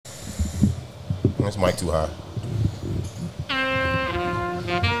This mic too high.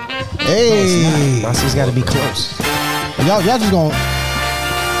 Hey. My shit's got to be close. Y'all just gonna.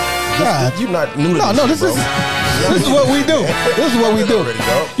 God, you not new to this is what we do. This is what we do.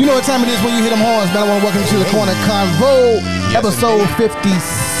 You know what time it is when you hit them horns, man. I want to welcome you to the Corner Convo, episode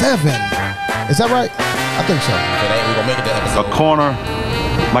 57. Is that right? I think so. If it ain't, we gonna make it to episode. A corner,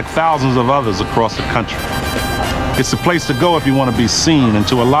 like thousands of others across the country. It's the place to go if you want to be seen, and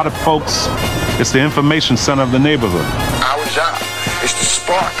to a lot of folks, it's the information center of the neighborhood. Our job is to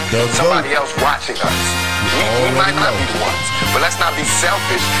spark somebody else watching us. We might not be the ones, but let's not be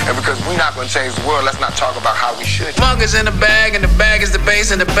selfish, and because we're not going to change the world, let's not talk about how we should. Funk is in the bag, and the bag is the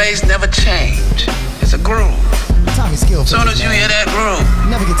bass, and the bass never change. It's a groove. Tommy skill. Soon as you hear that groove,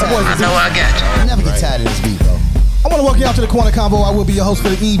 never get tired. I know I got you. Never get tired of this beat, bro. I want to welcome y'all to the Corner Convo. I will be your host for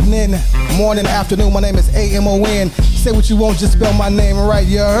the evening, morning, afternoon. My name is AMON. Say what you want, just spell my name right.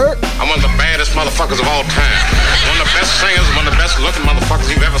 You heard? I'm one of the baddest motherfuckers of all time. One of the best singers, one of the best looking motherfuckers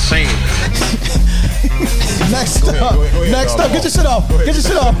you've ever seen. Next up, get your shit off. Get your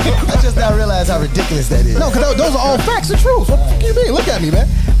shit off. I just now realized how ridiculous that is. No, because those are all facts and truths. What the fuck you mean? Look at me, man.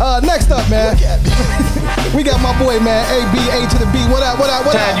 Next up, man. Look at me. We got my boy, man. A to the B. What up?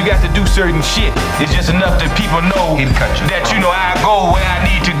 Time you got to do certain shit. It's just enough that people know that you know I go where I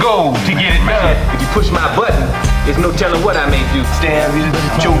need to go to get it done. If you push my button, there's no telling what I may do. Stab you,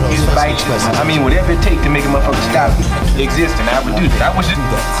 choke you, bite you. I mean, whatever it takes to make a motherfucker stop existing, I would do that. I was just.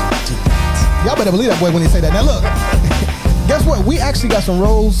 Y'all better believe that boy when he say that. Now look, guess what? We actually got some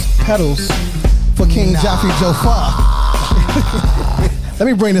rose petals for King Joffrey Jofar. Let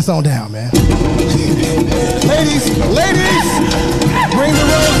me bring this on down, man. ladies, bring the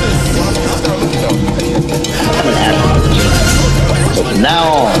roses. So from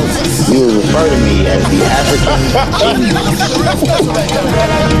now on, you will refer to me as the African genius.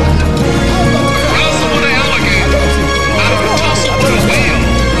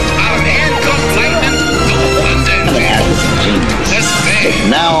 From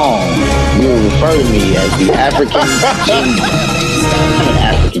now on, you will refer to me as the African genius. I'm an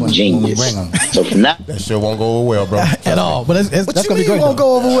African genius. So from now, that shit won't go over well, bro. At all. But that's gonna be great. Won't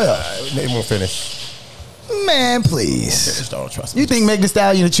go over well. They won't finish. Man, please. Just don't trust me. You think Meg Thee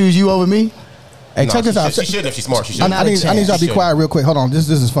Stallion to choose you over me? Hey, check this out. She should if she's smart. She should. I need y'all to be quiet real quick. Hold on. This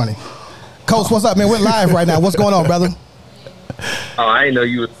is funny. Coach, what's up, man? We're live right now. What's going on, brother? Oh, I didn't know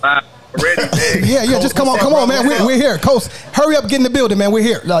you was live already. yeah. Coach, just come on, man. We're here. Coach, hurry up, get in the building, man. We're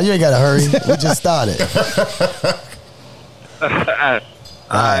here. No, you ain't gotta hurry. We just started. All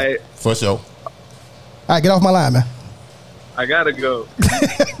right. For sure. All right, get off my line, man. I gotta go.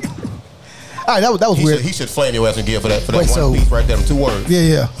 All right, that was weird. He should flame your ass and give for that Wait, one piece right there. Them 2 words.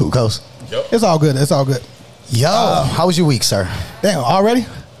 Yeah. Who goes? Yep. It's all good. Yo, how was your week, sir? Damn, already?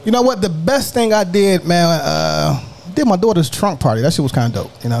 You know what? The best thing I did, man, did my daughter's trunk party. That shit was kind of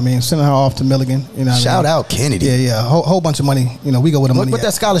dope. You know what I mean? Sending her off to Milligan. You know what Shout out Kennedy. Yeah. Whole bunch of money. You know, we go with the money. What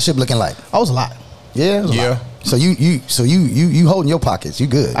that scholarship looking like? I was a lot. Yeah, it was a lot. So you holding your pockets. You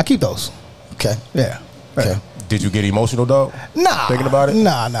good? I keep those. Okay. Yeah. Okay. Did you get emotional, dog? Nah. Thinking about it?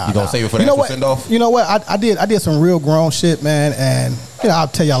 Nah. You gonna save it for the actual send off? You know what? I did some real grown shit, man, and you know I'll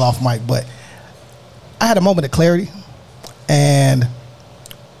tell y'all off mic, but I had a moment of clarity, and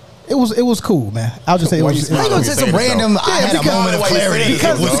it was cool, man. I'll just say it was. I ain't gonna say some random. I had a moment of clarity.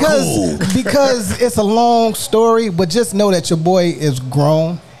 Because it's a long story, but just know that your boy is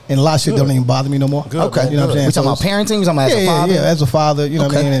grown. And a lot of shit don't even bother me no more. Good, okay. Man, you know what I'm saying? We talking about parenting? We talking about as a father? Yeah, as a father, you know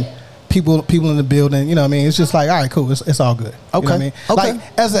what I mean? And people in the building, you know what I mean? It's just like, all right, cool. It's all good. Okay. You know what I mean? Okay. Like,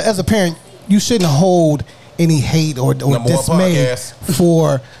 as a parent, you shouldn't hold any hate or dismay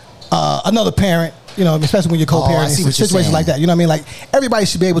for another parent, you know, especially when you're co-parenting, situations like that. You know what I mean? Like, everybody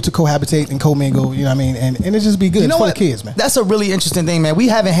should be able to cohabitate and commingle, you know what I mean? And it just be good for the kids, man. That's a really interesting thing, man. We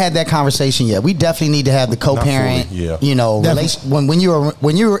haven't had that conversation yet. We definitely need to have the co-parent, you know, when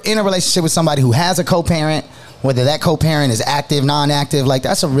you're in a relationship with somebody who has a co-parent, whether that co-parent is active, non-active, like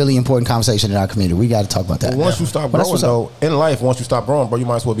that's a really important conversation in our community. We got to talk about that. Well, once you stop growing, though, in life, once you stop growing, bro, you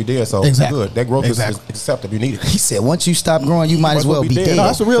might as well be dead. So it's good. That growth is acceptable. You need it. He said, once you stop growing, you might as well be dead. No,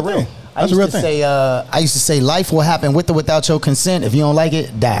 that's a real thing. I used to say life will happen with or without your consent. If you don't like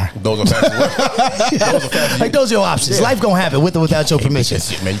it, die. Those are facts. Like those are your options. Yeah. Life gonna happen with or without your permission.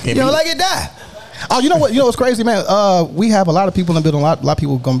 You don't like it, die. Oh, you know what? You know what's crazy, man? We have a lot of people in the building. A lot of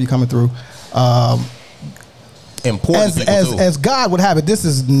people gonna be coming through. Important as God would have it, this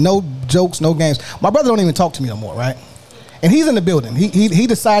is no jokes, no games. My brother don't even talk to me no more, right? And he's in the building. He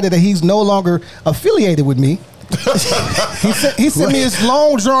decided that he's no longer affiliated with me. He sent me this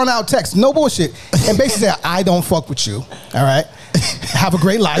long drawn out text, no bullshit, and basically said, I don't fuck with you. All right. have a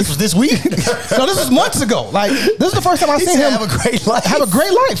great life. This was this week? No, this was months ago. Like, this is the first time I seen him have a great life. Have a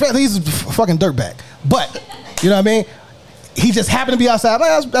great life. He's a fucking dirtbag. But, you know what I mean? He just happened to be outside.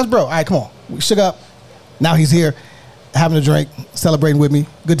 Like, that's bro. All right, come on. We shook up. Now he's here, having a drink, celebrating with me.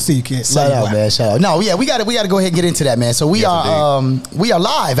 Good to see you, kid. Shout out, man. Shout out. No, yeah, we got to go ahead and get into that, man. So we are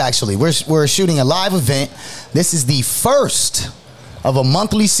live. Actually, we're shooting a live event. This is the first of a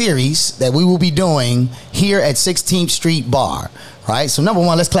monthly series that we will be doing here at 16th Street Bar. Right. So number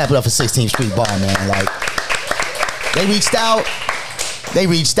one, let's clap it up for 16th Street Bar, man. Like, they reached out. They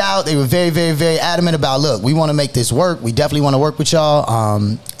were very, very, very adamant about, look, we want to make this work. We definitely want to work with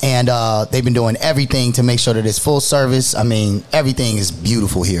y'all. And they've been doing everything to make sure that it's full service. I mean, everything is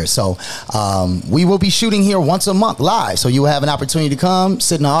beautiful here. So we will be shooting here once a month live. So you will have an opportunity to come,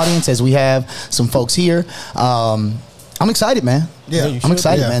 sit in the audience as we have some folks here. I'm excited, man. Yeah, I'm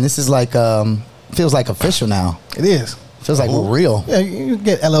excited, man. This is like, feels like official now. It is. Feels like we're real. Yeah, you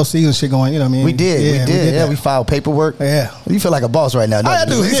get LLCs and shit going. You know what I mean? We did. Yeah, we filed paperwork. Yeah. You feel like a boss right now, don't you?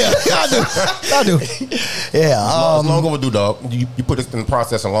 I do. Yeah. It's long overdue, dog. You put this in the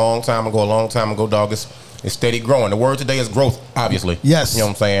process a long time ago, dog. It's steady growing. The word today is growth, obviously. Yes. You know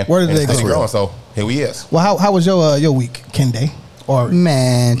what I'm saying? Word today is growing. So here we is. Well, how was your week, Kende? Or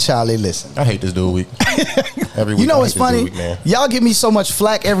man, Charlie, listen. I hate this dude week. Every week. You know what's funny? Y'all give me so much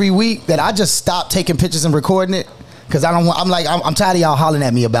flack every week that I just stopped taking pictures and recording it. Cause I don't want. I'm tired of y'all hollering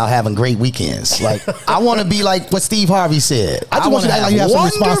at me about having great weekends. Like, I want to be like what Steve Harvey said. I just want you to act like you have some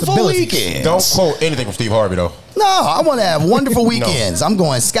responsibility. Don't quote anything from Steve Harvey though. No, I want to have wonderful weekends. No. I'm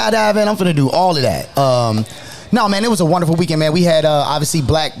going skydiving. I'm gonna do all of that. No, man, it was a wonderful weekend, man. We had obviously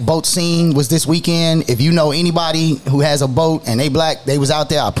Black Boat Scene was this weekend. If you know anybody who has a boat and they black, they was out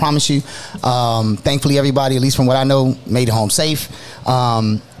there. I promise you. Thankfully, everybody, at least from what I know, made it home safe.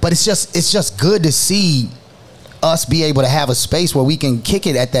 But it's just good to see us be able to have a space where we can kick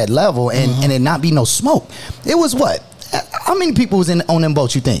it at that level and it not be no smoke. It was what? How many people was on them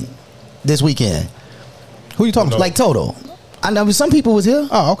boats, you think, this weekend? Who you talking about? Like total? I know some people was here.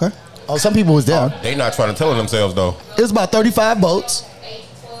 Oh, okay. Oh, some people was there. They not trying to tell themselves though. It was about 35 boats.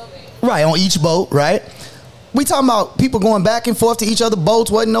 Right, on each boat, right? We talking about people going back and forth to each other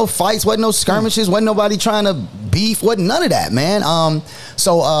boats. Wasn't no fights, wasn't no skirmishes, wasn't nobody trying to beef, wasn't none of that, man.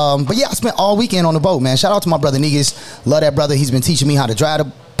 But yeah, I spent all weekend on the boat, man. Shout out to my brother Negus. Love that brother. He's been teaching me how to drive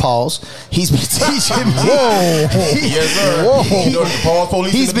the pause. He's been teaching me. Yes, sir. Whoa. You know the pause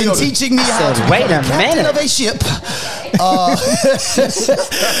police He's been teaching me how to wait be a captain of a ship.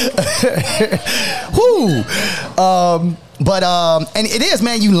 And it is,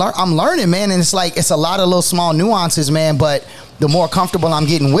 man. I'm learning, man, and it's like it's a lot of little small nuances, man. But the more comfortable I'm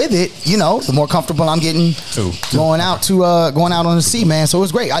getting with it, you know, the more comfortable I'm getting going out on the sea, man. So it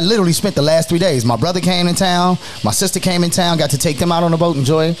was great. I literally spent the last 3 days. My brother came in town, my sister came in town, got to take them out on the boat,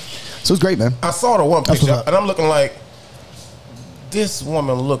 enjoy it. So it was great, man. I saw the one picture, and I'm looking like, this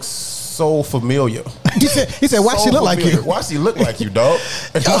woman looks so familiar. He said, why she look like you? Why she look like you, dog?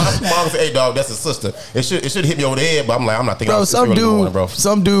 And my mom said, hey, dog, that's a sister. It should hit me over the head, but I'm like, I'm not thinking. Bro,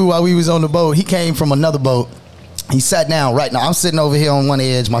 some dude while we was on the boat, he came from another boat. He sat down right now. I'm sitting over here on one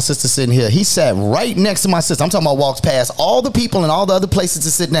edge. My sister's sitting here. He sat right next to my sister. I'm talking about walks past all the people and all the other places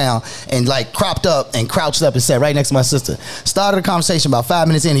to sit down and like cropped up and crouched up and sat right next to my sister. Started a conversation about 5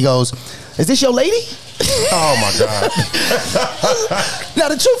 minutes in. He goes, is this your lady? Oh my God. Now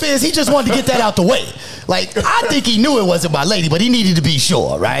the truth is he just wanted to get that out the way. Like, I think he knew it wasn't my lady, but he needed to be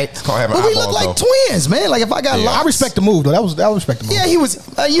sure, right? But we look like twins, man. Like, if I got locks. I respect the move, though. I respect the move. Yeah, he was,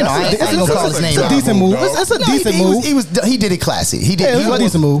 I ain't gonna call his name. It's a decent move. It's a decent move. He did it classy. He did. It was a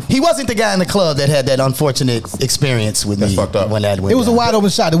decent move. He wasn't the guy in the club that had that unfortunate experience with me when that went It was down. a wide open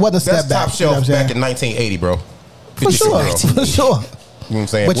shot. It wasn't a step back. Top shelf back in 1980, bro. For sure. For sure. You know what I'm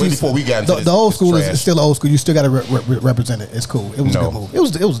saying? But before we got into the old school is still old school. You still got to represent it. It's cool. It was a good move. It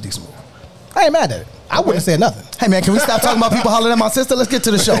was a decent move. I ain't mad at it. I wouldn't have said nothing. Hey, man, can we stop talking about people hollering at my sister? Let's get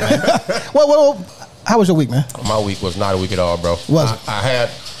to the show, man. Well, how was your week, man? My week was not a week at all, bro. Was it?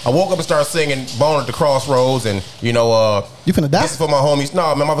 I woke up and started singing Bone at the Crossroads, and you know, you finna die? This is for my homies.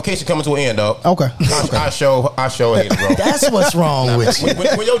 No, man, my vacation coming to an end, dog. Okay. I show it, bro. That's what's wrong with you.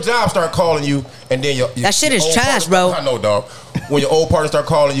 When your job start calling you, and then your that shit is trash, bro. I know, dog. When your old partner start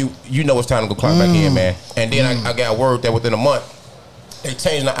calling you, you know it's time to go climb back in, man. And then I got word that within a month, they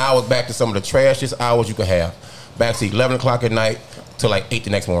changing the hours back to some of the trashiest hours you could have. Back to 11 o'clock at night till like 8 the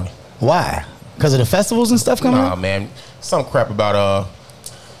next morning. Why? Because of the festivals and stuff coming Nah, man. Some crap about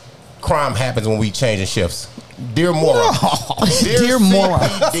crime happens when we changing shifts. Dear Moron. Dear Moron.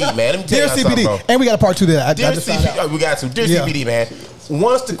 CPD, man. Let me tell Dear you CPD. bro. And we got a part 2 there. Dear CPD. We got to. Dear CPD, man.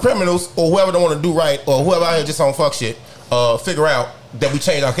 Once the criminals or whoever don't want to do right or whoever out here just on fuck shit figure out that we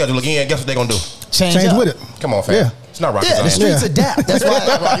change our schedule again, guess what they're gonna do? Change with it. Come on, fam. Yeah. It's not rocket science. The streets adapt. That's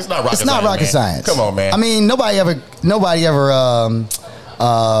why it's not rocket science. Come on, man. I mean, nobody ever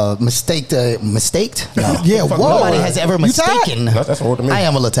mistaked? No. Yeah, whoa. Nobody has ever mistaken. That's what it means. I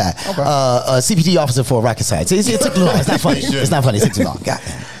am a little tired. Okay. A CPT officer for rocket science. It took too long. It's not funny. It's not funny. It took too long. God.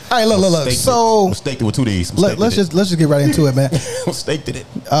 All right, look. So mistaked it with 2 Ds. Let's just get right into it, man. Mistaked it.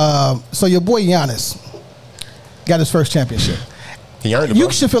 So your boy Giannis got his first championship. He earned it, You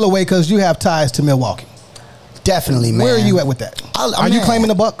bro. should feel away because you have ties to Milwaukee. Definitely, man. Where are you at with that? Are you claiming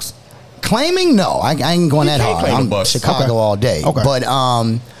the Bucks? Claiming? No, I ain't going that hard. I'm Chicago all day. Okay. But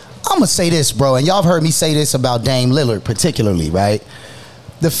I'm gonna say this, bro, and y'all have heard me say this about Dame Lillard particularly, right?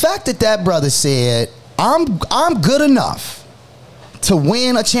 The fact that brother said, I'm good enough to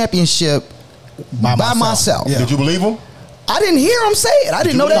win a championship by myself. Yeah. Did you believe him? I didn't hear him say it. I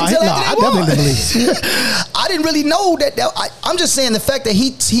didn't know that until I definitely didn't believe it. I didn't really know that. I'm just saying the fact that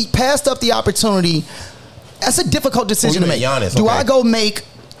he passed up the opportunity. That's a difficult decision to make. Do I go make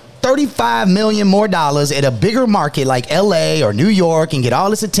 $35 million more at a bigger market like LA or New York and get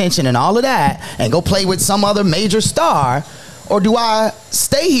all this attention and all of that and go play with some other major star, or do I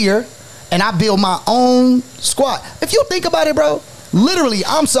stay here and I build my own squad? If you think about it, bro. Literally,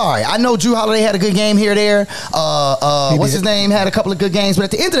 I'm sorry. I know Drew Holiday had a good game here or there. What's his name? Had a couple of good games. But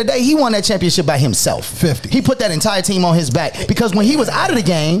at the end of the day, he won that championship by himself. 50. He put that entire team on his back. Because when he was out of the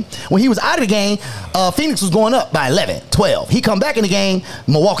game, Phoenix was going up by 11, 12. He come back in the game,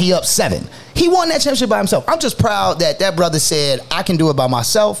 Milwaukee up 7. He won that championship by himself. I'm just proud that brother said, I can do it by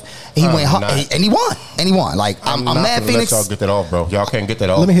myself. And he went hard, and he won. And he won. Like, I'm mad Phoenix. Let y'all get that off, bro. Y'all can't get that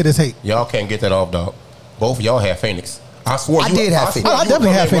off. Let me hear this hate. Y'all can't get that off, dog. Both of y'all have Phoenix. I swore you did have Phoenix. I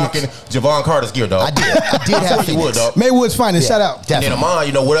definitely have Phoenix. Javon Carter's gear, dog. I did have Phoenix. You would, dog. Maywood's finest. Shout out. Definitely. And then Emani,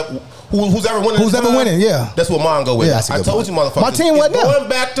 you know what? Who's ever winning? Who's ever winning? Yeah. That's what mine go with. Yeah, I told you, motherfuckers. My team wasn't going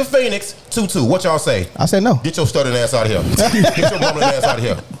back to Phoenix 2-2. What y'all say? I said no. Get your stuttering ass out of here. Get your mumbling ass out of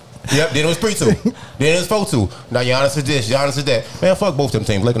here. Yep. Then it was 3-2. Then it was 4-2. Now Giannis is this. Giannis is that. Man, fuck both them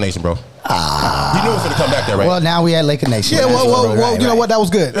teams. Laker Nation, bro. You knew it was going to come back there, right? Well, now we at Laker Nation. Yeah, well, you know what? That was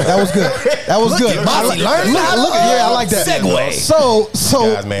good. That was good. That was good. Look, yeah, I like that. Segue.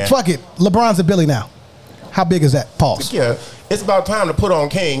 So guys, man. Fuck it. LeBron's a Billy now. How big is that? Pause. Yeah, it's about time to put on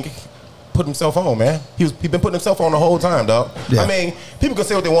King. Put himself on, man. He been putting himself on the whole time, dog. Yeah. I mean, people can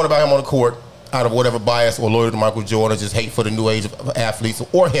say what they want about him on the court out of whatever bias or loyalty to Michael Jordan, or just hate for the new age of athletes,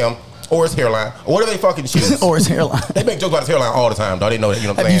 or him, or his hairline, or whatever they fucking choose. Or his hairline. They make jokes about his hairline all the time, dog. They know that. You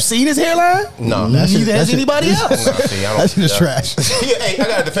know what I'm saying? Have you seen his hairline? No. Neither has anybody else. No, see, I don't That's just trash. Hey, I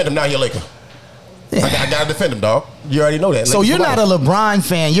gotta defend him now. He a Laker. Yeah. I gotta defend him, dog. You already know that. So you're not a LeBron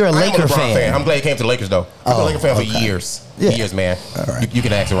fan. You're a Laker fan. I'm glad he came to the Lakers, though. I've been a Laker fan for years. Yeah. Years, man. All right. You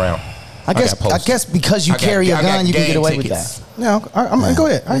can ask around. I guess because you carry a gun, you can get away with that. No, I'm go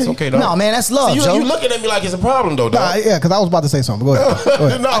ahead. It's okay, dog. No, man, that's love, Joe. You looking at me like it's a problem, though, dog. Yeah, because I was about to say something. Go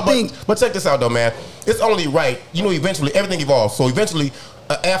ahead. No, but check this out, though, man. It's only right. You know, eventually, everything evolves. So eventually,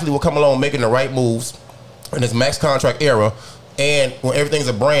 an athlete will come along making the right moves in this max contract era, and when everything's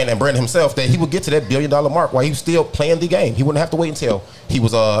a brand and brand himself, that he would get to that $1 billion mark while he was still playing the game. He wouldn't have to wait until he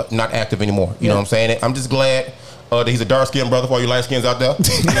was not active anymore. You know what I'm saying? I'm just glad that he's a dark-skinned brother for all you light-skins out there.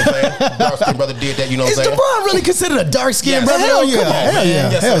 You know what I'm saying? Dark-skinned brother did that, you know what I'm saying? Is LeBron really considered a dark-skinned brother? Hell yeah. Come on, Hell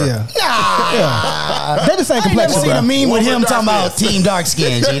yeah. Yes, Hell sir. yeah. They're the same complexion, I ain't never seen a meme with him talking about dark-skins. team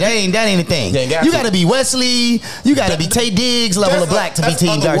dark-skins. That ain't anything. You got to be Wesley. You got to be Tay Diggs level of black to be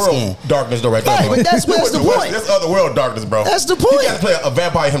team dark-skin. Darkness, though, right there, Right, bro. but that's the point. That's other world darkness, bro. That's the point. He got to play a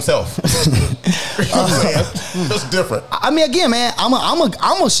vampire himself. That's different. I mean, again, man, I'm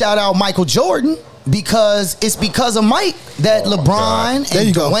a shout out Michael Jordan. Because it's because of Mike that LeBron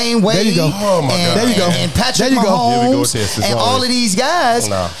and Dwayne Wade and Patrick Mahomes and all of these guys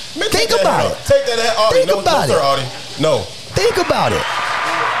think about it. Take that, Audi. Think about it. Audi. No. Think about it.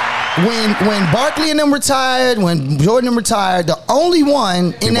 When Barkley and them retired, when Jordan and them retired, the only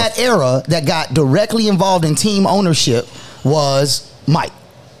one in that era that got directly involved in team ownership was Mike,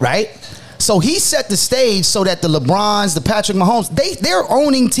 right? So he set the stage so that the LeBrons, the Patrick Mahomes, they're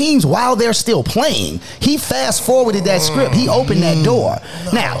owning teams while they're still playing. He fast forwarded that script. He opened that door.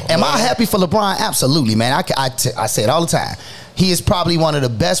 Now, am I happy for LeBron? Absolutely, man. I say it all the time. He is probably one of the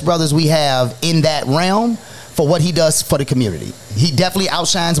best brothers we have in that realm for what he does for the community. He definitely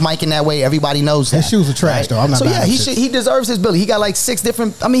outshines Mike in that way. Everybody knows that. His shoes are trash, though. I'm not. So yeah, he deserves his billing. He got like 6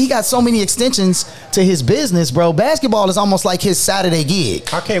 different. I mean, he got so many extensions to his business, bro. Basketball is almost like his Saturday gig.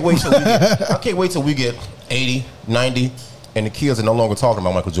 I can't wait till we get 80, 90, and the kids are no longer talking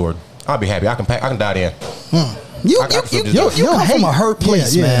about Michael Jordan. I'll be happy. I can dive in. You from a hurt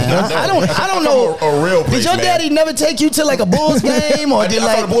place, man. I don't know. A real place, did your daddy never take you to like a Bulls game or did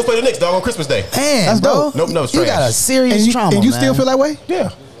I saw the Bulls play the Knicks, dog, on Christmas Day. Man, that's dope. Nope, no, you got a serious trauma, and you man. still feel that way?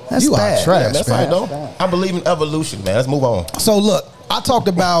 Yeah. That's you bad. are trash, that's man. right, though. I believe in evolution, man. Let's move on. So look, I talked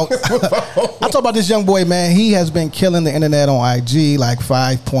about this young boy, man. He has been killing the internet on IG, like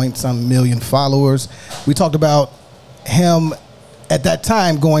 5-point-some million followers. We talked about him at that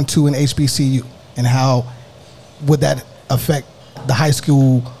time going to an HBCU and how would that affect the high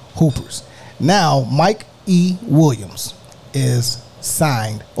school hoopers. Now, Mikey Williams is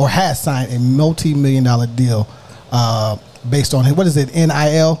signed or has signed a multi-million-dollar deal based on his, what is it,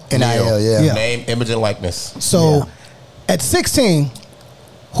 NIL? NIL, yeah. Name, image, and likeness. So at 16,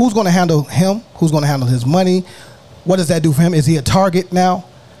 who's going to handle him? Who's going to handle his money? What does that do for him? Is he a target now?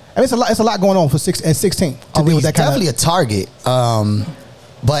 I mean, it's a lot going on at 16 to deal with that kind of. Definitely a target.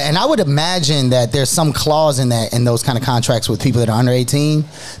 And I would imagine that there's some clause in those kind of contracts with people that are under 18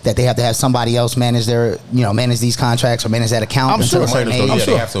 that they have to have somebody else manage these contracts or manage that account. I'm sure.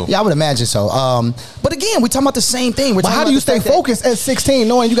 Yeah, I would imagine so. But again, we're talking about the same thing. But how do you stay focused at 16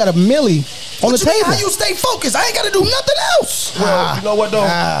 knowing you got a milli on the table? How you stay focused? I ain't got to do nothing else. Well, you know what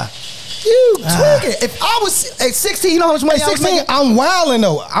though? You twigging. If I was at 16, you know how much money at 16, I'm wilding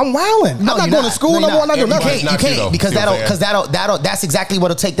though. I'm wilding. No, I'm not going to school no more. I'm not doing nothing. You can't because that's exactly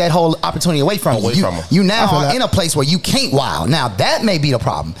what'll take that whole opportunity away from you. You now are in a place where you can't wild. Now that may be the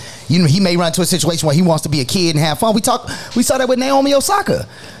problem. You know, he may run into a situation where he wants to be a kid and have fun. We saw that with Naomi Osaka.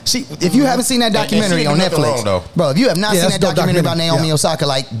 If you haven't seen that documentary on Netflix, bro, if you have not seen that documentary about Naomi Osaka,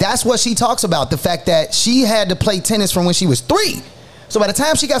 like that's what she talks about. The fact that she had to play tennis from when she was 3. So by the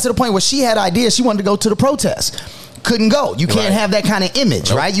time she got to the point where she had ideas, she wanted to go to the protest. Couldn't go. You can't have that kind of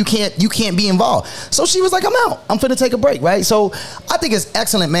image, right? You can't be involved. So she was like, I'm out. I'm finna take a break, right? So I think it's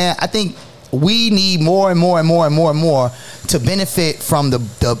excellent, man. I think we need more and more and more and more and more to benefit from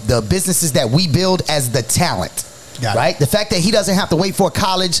the businesses that we build as the talent. Right? The fact that he doesn't have to wait for a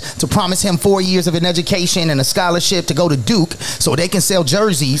college to promise him 4 years of an education and a scholarship to go to Duke so they can sell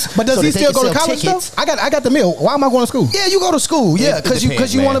jerseys. But does he still go to college though? I got the meal. Why am I going to school? Yeah, you go to school. Yeah,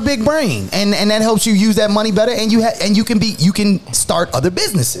 because you want a big brain, and that helps you use that money better, and you can start other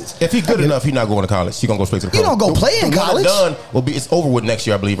businesses. If he's good enough, he's not going to college. He's going to go straight to the pro. You don't go play in college. It's over with next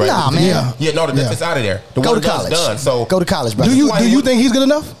year, I believe, right? Nah, man. It's out of there. Go to college. Done. So go to college, brother. Do you think he's good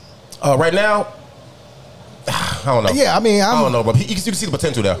enough? Right now. I don't know. Yeah, I mean, I don't know, but you can see the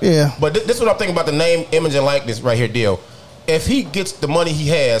potential there. Yeah. But this is what I'm thinking about the name, image, and likeness right here deal. If he gets the money he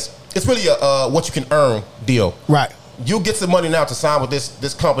has, it's really a what you can earn deal. Right. You'll get some money now to sign with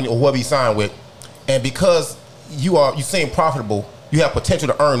this company or whoever you sign with, and because you seem profitable, you have potential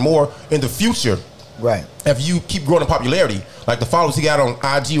to earn more in the future. Right. If you keep growing in popularity, like the followers he got on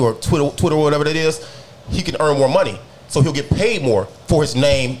IG or Twitter or whatever it is, he can earn more money. So he'll get paid more for his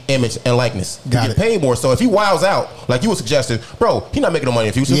name, image, and likeness. He'll get paid more. So if he wilds out, like you were suggesting, bro, he's not making no money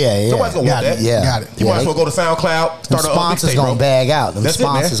in the future. Yeah. Nobody's going to want that. Yeah. Got it. You might as well go to SoundCloud, start a sponsors going to bag out. The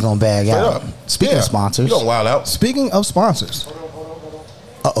sponsors going to bag out. Speaking of sponsors. You don't wild out. Speaking of sponsors.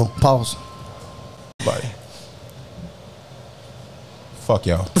 Uh-oh. Pause. Buddy. Fuck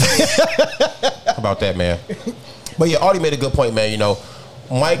y'all. How about that, man? But yeah, Audie made a good point, man. You know,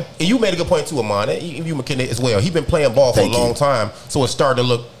 Mike, and you made a good point too, Emani. You McKinney as well. He's been playing ball for a long time, so it started to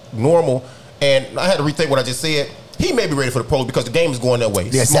look normal. And I had to rethink what I just said. He may be ready for the pros because the game is going that way.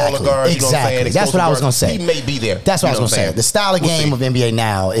 Exactly. Smaller guards, you know what I'm saying? That's what I was going to say. He may be there. That's what I was going to say. The style of game of NBA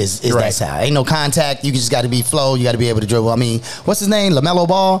now is that style. Ain't no contact. You just got to be flow. You got to be able to dribble. I mean, what's his name? LaMelo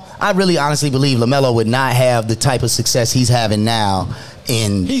Ball. I really honestly believe LaMelo would not have the type of success he's having now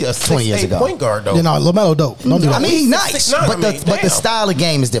in 20 years ago. Point guard though. You know, LaMelo dope. Don't do that. I mean, he's nice, but the style of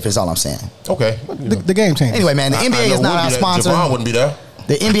game is different. Is all I'm saying. Okay. The game changed. Anyway, man, the NBA is not our sponsor. JaVon wouldn't be there.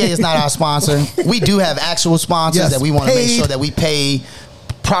 The NBA is not our sponsor. We do have actual sponsors that we want to make sure that we pay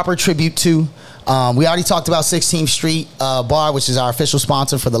proper tribute to. We already talked about 16th Street Bar, which is our official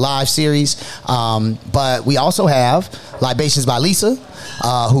sponsor for the live series. But we also have Libations by Lisa,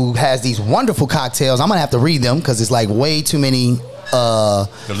 who has these wonderful cocktails. I'm going to have to read them because it's like way too many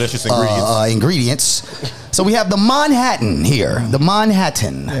delicious ingredients. So we have the Manhattan here, the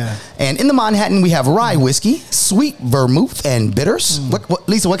Manhattan. Yeah. And in the Manhattan, we have rye whiskey, sweet vermouth, and bitters.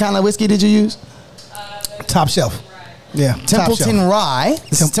 Lisa, what kind of whiskey did you use? Top shelf. Yeah. Templeton Rye.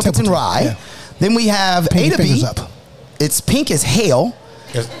 This is Templeton Rye. Yeah. Then we have A to B. It's pink as hell.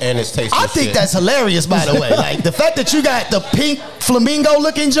 And it's tasty. I think that's hilarious, by the way. Like the fact that you got the pink flamingo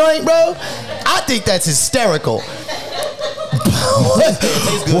looking joint, bro. I think that's hysterical.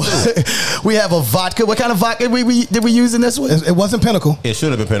 We have a vodka. What kind of vodka did we use in this one? It wasn't Pinnacle. It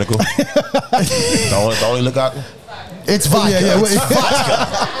should have been Pinnacle. Don't only look out. It's vodka. It's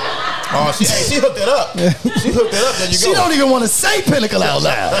vodka. Oh, she hooked it up. She hooked it up. There you go. She don't even want to say Pinnacle out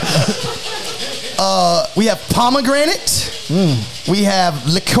loud. We have pomegranate. We have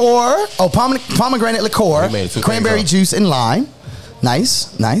liqueur. Oh, pomegranate liqueur. Cranberry juice and lime. Nice.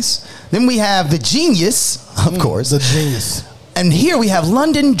 Then we have the Genius, of course. The Genius. And here we have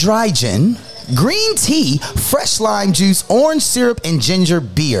London Dry Gin, green tea, fresh lime juice, orange syrup, and ginger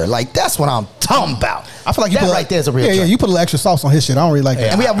beer. Like, that's what I'm talking about. I feel like you that put right there is a real you put a little extra sauce on his shit. I don't really like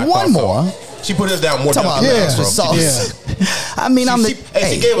that. And we have one more. So. She put his down more than extra sauce. Yeah. I mean,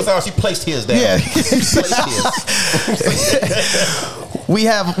 she gave us out. She placed his down. Yeah. We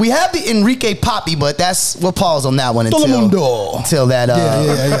have the Enrique Poppy, but we'll pause on that one until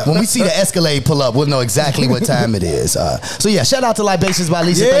that when we see the Escalade pull up, we'll know exactly what time it is. So yeah, shout out to Libations by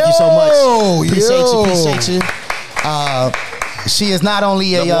Lisa. Thank you so much. Appreciate you. She is not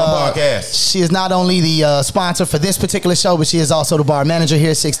only the sponsor for this particular show, but she is also the bar manager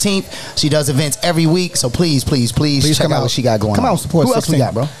here at 16th. She does events every week, so please check out what she got going on. Come out and support. Who else we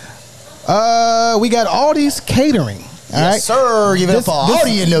got, bro? We got Aldi's Catering. Yes, sir. Give it up for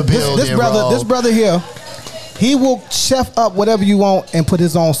Aldi in the building. This brother here, he will chef up whatever you want and put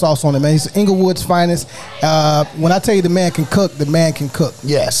his own sauce on it, man. He's Inglewood's finest. When I tell you the man can cook, the man can cook.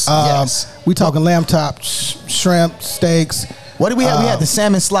 Yes. We talking lamb chops, shrimp, steaks. What did we have? We had the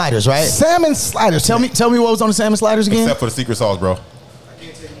salmon sliders, right? Salmon sliders. Tell me what was on the salmon sliders again? Except for the secret sauce, bro. I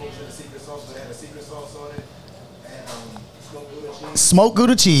can't tell you what was in the secret sauce, but it had a secret sauce on it. And smoked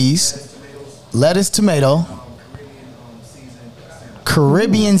Gouda cheese, lettuce, tomato,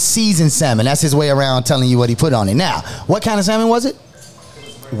 Caribbean seasoned salmon. That's his way around telling you what he put on it. Now, what kind of salmon was it?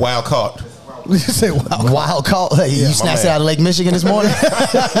 Wild caught. You say wild caught? Hey, you snatched it out of Lake Michigan this morning?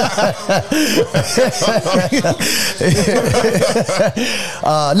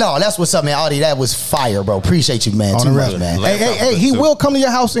 No, that's what's up, man. Audie, that was fire, bro. Appreciate you, man. Too much, man. Hey, he will come to your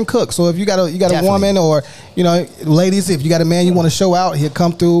house and cook. So if you got a woman, or ladies, if you got a man you want to show out, he'll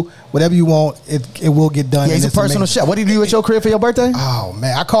come through. Whatever you want, it will get done. Yeah, he's a personal chef. What did you do at your crib for your birthday? Oh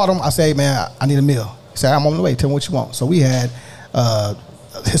man, I called him. I say, man, I need a meal. He said, I'm on the way. Tell me what you want. So we had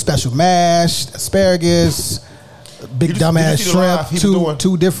his special mashed asparagus, big dumbass shrimp,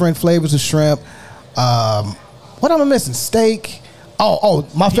 two different flavors of shrimp. What am I missing? Steak. Oh,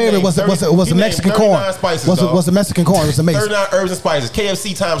 my favorite was the Mexican corn. Was the Mexican corn? It was amazing. 39 herbs and spices.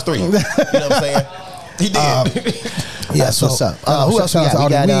 KFC times 3. You know what I'm saying? He did. Yes. What's up? Who else we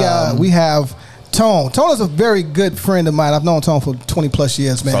got? We have Tone. Tone is a very good friend of mine. I've known Tone for 20 plus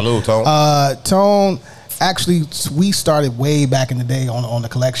years, man. Salute, Tone. Tone. Actually, we started way back in the day on the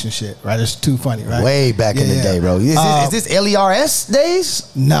collection shit, right? It's too funny, right? Way back in the day, bro. Is this LERS days?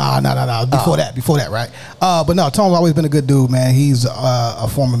 No. Before that, right? But no, Tone's always been a good dude, man. He's a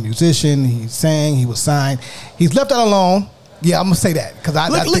former musician. He sang. He was signed. He's left out alone. Yeah, I'm gonna say that because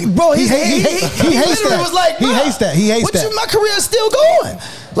bro, he hates that. Was like, he hates that. He hates that. My career is still going.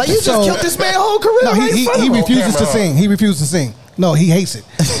 Like you just killed this man's whole career. No, he refuses to sing. He refuses to sing. No, he hates it.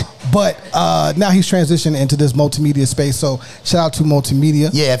 But now he's transitioned into this multimedia space. So shout out to multimedia.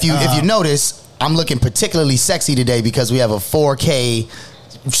 Yeah, if you notice, I'm looking particularly sexy today because we have a 4K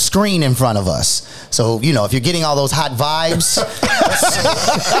screen in front of us. So, if you're getting all those hot vibes,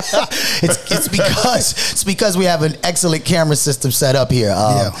 it's because we have an excellent camera system set up here.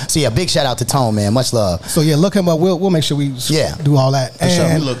 So yeah, big shout out to Tone, man. Much love. So yeah, look him up. We'll make sure we do all that. For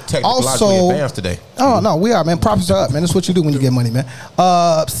sure. We look technologically advanced today. Oh no, we are, man. Props are up, man. That's what you do when you get money, man.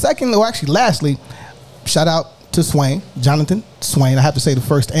 Lastly, shout out to Swain, Jonathan Swain. I have to say the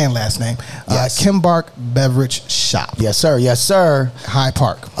first and last name. Yes. Kimbark Beverage Shop. Yes, sir. Yes, sir. Hyde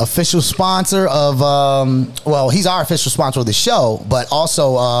Park. Official sponsor of, he's our official sponsor of the show, but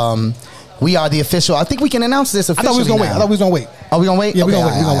also we are the official. I think we can announce this officially. I thought we was going to wait. Oh, we going to wait? Yeah, we're going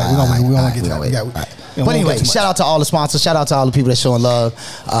to get to that. But anyway, shout out to all the sponsors. Shout out to all the people that showing love.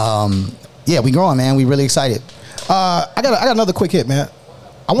 Yeah, we growing, man. We really excited. I got another quick hit, man.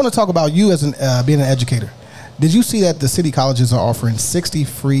 I want to talk about you as being an educator. Did you see that the city colleges are offering 60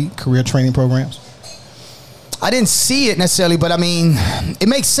 free career training programs? I didn't see it necessarily, but I mean, it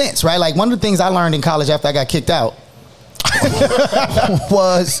makes sense, right? Like one of the things I learned in college after I got kicked out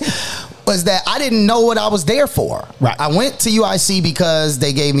was that I didn't know what I was there for. Right. I went to UIC because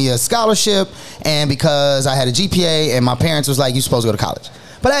they gave me a scholarship and because I had a GPA and my parents was like, you're supposed to go to college.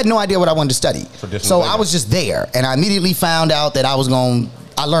 But I had no idea what I wanted to study. So I was just there and I immediately found out that I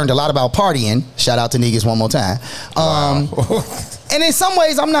learned a lot about partying. Shout out to niggas one more time. And in some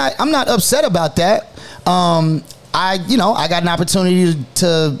ways, I'm not upset about that. I got an opportunity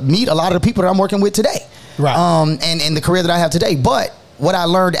to meet a lot of the people that I'm working with today. Right. And the career that I have today. But what I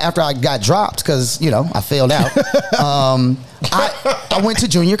learned after I got dropped, because, you know, I failed out, I went to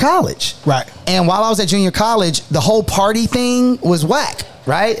junior college. Right. And while I was at junior college, the whole party thing was whack.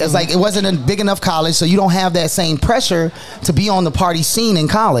 Right? It's like it wasn't a big enough college, so you don't have that same pressure to be on the party scene in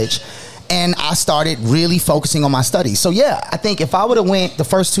college. And I started really focusing on my studies. So yeah, I think if I would have went the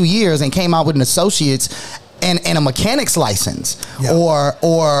first 2 years and came out with an associate's and a mechanics license,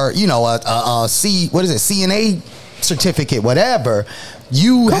 or you know, a CNA certificate, certificate,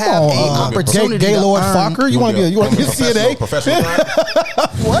 you have an opportunity. Gaylord Fokker, you want to be a CNA? Professional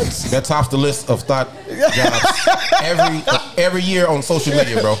What? That tops the list of thought jobs every year on social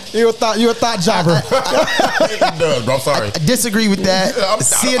media, bro. You're a thought jobber. It does, bro. I'm sorry. I disagree with that.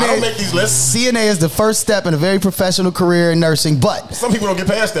 I don't make these lists. CNA is the first step in a very professional career in nursing, but some people don't get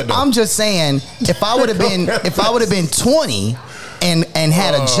past that though. I'm just saying, if I would have been 20 and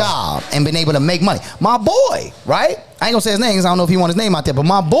had a job and been able to make money, my boy, right? I ain't gonna say his name because I don't know if he want his name out there, but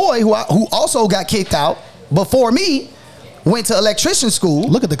my boy who also got kicked out before me went to electrician school.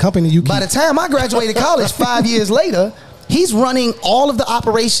 Look at the company you keep. By the time I graduated college 5 years later, he's running all of the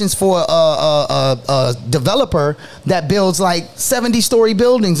operations for a developer that builds like 70-story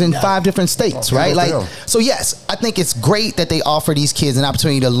buildings in 5 different states, right? Like, so yes, I think it's great that they offer these kids an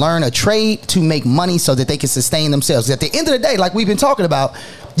opportunity to learn a trade to make money so that they can sustain themselves. At the end of the day, like we've been talking about,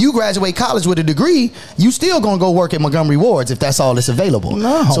 you graduate college with a degree, you still gonna go work at Montgomery Ward's if that's all that's available.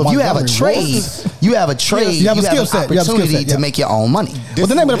 No, so if you have a trade, you have a skill set, opportunity to make your own money. Well,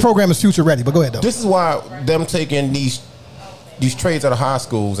 the name of the program is Future Ready, but go ahead though. This is why them taking these trades out of high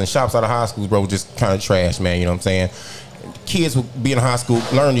schools and shops out of high schools, bro, just kind of trash, man. You know what I'm saying? Kids will be in high school,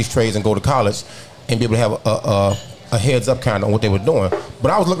 learn these trades, and go to college, and be able to have a heads up kind of on what they were doing.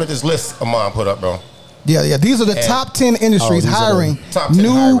 But I was looking at this list Amon put up, bro. Yeah. These are the top 10 industries hiring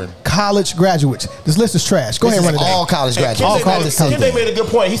new college graduates. This list is trash. Go ahead and run it down. All college graduates. All college graduates. They made a good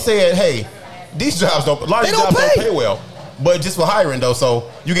point. He said, "Hey, these jobs a lot of these jobs don't pay well, but just for hiring though. So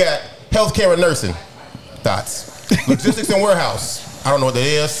you got healthcare and nursing. Thoughts? Logistics and warehouse. I don't know what that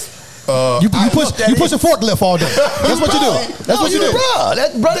is. You push a forklift all day. That's what you do. That's what you do. Bro,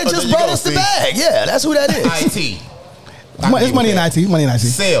 that brother just brought us the bag. Yeah, that's who that is. IT. It's money in IT. Money in IT.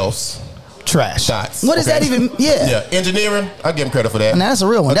 Sales. Trash. Shots. What is that even? Yeah. Engineering. I give him credit for that. And that's a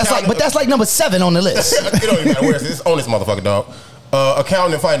real one. That's like number 7 on the list. It don't even matter where it's on this motherfucker, dog.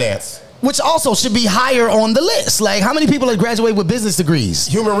 Accounting and finance. Which also should be higher on the list. Like, how many people have graduated with business degrees?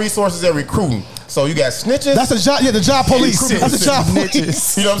 Human resources and recruiting. So you got snitches. That's a job. Yeah, the job police. That's a job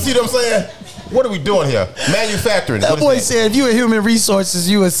police. You know what I'm saying? What are we doing here? Manufacturing. That boy said, if you were human resources,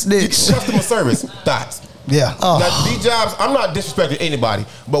 you a snitch. Customer service. Thoughts. Yeah. Now, these jobs, I'm not disrespecting anybody,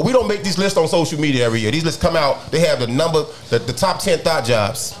 but we don't make these lists on social media every year. These lists come out, they have the top 10 thought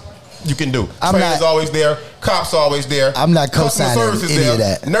jobs you can do. Trainers is always there. Cops are always there. I'm not co-signing any of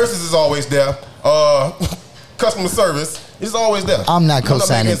that. Nurses is always there. Customer service is always there. I'm not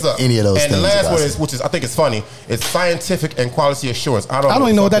co-signing any of those things. And the last one is, which is I think it's funny, it's scientific and quality assurance. I don't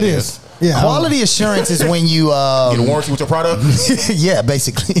even know what that is. Yeah, quality assurance is when you get a warranty with your product. Yeah,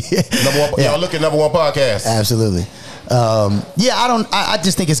 basically. Y'all look at #1 podcast. Absolutely. I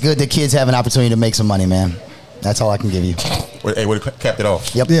just think it's good that kids have an opportunity to make some money, man. That's all I can give you. Hey, we capped it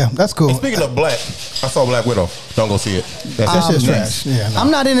off. Yep. Yeah, that's cool. And speaking of black, I saw Black Widow. Don't go see it. That shit's trash. Yeah, no. I'm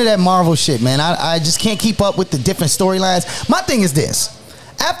not into that Marvel shit, man. I just can't keep up with the different storylines. My thing is this.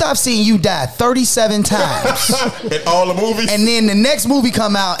 After I've seen you die 37 times in all the movies, and then the next movie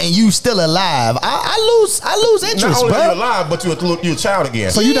come out and you still alive, I lose interest, not only bro. Are you alive, but you're a child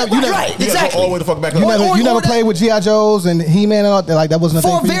again. So you never exactly. All the way the fuck back up. You never played with G.I. Joes and He-Man and all that. Like that wasn't a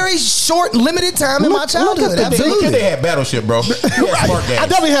thing for a very short, limited time in my childhood. Absolutely, they had Battleship, bro. I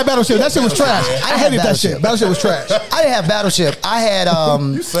definitely had Battleship. That shit was trash. I hated that shit. Battleship was trash. I didn't have Battleship. I had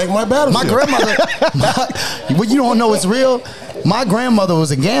you sang my Battleship. My grandmother. What you don't know is real. My grandmother was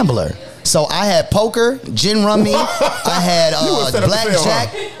a gambler. So I had poker, gin rummy, I had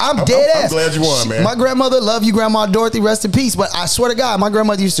blackjack. I'm dead ass. I'm glad you won, man. My grandmother, love you, Grandma Dorothy, rest in peace. But I swear to God, my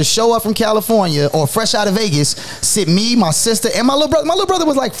grandmother used to show up from California or fresh out of Vegas, sit me, my sister, and my little brother. My little brother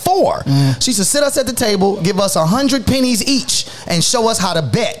was like 4. She used to sit us at the table, give us 100 pennies each, and show us how to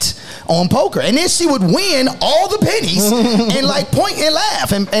bet on poker. And then she would win all the pennies and like point and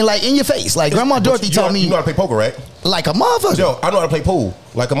laugh and like in your face. Like Grandma Dorothy told me. You know how to play poker, right? Like a motherfucker. Yo, I know how to play pool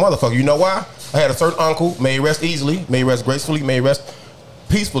like a motherfucker. You know why? I had a certain uncle, may he rest easily, may he rest gracefully, may he rest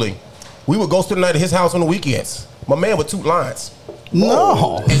peacefully. We would go spend the night at his house on the weekends. My man would 2 lines.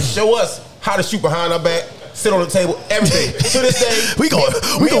 No. And show us how to shoot behind our back, sit on the table, everything. To this day, we going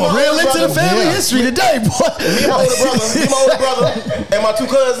real into the family history today, boy. Me and my older brother, and my two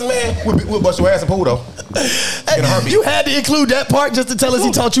cousins, man, we'll bust your ass in pool though. You had to include that part just to tell us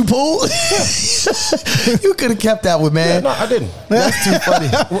he taught you pool. You could have kept that one, man. Yeah, no, I didn't. That's too funny.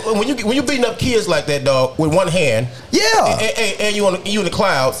 When you beating up kids like that, dog, with one hand, and you in the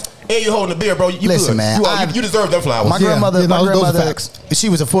clouds. And you holding the beer, bro. Listen, good. man. You deserve them flowers. My grandmother, she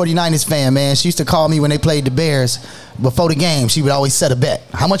was a 49ers fan, man. She used to call me when they played the Bears before the game. She would always set a bet.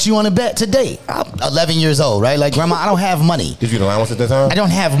 How much you want to bet today? I'm 11 years old, right? Like, Grandma, I don't have money. Did you get allowance at that time? I don't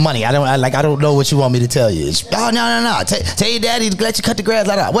have money. I don't know what you want me to tell you. No. Tell your daddy to let you cut the grass.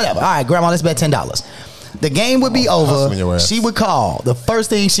 Whatever. All right, Grandma, let's bet $10. The game would be over. She would call. The first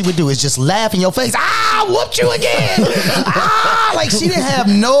thing she would do is just laugh in your face. I whooped you again. Like she didn't have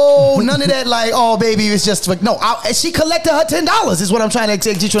none of that. Like, oh baby, it's just like no. She collected her $10. Is what I'm trying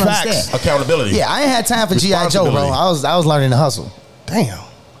to get you to understand. Accountability. Yeah, I ain't had time for G.I. Joe, bro. I was learning to hustle. Damn.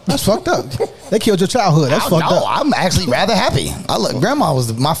 That's fucked up. They killed your childhood. That's fucked up. I'm actually rather happy. Grandma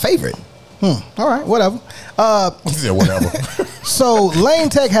was my favorite. All right, whatever. Whatever. So Lane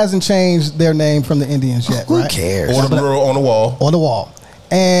Tech hasn't changed their name from the Indians yet, Who right? cares? Or the mural on the wall. On the wall.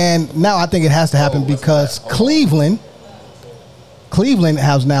 And now I think it has to happen because Cleveland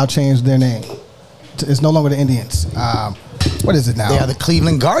has now changed their name. It's no longer the Indians. What is it now? They are the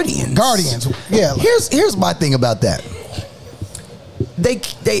Cleveland Guardians. Yeah. Here's my thing about that. They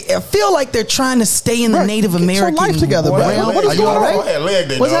feel like they're trying to stay in the Native American life together, bro. realm. Are you all right?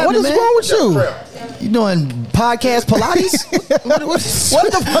 What's wrong with you? You doing podcast Pilates?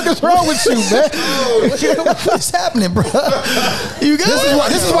 what the fuck is wrong with you, man? What's happening, bro? You good?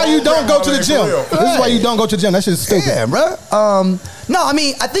 This is why you don't go to the gym. This is why you don't go to the gym. That shit is stupid. Yeah, bro. No, I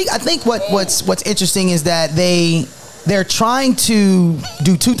mean, I think what's interesting is that they're trying to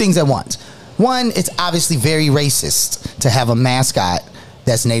do two things at once. One, it's obviously very racist to have a mascot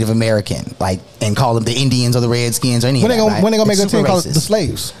that's Native American, like, and call them the Indians or the Redskins or anything. When they gonna make a team called the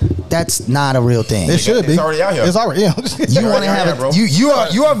Slaves? That's not a real thing. It should be. It's already out here. It's already. Yeah. You want to have it?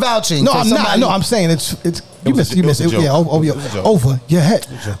 You are vouching. No, for I'm somebody. not. No, I'm saying it's. You missed it. Yeah, over your head.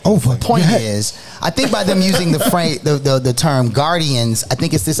 Over. Point is, I think by them using the term guardians, I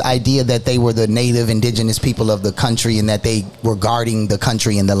think it's this idea that they were the native indigenous people of the country and that they were guarding the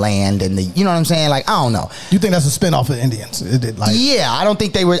country and the land and you know what I'm saying? Like, I don't know. You think that's a spinoff of Indians? Yeah, I don't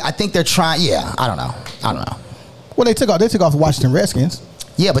think they were. I think they're trying. Yeah, I don't know. Well, they took off the Washington Redskins.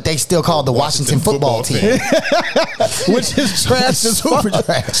 Yeah, but they still called the Washington football team. Which is trash as super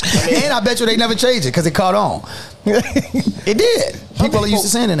trash. And I bet you they never changed it because it caught on. It did. People are used to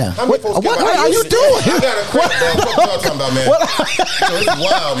saying it now. What are you doing? I got a crap, dog. What y'all talking about, man? This is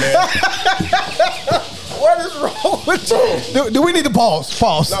wild, man. What is wrong with you? Do we need to pause?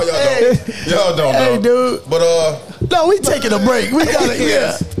 No, y'all don't. Y'all don't, Hey, dude. But, no, we taking a break. We got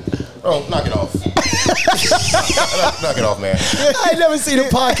to, Oh, knock it off. Knock it off, man. I ain't never seen a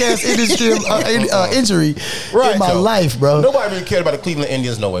podcast industry injury in my life, bro. Nobody really cared about the Cleveland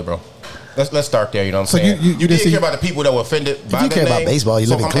Indians, no way, bro. Let's start there. You know what I'm saying? You didn't care about the people that were offended by that name. You care about baseball. You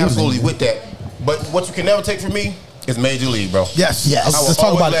live in Cleveland. I'm absolutely with that. But what you can never take from me is Major League, bro. Yes. Let's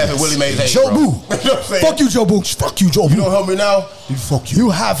talk about it. Willie Mays hate, Joe bro. Boo. You know what I'm saying? Fuck you, Joe Boo. Fuck you, Joe Boo. You don't help me now? Fuck you. You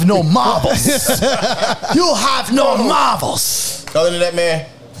have no marbles. You have no marbles. Other than that, man,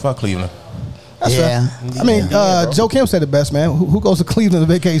 fuck Cleveland. That's right. I mean, Joe Kim said it best, man. Who goes to Cleveland on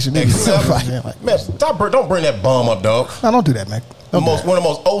vacation? Man, don't bring that bum up, dog. No, don't do that, man. One of the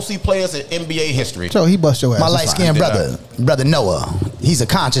most OC players in NBA history. Joe, he bust your ass. My light-skinned brother Noah. He's a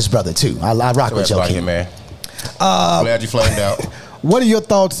conscious brother, too. I rock with Joe Kim. Man. Glad you flamed out. What are your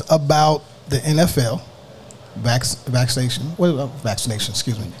thoughts about the NFL vaccination? Vaccination,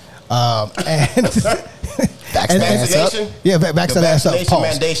 excuse me. And vaccination? Yeah, vaccination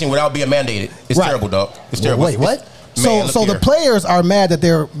mandation without being mandated. It's terrible, dog. It's terrible. Wait, what? So the players are mad that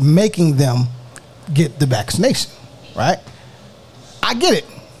they're making them get the vaccination, right? I get it.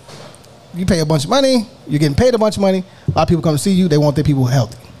 You pay a bunch of money. You're getting paid a bunch of money. A lot of people come to see you. They want their people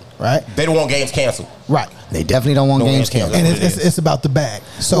healthy, right? They don't want games canceled. Right. They definitely don't want games canceled. And it's about the bag.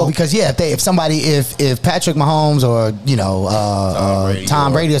 So because if Patrick Mahomes or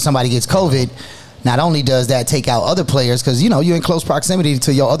Tom Brady or somebody gets COVID, not only does that take out other players because you're in close proximity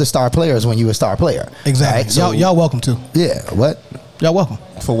to your other star players when you're a star player. Exactly. Right? So, y'all welcome to. Yeah. What? Y'all welcome.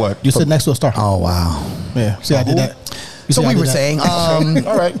 For what? You sit next to a star. Oh wow. Yeah. See, I did that. So we were saying,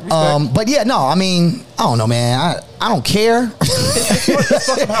 all right, but yeah, no, I mean, I don't know, man. I don't care.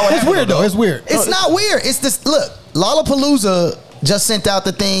 It's weird though. It's weird. It's not weird. It's this. Look, Lollapalooza just sent out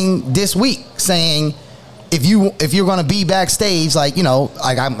the thing this week saying if you're gonna be backstage, like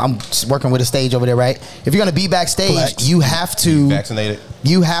like I'm working with a stage over there, right? If you're gonna be backstage, you have to vaccinated.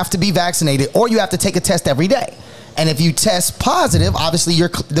 You have to be vaccinated, or you have to take a test every day. And if you test positive, obviously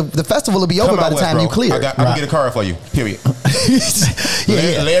the festival will be over by the time you clear. I can get a card for you. Period.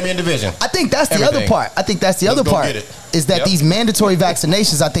 Lay me in division. I think that's the other part. I think that's the other part is that these mandatory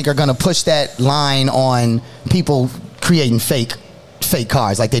vaccinations, I think, are going to push that line on people creating fake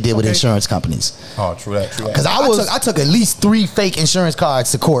cards like they did with insurance companies. Oh, true that. Because I took at least 3 fake insurance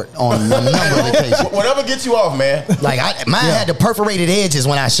cards to court on a number of occasions. Whatever gets you off, man. Like mine had the perforated edges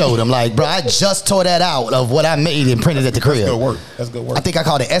when I showed them. Like, bro, I just tore that out of what I made and printed at the crib. That's good work. That's good work. I think I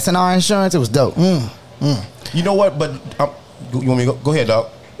called it SNR insurance. It was dope. You know what? But you want me to go ahead, dog?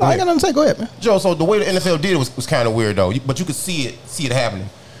 I ain't got nothing to say. Go ahead, man. Joe, so the way the NFL did it was kind of weird, though. But you could see it happening.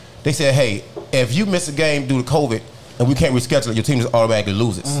 They said, hey, if you miss a game due to COVID and we can't reschedule it, your team just automatically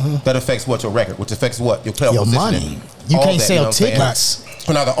loses. That affects what? Your record, which affects what? Your playoff position. Money. You can't sell tickets.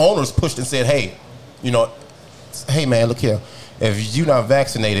 So now the owners pushed and said, hey, hey, man, look here. If you're not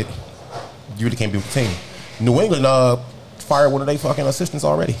vaccinated, you really can't be with the team. New England fired one of their fucking assistants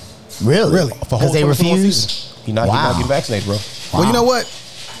already. Really? Because they refused? He's not getting vaccinated, bro. Well, you know what?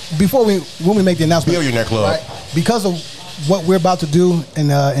 When we make the announcement, Billionaire Club. Right, because of what we're about to do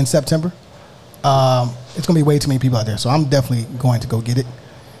in September, it's gonna be way too many people out there. So I'm definitely going to go get it.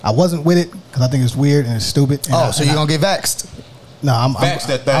 I wasn't with it because I think it's weird and it's stupid. And so you're gonna get vaxxed? No, I'm vax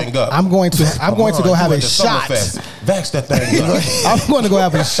that thing up. I'm going to go have a shot. Vax that thing up. I'm going to go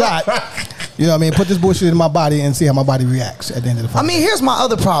have a shot. You know what I mean? Put this bullshit in my body and see how my body reacts at the end of the fight. I mean, here's my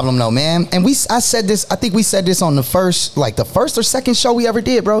other problem though, man. And I said this, I think we said this on the first or second show we ever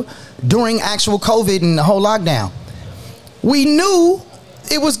did, bro. During actual COVID and the whole lockdown. We knew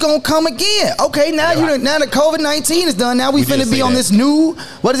it was gonna come again. Okay, now now the COVID-19 is done. Now we finna be on this new,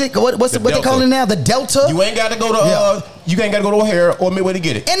 what is it? What's they calling it now? The Delta. You ain't got to go to you ain't got to go to O'Hare or Midway to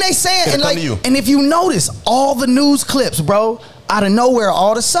get it. And they saying and if you notice all the news clips, bro, out of nowhere,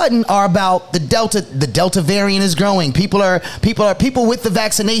 all of a sudden are about the Delta. The Delta variant is growing. People with the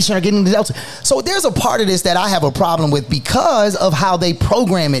vaccination are getting the Delta. So there's a part of this that I have a problem with because of how they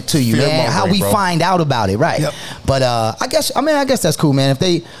program it to you, man. How we find out about it, right? Yep. But I guess that's cool, man.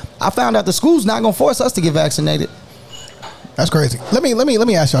 I found out the school's not gonna force us to get vaccinated. That's crazy. Let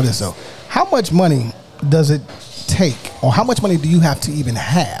me ask y'all this though. How much money does it take, or how much money do you have to even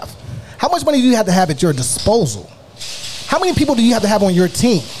have? How much money do you have to have at your disposal? How many people do you have to have on your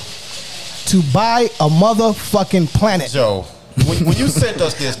team to buy a motherfucking planet? Joe, when you sent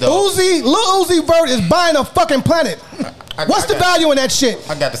us this, though. Lil Uzi Vert is buying a fucking planet. What's the value in that shit?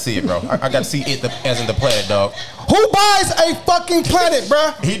 I got to see it, bro. I got to see it as in the planet, dog. Who buys a fucking planet,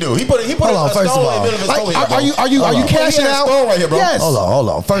 bro? He do. He put Hold on, a first stone of all. in the middle of his toe here, Are you cashing out? Stone right here, bro. Yes. Hold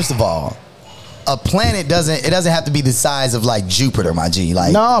on. First of all, a planet doesn't have to be the size of like Jupiter, my G.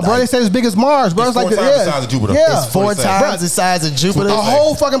 Like, no, bro, they said it's big as Mars, bro. It's like 4 times the size of Jupiter. Yeah. It's 4 times the size of Jupiter. A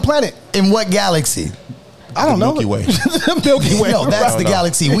whole fucking planet. In what galaxy? I don't know. Milky Way. Milky Way. No, that's the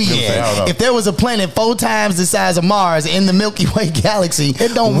galaxy we in. If there was a planet 4 times the size of Mars in the Milky Way galaxy,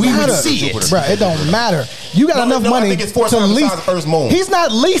 it don't matter. We would see it. Bro, it don't matter. You got enough money I think it's 4 times the size of Earth's moon. He's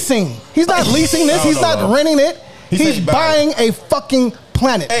not leasing. He's not leasing this. He's not renting it. He's buying a fucking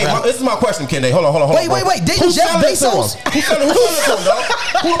planet. Hey, this is my question, Kende. Hold on. Wait. Didn't Jeff Bezos? Who's selling it to him, dog?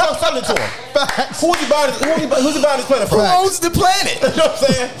 Who's selling it to him? Who's he buying this planet from? Who owns the planet? You know what I'm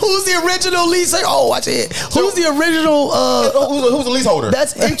saying? Who's the original leaser? Oh, watch it. Who's the original? Who's the leaseholder?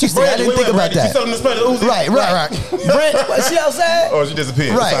 That's interesting. I didn't think about that. You selling this planet to Uzi? Right. Brent, she outside? Oh, she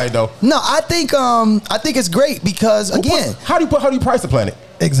disappeared. Right. Sorry, though. No, I think it's great because again, how do you price the planet?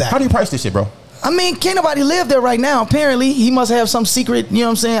 Exactly. How do you price this shit, bro? I mean, can't nobody live there right now. Apparently, he must have some secret, you know what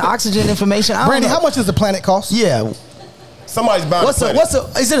I'm saying, oxygen information. Brandy, how much does the planet cost? Yeah. Somebody's buying the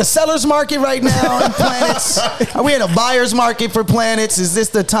planet. Is it a seller's market right now in planets? Are we in a buyer's market for planets? Is this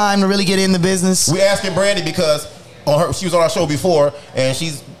the time to really get in the business? We asking Brandy because she was on our show before, and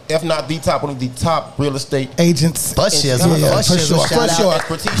she's, if not the top, one of the top real estate agents. For sure.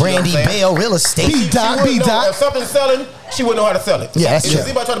 Brandy Bale Real Estate. B-Dot. If something's selling, she wouldn't know how to sell it. Yeah, that's true. Is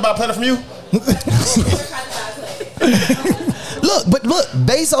anybody trying to buy a planet from you? Look,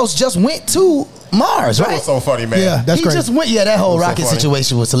 Bezos just went to Mars, right? That was so funny, man. Yeah, that's crazy. He just went. Yeah, that whole rocket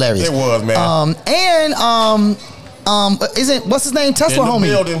situation was hilarious. It was, man. Isn't what's his name? Tesla homie.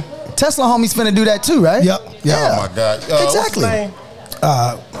 Building. Tesla homie's finna do that too, right? Yep. Oh my God. Exactly.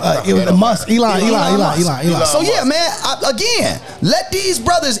 It was a must. Elon. So yeah, man. Again, let these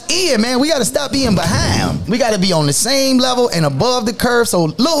brothers in, man. We got to stop being behind. We got to be on the same level and above the curve. So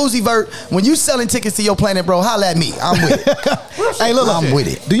Lil Uzi Vert, when you selling tickets to your planet, bro, holla at me. I'm with it. Hey, look, I'm with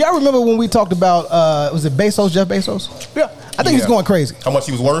it. Do y'all remember when we talked about was it Bezos, Jeff Bezos? Yeah. I think he's going crazy. How much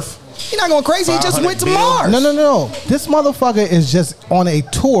he was worth? He's not going crazy. He just went to Mars. No. This motherfucker is just on a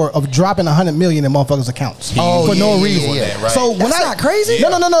tour of dropping $100 million in motherfuckers' accounts for no reason. Yeah, right. So that's not crazy. No.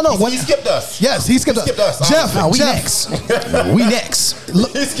 He skipped us. Yes, he skipped us. Jeff, we next. We next.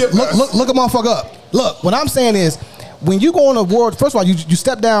 Look a motherfucker up. Look, what I'm saying is, when you go on a world, first of all, you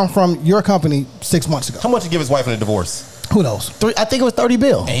step down from your company 6 months ago. How much did he give his wife in a divorce? Who knows? I think it was 30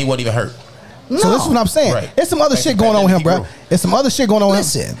 bill. And he wasn't even hurt. No. So this is what I'm saying. Right. There's some other shit going on with him, bro. There's some other shit going on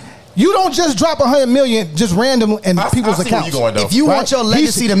with him. You don't just drop $100 million just random in people's accounts. If you want your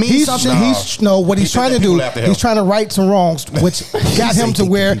legacy to mean something, what he's trying to do, he's trying to right some wrongs, which got him to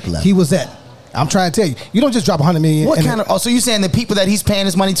where he was at. I'm trying to tell you, you don't just drop $100 million. What kind of? Oh, so you saying the people that he's paying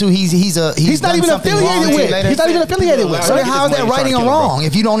his money to, he's not even affiliated with. He's not even affiliated with. So then how is that righting or wrong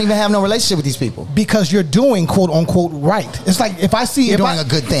if you don't even have no relationship with these people? Because you're doing quote unquote right. It's like if I see you're doing a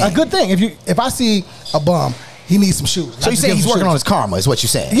good thing. A good thing. If I see a bum, he needs some shoes. So you saying he's working on his karma? Is what you're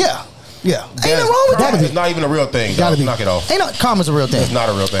saying? Yeah. Yeah. Ain't nothing wrong with that. It's not even a real thing. Knock it off. Karma's a real thing. It's not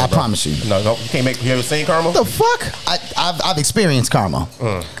a real thing. I promise you. No, you can't make. You ever seen karma? What the fuck? I've experienced karma.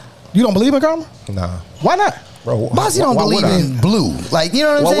 You don't believe in karma? Nah. Why not? Bro, Bossy don't believe in blue. Like, you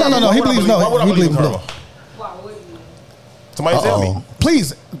know what I'm saying? No. He believes in blue. Somebody tell me.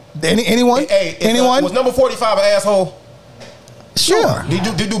 Please. Anyone? Anyone? Was number 45 an asshole? Sure.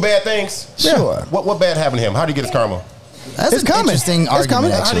 Did he do bad things? Sure. What bad happened to him? How did he get his karma? That's an interesting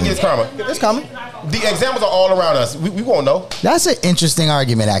argument. How did he get his karma? It's coming. The examples are all around us. We won't know. That's an interesting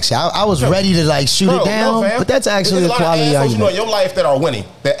argument, actually. I was ready to like shoot it down, but that's actually a quality argument. You know in your life that are winning.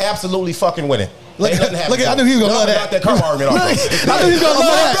 They're absolutely fucking winning. Look, I knew he was gonna love that. That karma argument. I knew he was gonna love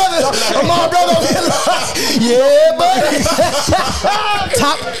that. My brother. Yeah, buddy.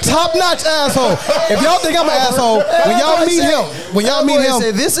 Top notch asshole. If y'all think I'm an asshole, when y'all meet him, say,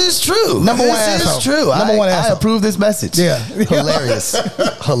 this is true. Number one asshole. This is true. Number one asshole. I approve this message. Yeah. Hilarious.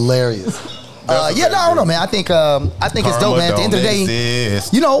 Yeah, no, I don't know, man. I think it's dope, man. At the end of the day,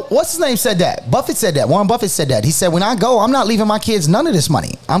 you know, what's his name said that? Buffett said that. Warren Buffett said that. He said, when I go, I'm not leaving my kids none of this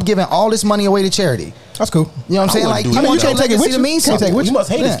money. I'm giving all this money away to charity. That's cool. You know what I'm saying? Like, you can't take it with you. You must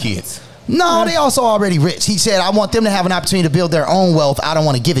hate his kids. No, they also already rich. He said, I want them to have an opportunity to build their own wealth. I don't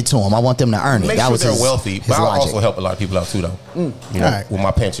want to give it to them. I want them to earn it. Make sure they're wealthy, but I also help a lot of people out too, though. You know, with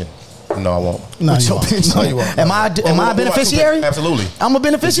my pension. No, I won't. No, you won't. Am I a beneficiary? Absolutely. I'm a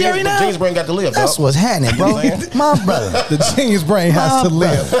beneficiary now? The genius brain got to live, That's what's happening, bro. My brother. The genius brain has to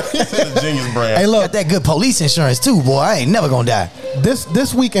live. The genius brain. Hey, look. Got that good police insurance, too, boy. I ain't never going to die.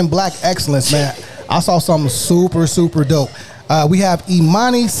 This week in Black Excellence, man, I saw something super, super dope. We have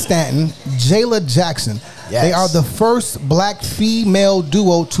Emani Stanton, Jayla Jackson. Yes. They are the first black female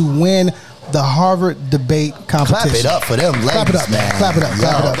duo to win the Harvard debate competition. Clap it up for them ladies, clap it up, man. Clap it up,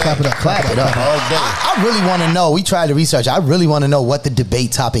 clap it up, clap it up, clap it up. I really want to know. We tried to research. I really want to know what the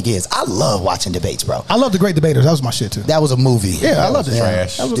debate topic is. I love watching debates, bro. I love The Great Debaters. That was my shit, too. That was a movie. Yeah, I love it.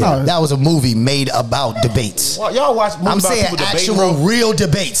 Trash. That was a movie made about debates. Well, y'all watch movies I'm saying actual real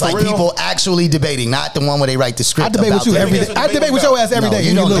debates. Like people actually debating, not the one where they write the script. I debate with you every day. I debate with your ass every day.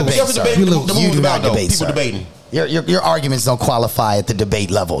 You don't debate, sir. You lose. You do not debate, people debating. Your arguments don't qualify at the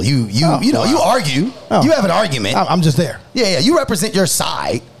debate level. You argue. Oh. You have an argument. I'm just there. Yeah. You represent your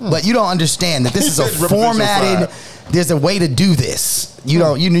side, but you don't understand that this is a formatted. There's a way to do this.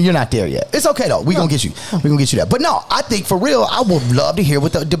 You're not there yet. It's okay though. We're gonna get you. We're gonna get you there. But no, I think for real, I would love to hear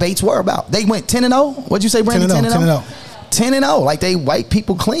what the debates were about. They went 10-0. What'd you say, Brandon? 10-0. 10-0. Like they white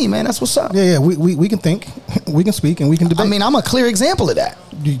people clean, man. That's what's up. Yeah. We can think, we can speak, and we can debate. I mean, I'm a clear example of that.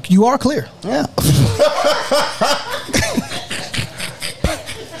 You are clear. Yeah.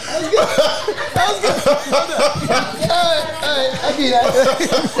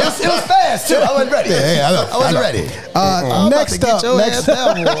 It was fast too. I wasn't ready. Yeah, I know. I wasn't ready.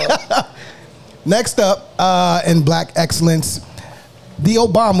 Next up, in Black Excellence, the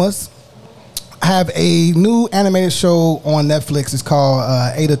Obamas have a new animated show on Netflix. It's called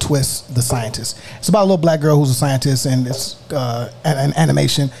Ada Twist, the Scientist. It's about a little black girl who's a scientist, and it's an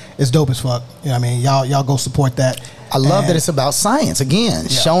animation. It's dope as fuck. You know what I mean? Y'all go support that. I love that it's about science again,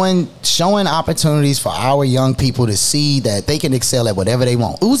 showing opportunities for our young people to see that they can excel at whatever they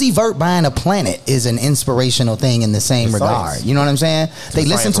want. Uzi Vert buying a planet is an inspirational thing in the same regard. Science. You know what I'm saying? They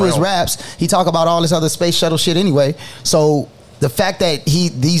listen to his raps. He talk about all this other space shuttle shit anyway. So the fact that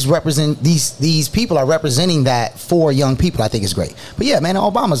these people are representing that for young people, I think is great. But yeah, man, the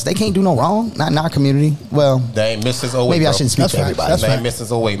Obamas, they can't do no wrong. Not in our community. Well, they ain't missed his 08. Maybe I shouldn't speak to everybody. They ain't missed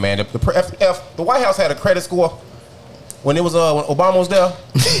his 08, man. If the White House had a credit score when it was when Obama was there.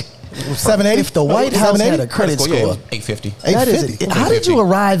 780. If the White House had a credit score, 850. That is, how did you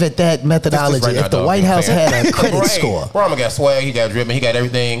arrive at that methodology? Right now, if the White House had a credit score, Obama got swag, he got driven, he got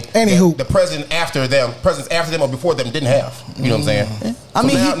everything. Anywho, the presidents after them or before them didn't have. You know what I'm saying? I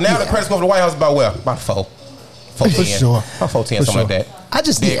mean, now the credit score for the White House is about where? About 410. For sure. About 410, something like that. I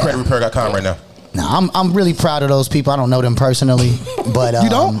just need creditrepair.com right now. Now I'm really proud of those people. I don't know them personally, but you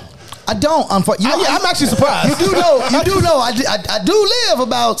don't. I don't. I'm actually surprised. You do know. I do live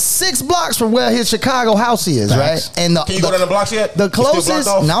about 6 blocks from where his Chicago house is, right? And can you go down the blocks yet? The closest,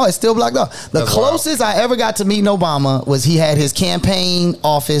 no, it's still blocked off. The closest I ever got to meeting Obama was he had his campaign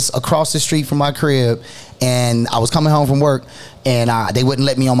office across the street from my crib, and I was coming home from work, and they wouldn't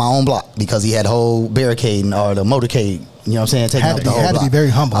let me on my own block because he had a whole barricade or the motorcade. You know what I'm saying? Taking up the whole block. Had to be very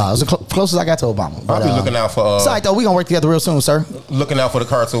humble. It was the closest I got to Obama. I'll be looking out for. Sorry, though, we gonna work together real soon, sir. Looking out for the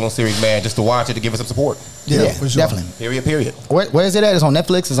cartoon series, man, just to watch it to give us some support. Yeah, for sure. Definitely. Period. Where is it at? It's on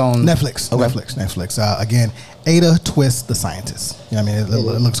Netflix. It's on Netflix. Okay. Netflix. Again, Ada Twist, the scientist. You know what I mean?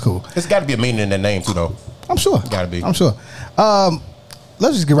 It looks cool. It's got to be a meaning in that name too, though. I'm sure. Got to be. I'm sure.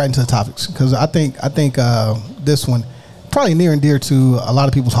 Let's just get right into the topics because I think this one probably near and dear to a lot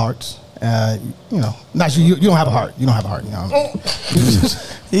of people's hearts. You know, not you don't have a heart. You don't have a heart. You know.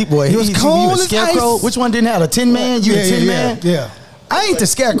 He was cold as Scarecrow. Which one didn't have a Tin Man? You the Tin Man? Yeah. I ain't the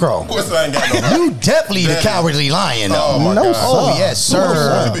Scarecrow. Of course I ain't got no heart. You definitely the Cowardly Lion, though. Oh, my God. Oh, yes,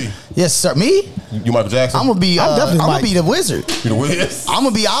 sir. Yes, sir. Me? You Michael Jackson? I'm gonna be. I'm gonna be the wizard. You the Wiz? I'm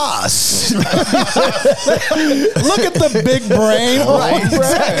gonna be Oz. Look at the big brain. Right.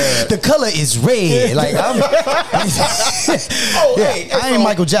 Exactly. The color is red. Like I'm. I ain't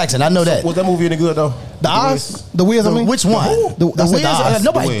Michael Jackson. I know that. Was that movie any good though? The Oz, the Wiz. I mean, which one? The Wiz.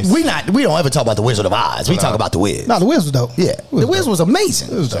 Nobody. We don't ever talk about the Wizard of Oz. We talk about the Wiz. No, the Wiz was dope. Yeah, the Wiz was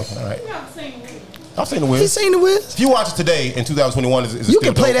amazing. It was dope. All right. I've seen the Wiz. He's seen the Wiz. If you watch it today in 2021, is you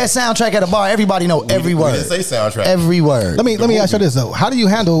can play that soundtrack at a bar. Everybody know every word. We didn't say soundtrack. Every word. Let me ask you this though: how do you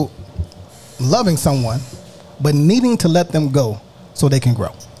handle loving someone but needing to let them go so they can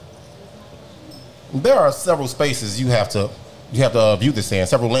grow? There are several spaces you have to view this in.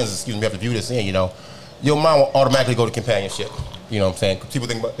 Several lenses, you have to view this in. You know, your mind will automatically go to companionship. You know what I'm saying? People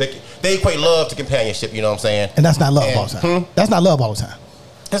think about, they equate love to companionship. You know what I'm saying? And that's not love all the time. That's not love all the time.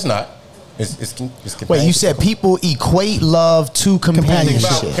 It's not. It's companionship. Wait, you said people equate love to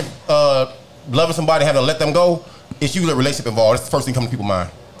companionship. Loving somebody, having to let them go, it's usually a relationship involved. It's the first thing coming to people's mind.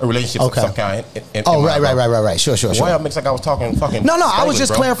 A relationship of some kind. Right. Sure. Why I mix like I was talking fucking. No, I was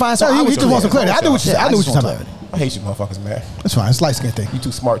just clarifying something. You just want some clarity. I knew what you're talking about. I hate you motherfuckers, man. That's fine. It's light skin thing. You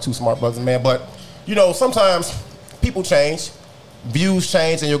too smart brothers, man. But, you know, sometimes people change, views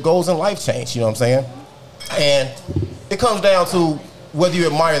change, and your goals in life change. You know what I'm saying? And it comes down to whether you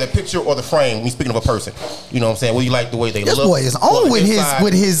admire the picture or the frame when speaking of a person. You know what I'm saying? Whether you like the way they look. This boy is on with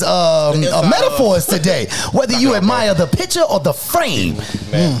his metaphors today. Whether you admire the picture or the frame.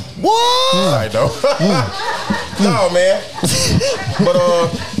 Man. What? I know. No, man. But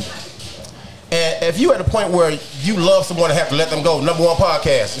and if you at a point where you love someone and have to let them go, #1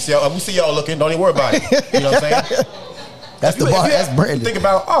 podcast. You see, we see y'all looking. Don't even worry about it. You know what I'm saying? That's the bar. That's Brandon. Think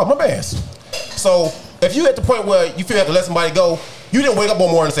about, my bad. So if you at the point where you feel you have to let somebody go, you didn't wake up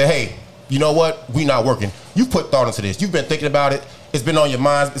one morning and say, hey, you know what? We not working. You put thought into this. You've been thinking about it. It's been on your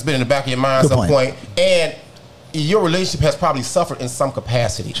mind. It's been in the back of your mind at some point. And your relationship has probably suffered in some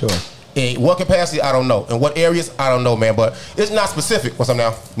capacity. Sure. In what capacity, I don't know. In what areas, I don't know, man. But it's not specific. What's up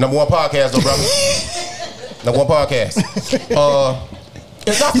now? #1 podcast, though, brother. #1 podcast.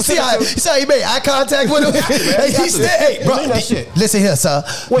 It's not you see how he made eye contact with him? He said, hey, bro, listen here, sir.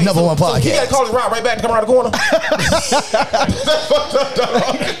 Wait, #1 podcast. He got to call his ride right back to come around the corner.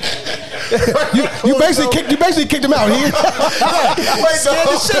 you basically kicked him out here. Wait, scared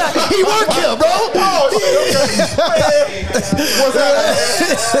the shit out. He worked here, bro. Oh, shit, okay. What's that?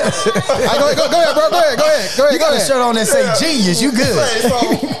 Go ahead, bro. Go ahead. You got a shirt on that say genius. You good.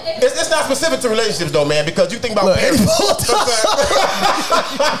 It's not specific to relationships, though, man, because you think about parents.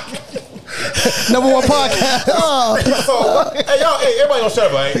 #1 podcast. So, hey, everybody don't shut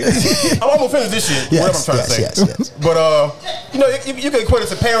up, right? I'm gonna finish this shit. Whatever I'm trying to say. Yes. But you know, you can equate it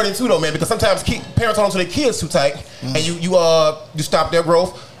to parenting too, though, man, because sometimes parents hold on to their kids too tight, and you stop their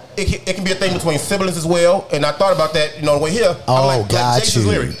growth. It can be a thing between siblings as well, and I thought about that, you know, the way here. Oh, got Jason's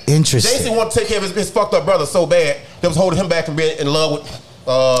you. lyric. Interesting. Jason wanted to take care of his fucked up brother so bad that was holding him back from being in love with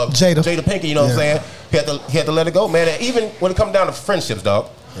Jada Pinkett, you know what I'm saying? He had to let it go, man. And even when it comes down to friendships, dog,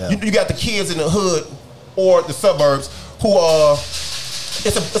 you got the kids in the hood or the suburbs who are,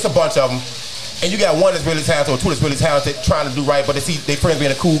 it's a bunch of them. And you got one that's really talented or two that's really talented trying to do right, but they see their friends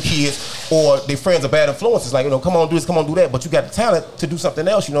being the cool kids or their friends are bad influences. Like, come on, do this, come on, do that. But you got the talent to do something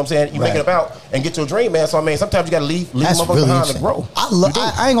else, you know what I'm saying? You make it about and get your dream, man. So, I mean, sometimes you got to leave them really behind to grow.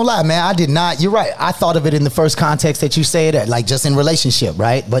 I ain't gonna lie, man. I did not. You're right. I thought of it in the first context that you say that, like just in relationship,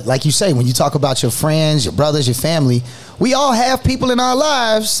 right? But like you say, when you talk about your friends, your brothers, your family, we all have people in our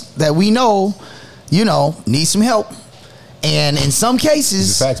lives that we know, need some help. And in some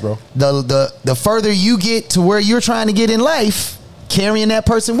cases, facts, bro. The further you get to where you're trying to get in life, carrying that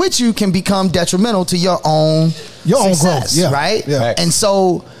person with you can become detrimental to your own success, growth, right? Yeah. And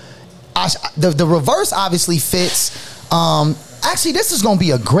so, the reverse obviously fits. Actually, this is gonna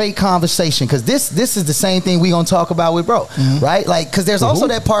be a great conversation because this is the same thing we gonna talk about with bro, right? Like, because there's also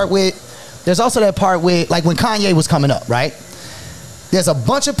that part with like when Kanye was coming up, right? There's a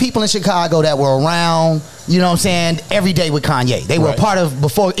bunch of people in Chicago that were around, you know what I'm saying, every day with Kanye. They were a part of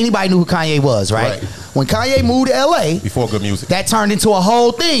before anybody knew who Kanye was, right? When Kanye moved to LA, before good music, that turned into a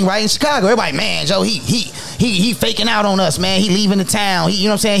whole thing, right? In Chicago, everybody, man, Joe, he faking out on us, man. He leaving the town. You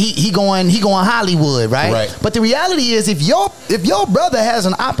know what I'm saying? He going Hollywood, right? But the reality is, if your brother has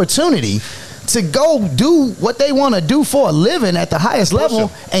an opportunity to go do what they want to do for a living at the highest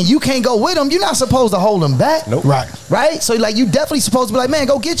level, and you can't go with them, you're not supposed to hold them back. Nope. Right? So, like, you definitely supposed to be like, man,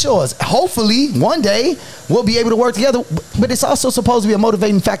 go get yours. Hopefully, one day, we'll be able to work together. But it's also supposed to be a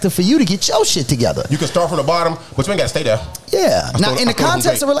motivating factor for you to get your shit together. You can start from the bottom, but you ain't got to stay there. Yeah. Now, in the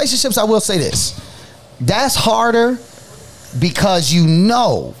context of relationships, I will say this. That's harder because you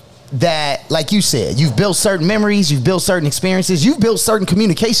know that, like you said, you've built certain memories, you've built certain experiences, you've built certain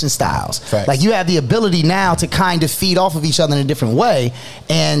communication styles. Facts. Like, you have the ability now to kind of feed off of each other in a different way,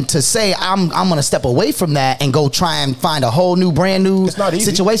 and to say I'm gonna step away from that and go try and find a whole new brand new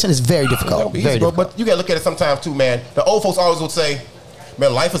situation is very difficult. Very difficult. But you gotta look at it sometimes too, man. The old folks always would say,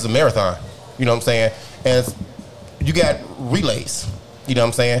 man, life is a marathon. You know what I'm saying? And you got relays. You know what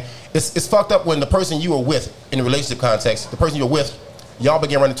I'm saying? It's fucked up when the person you are with in the relationship context, the person you're with, y'all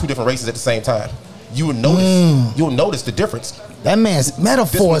begin running two different races at the same time. You will notice. You'll notice the difference. That man's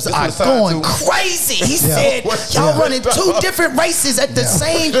metaphors are going crazy. He said, y'all running two different races at the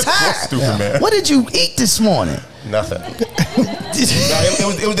same time. Stupid, man. What did you eat this morning? Nothing.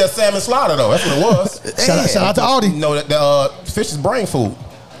 it was that salmon slaughter, though. That's what it was. Shout out to Aldi. The fish is brain food.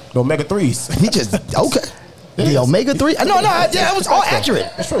 The omega-3s. He just, okay. The omega-3? No, that was all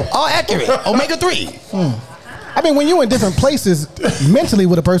accurate. That's true. All accurate. Omega-3. I mean, when you're in different places mentally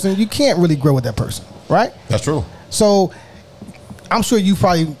with a person, you can't really grow with that person, right? That's true. So, I'm sure you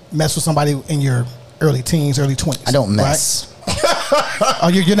probably mess with somebody in your early teens, early 20s. I don't mess. Right? Oh,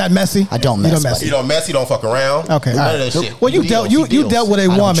 you're not messy? I don't mess. You don't mess. You don't fuck around. Okay. None of that shit. Well, you dealt with a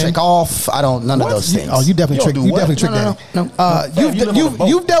woman. Trick off. I don't. None of those things. You definitely tricked that. No.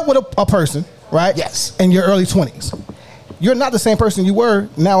 You've dealt with a person, right? Yes. In your early 20s. You're not the same person you were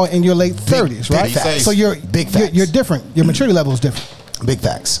now in your late 30s, right? Facts. So you're different. Your maturity level is different. Big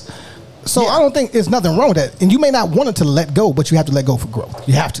facts. So I don't think there's nothing wrong with that. And you may not want it to let go, but you have to let go for growth.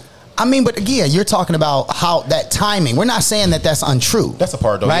 You have to. I mean, but again, you're talking about how that timing. We're not saying that that's untrue. That's a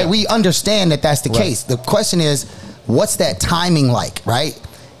part, though. Right? Yeah. We understand that that's the case. The question is, what's that timing like, right?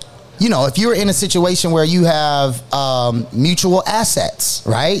 You know, if you're in a situation where you have mutual assets,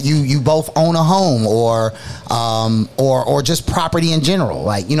 right? You both own a home or just property in general,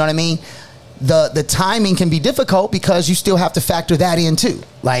 like, you know what I mean? The timing can be difficult because you still have to factor that in too.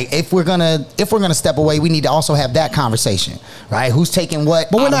 Like, if we're gonna step away, we need to also have that conversation, right? Who's taking what?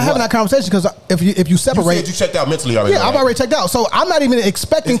 But we're not having that conversation because if you separate, you checked out mentally already. Yeah, I've already checked out, so I'm not even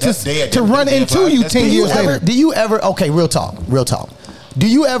expecting to run into you 10 years later. Do you ever? Okay, real talk. Do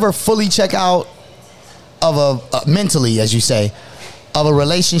you ever fully check out of mentally, as you say, of a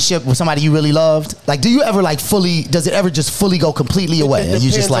relationship with somebody you really loved? Like, do you ever does it ever just fully go completely away? And you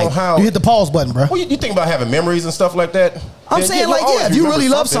just like, you hit the pause button, bro. Well, you think about having memories and stuff like that? I'm saying, if you really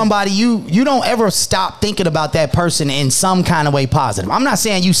love somebody, you don't ever stop thinking about that person in some kind of way positive. I'm not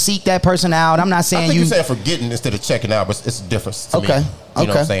saying you seek that person out. I'm not saying I think you're saying forgetting instead of checking out, but it's a difference to me. Okay. You know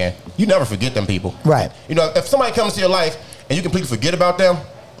what I'm saying? You never forget them people. Right. You know, if somebody comes to your life and you completely forget about them,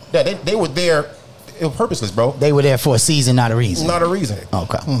 they were there. It was purposeless, bro. They were there for a season, not a reason. Not a reason.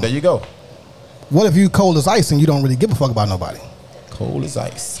 Okay. There you go. What if you cold as ice and you don't really give a fuck about nobody? Cold as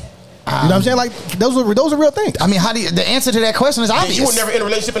ice. You know what I'm saying? Like, those are real things. I mean, the answer to that question is obvious. You were never in a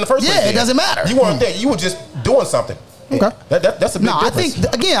relationship in the first place. Yeah, it doesn't matter. You weren't there. You were just doing something. Okay. That's a big difference.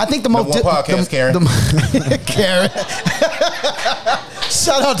 I think the most podcast, Karen. Karen.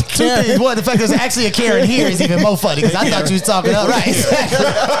 Shout out to Two Karen. things. One, the fact there's actually a Karen here is even more funny because I thought you was talking up. Right.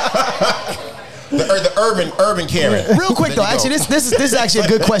 The urban Karen. Real quick though, actually, this is actually a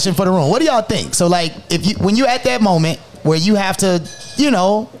good question for the room. What do y'all think? So like, when you're at that moment where you have to,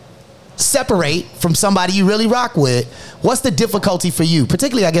 separate from somebody you really rock with, what's the difficulty for you?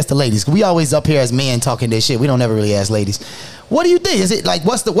 Particularly, I guess, the ladies. We always up here as men talking this shit. We don't ever really ask ladies. What do you think? Is it like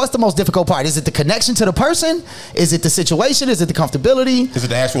what's the most difficult part? Is it the connection to the person? Is it the situation? Is it the comfortability? Is it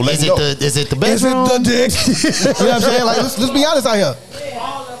the actual Is it the bedroom? Is it the dick? You know what I'm saying? Like, let's be honest out here.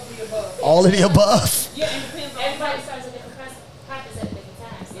 All of the above. All of the above. Yeah, it depends. Everybody serves a different purpose at a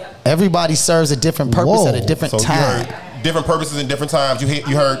different time. Everybody serves a different purpose at a different time. You heard different purposes and different times.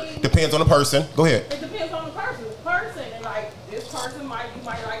 You heard depends on the person. Go ahead. It depends on the person. And like this person you might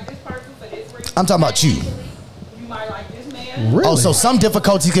like this person for this reason. I'm talking about you. You might like this man. Really? Oh, so some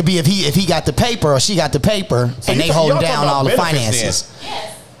difficulty could be if he got the paper or she got the paper, so and they holding down all the finances.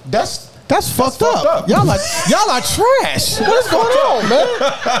 Yes. That's fucked up. Y'all are trash. What is going on, man?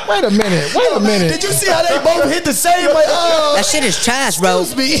 Wait a minute. Did you see how they both hit the same? Like, that shit is trash, bro.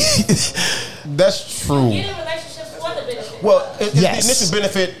 That's true. Well, it's the initial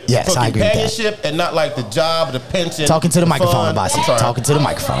benefit for companionship and not like the job, the pension. Talking to the microphone, Bossy. Talking to the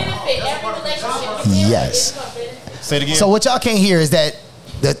microphone. Yes. Say it again. So what y'all can't hear is that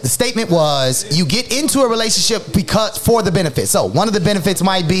the statement was you get into a relationship for the benefits. So one of the benefits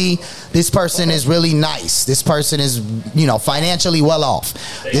might be this person is really nice. This person is, financially well off.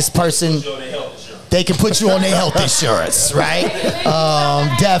 This person, they can put you on their health insurance, right?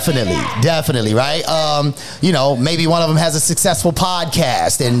 Definitely, right? Maybe one of them has a successful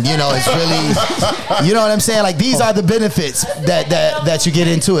podcast, and it's really, you know what I'm saying? Like these are the benefits that you get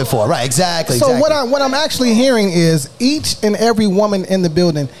into it for, right? Exactly. So what I'm actually hearing is each and every woman in the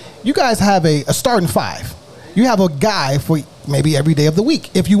building, you guys have a starting five. You have a guy for maybe every day of the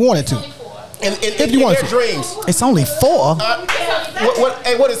week if you wanted to. If you want their dreams. It's only 4.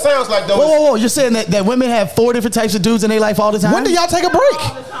 What it sounds like though. Whoa! You're saying that women have 4 different types of dudes in their life all the time? When do y'all take a break?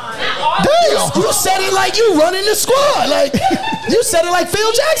 Damn! You said it like you running the squad. Like you said it like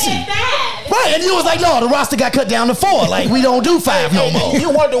Phil Jackson. Right? And you was like, no, the roster got cut down to 4. Like we don't do 5 no more.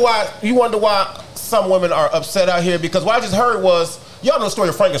 You wonder why some women are upset out here because what I just heard was. Y'all know the story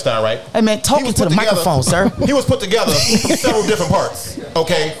of Frankenstein, right? Hey, man, talking to the microphone, sir. He was put together from several different parts,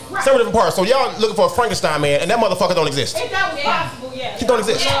 okay? Several different parts. So y'all looking for a Frankenstein man, and that motherfucker don't exist. If that was possible, yeah. He don't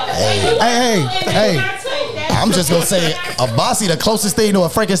exist. Hey. I'm just going to say, a Bossy, the closest thing to a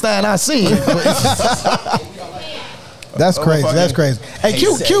Frankenstein I've seen. That's crazy. That's crazy. Hey,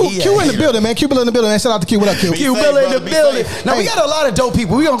 Q in the building, man. Q Bill in the building, man. Shout out to Q. What up, Q? Q Bill in the building. Now, we got a lot of dope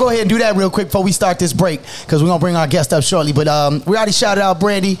people. We're going to go ahead and do that real quick before we start this break because we're going to bring our guest up shortly. But we already shouted out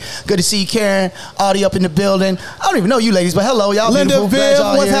Brandy. Good to see you, Karen. Audie up in the building. I don't even know you ladies, but hello, y'all. Linda Viv,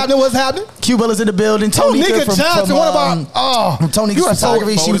 what's happening? Q Bill is in the building. Tonika from Tony's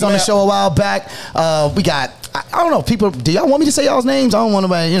Photography. She was on the show a while back. We got... I don't know, people, do y'all want me to say y'all's names? I don't want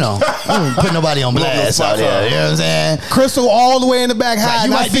nobody, I don't put nobody on blast out there, you know what I'm saying? Crystal all the way in the back, hi,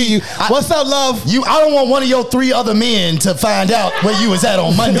 I see you. What's up, love? I don't want one of your 3 other men to find out where you was at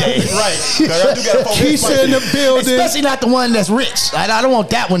on Monday. Right. Keisha in the building. Especially not the one that's rich. I don't want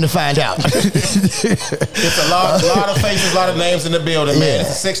that one to find out. It's a lot of faces, a lot of names in the building, man.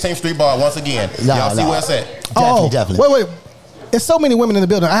 It's the 16th Street Bar once again. Y'all see where it's at. Definitely. Wait. There's so many women in the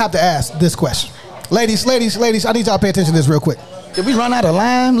building. I have to ask this question. Ladies, I need y'all to pay attention to this real quick. Did we run out of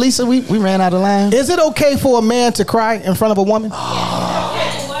line, Lisa? We ran out of line. Is it okay for a man to cry in front of a woman?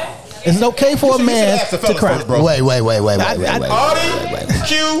 Is it okay for a man to cry? First, bro. Wait. Audie,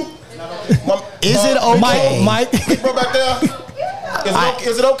 Q. Is it okay? Mike. Bro back there.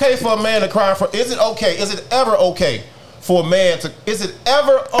 Is it okay for a man to cry? Is it okay? Is it ever okay for a man to? Is it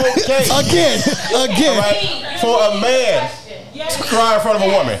ever okay? Again. Right? For a man to cry in front of a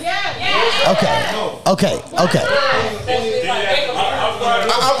woman. Okay.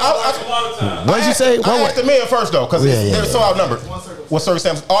 What did you say? I asked the men first though, because they're so outnumbered. What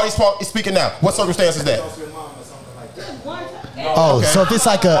circumstances? Audie's speaking now. What circumstance is that? Oh, okay. So if it's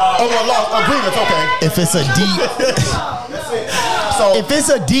like agreements, okay. If it's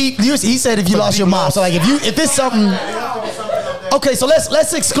a deep, he said if you lost your mom. So like if it's something. Okay, so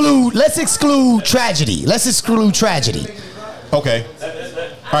let's exclude tragedy. Okay.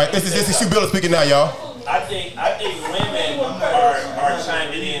 All right, this is Q Bill speaking now, y'all. I think women are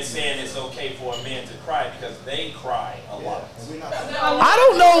trying. in saying it's okay for a man to cry because they cry a lot. I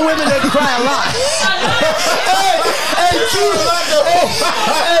don't know women that cry a lot. Hey,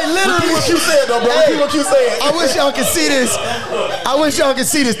 literally what you said, though, bro. What you said. I wish y'all could see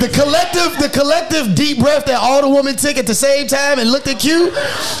this. The collective deep breath that all the women took at the same time and looked at Q,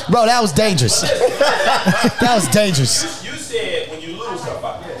 bro. That was dangerous. That was dangerous. You said when you lose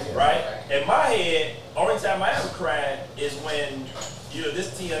somebody, right? In my head, only time I ever cried is when this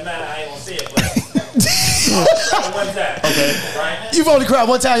TMI. I ain't gonna say it, but. One time. Okay. Right? You've only cried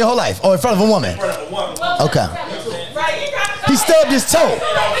one time your whole life, or in front of a woman. In front of a woman. Okay. He stubbed his toe.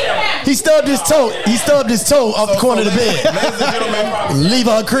 He stubbed his toe. He stubbed his toe off the corner of the bed. Ladies and gentlemen, leave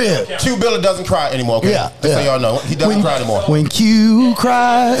her crib. Q Billa doesn't cry anymore. Okay? Yeah. Just so y'all know, he doesn't cry anymore. When Q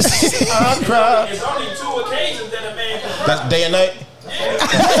cries, I cry. It's only 2 occasions that a man can cry. That's day and night.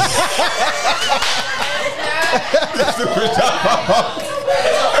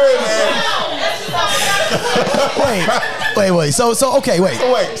 Hey man. Wait. So okay, wait.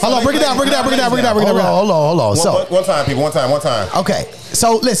 Hold on, break it down. Hold on. So one time, people. One time. Okay.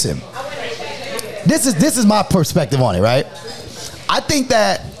 So listen. This is my perspective on it, right? I think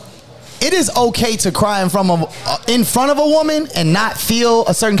that it is okay to cry in front of a woman and not feel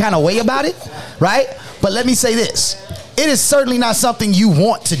a certain kind of way about it, right? But let me say this. It is certainly not something you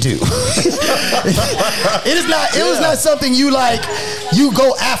want to do. It was not something you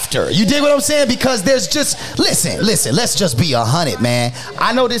go after. You dig what I'm saying? Because there's just, listen, let's just be 100, man.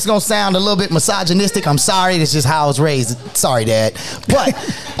 I know this is gonna sound a little bit misogynistic. I'm sorry, this is just how I was raised. Sorry, Dad. But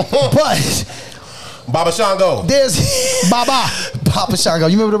Baba Shango. There's Papa Shango.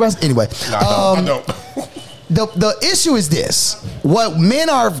 You remember the rest? Anyway. No, I don't. The issue is this. What men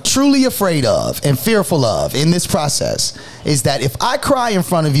are truly afraid of and fearful of in this process is that if I cry in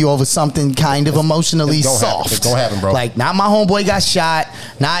front of you over something kind of emotionally soft, it's gonna happen, bro. Like not my homeboy got shot,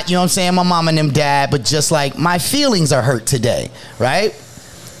 not, you know what I'm saying, my mom and them died, but just like my feelings are hurt today, right?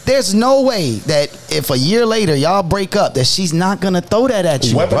 There's no way that if a year later y'all break up that she's not gonna throw that at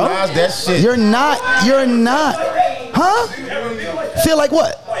you, bro. Weaponize that shit. You're not. Huh? Feel like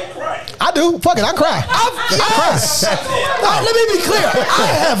what? I do. Fuck it, I cry. Let me be clear. I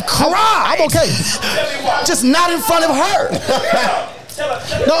have cried. I'm okay. Just not in front of her.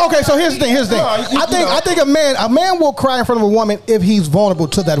 No, okay. So here's the thing. I think a man will cry in front of a woman if he's vulnerable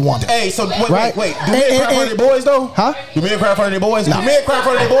to that woman. Hey, so wait. Do men cry in front of their boys though? Huh? Do men cry in front of their boys? No. Do men cry in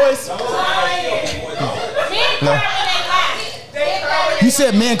front of their boys? No. You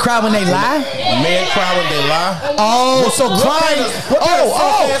said men cry when they lie? Men cry when they lie. Oh, so crying.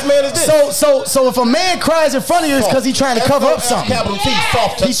 So if a man cries in front of you, it's because he's trying to cover up something. Capital T,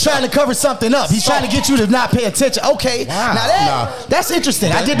 soft. He's trying to cover something up. He's trying to get you to not pay attention. Okay. Now that's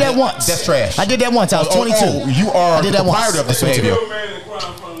interesting. I did that once. That's trash. I did that once. I was 22. You are I did that once. of this behavior.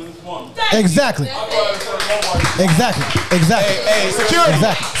 Exactly. Hey, security.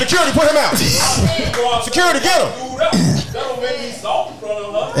 Exactly. Security, put him out. Security, get him.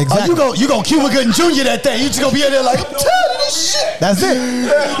 Exactly. Oh, you gonna Cuba Gooding Jr. that thing. You just gonna be in there like, I'm tired of this shit. That's it.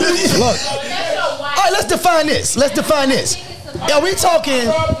 Look. All right, let's define this. Are we talking?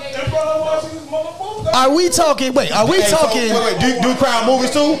 Wait, do you cry on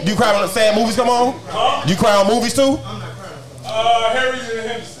movies too? Do you cry when sad movies come on? Do you cry on movies too? Harry and the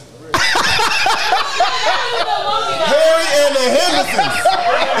Henderson. Harry and the Hendersons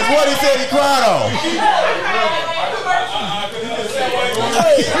is what he said he cried on.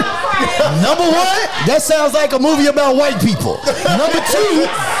 Number one, that sounds like a movie about white people. Number two,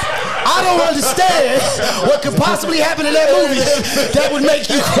 I don't understand what could possibly happen in that movie that would make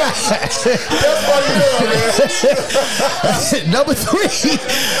you cry. That's funny, man. Number three,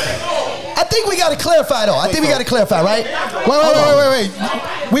 I think we got to clarify though. Right?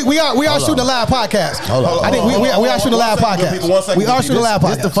 Wait. We are shooting a live podcast. I think we are shooting a live podcast. We are shooting a live podcast.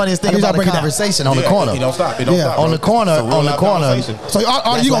 That's the funniest thing about the conversation on the corner. It don't stop. On the corner. So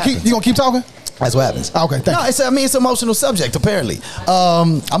are you gonna keep talking? That's what happens. Okay, thank you. It's an emotional subject, apparently.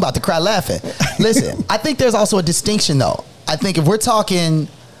 I'm about to cry laughing. Listen, I think there's also a distinction, though. I think if we're talking,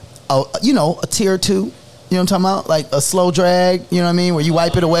 a tier 2, you know what I'm talking about? Like a slow drag, you know what I mean? Where you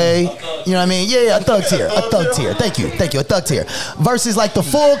wipe it away. You know what I mean? Yeah, a thug tier. Thank you, a thug tier. Versus like the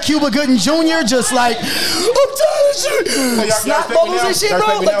full Cuba Gooding Jr., just like, I'm tired of shit. Snot bubbles and shit,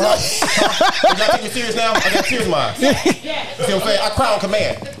 bro. Y'all take me serious now? I got tears in my eyes. You see what I'm saying? I cry on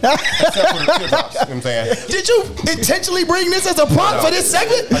command. Except for the teardrops. You know what I'm saying? Did you intentionally bring this as a prompt for this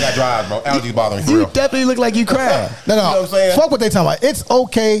segment? I got dry, bro. Allergies bothering me for real. You definitely look like you cried. No. You know what I'm saying? Fuck what they talking about. It's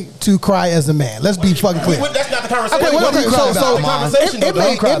okay to cry as a man. Let's be fucking clear. That's not the conversation.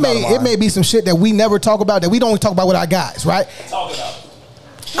 It may be some shit that we never talk about, that we don't talk about with our guys, right?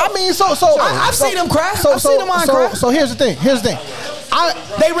 I mean, I've seen them cry. I've seen them cry. So here's the thing.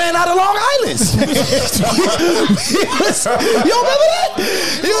 They ran out of Long Island. You don't remember that?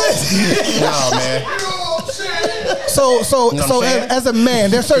 No, man. So as a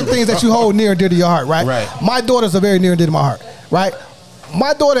man, there's certain things that you hold near and dear to your heart, right? Right. My daughters are very near and dear to my heart, right?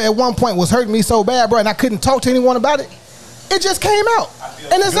 My daughter at one point was hurting me so bad, bro, and I couldn't talk to anyone about it. It just came out,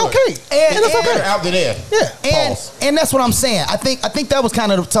 and it's okay. And it's okay. Out there. Yeah. And that's what I'm saying. I think that was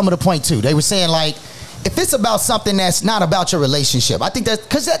kind of some of the point too. They were saying like, if it's about something that's not about your relationship, I think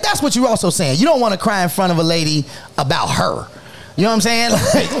because that's what you're also saying. You don't want to cry in front of a lady about her. You know what I'm saying?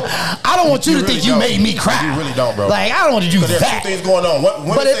 Like, I don't want you to think you made me cry. You really don't, bro. Like, I don't want to do that. There's two things going on.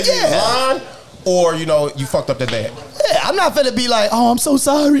 One is you lying, or you fucked up that bad. Yeah, I'm not finna be like, oh, I'm so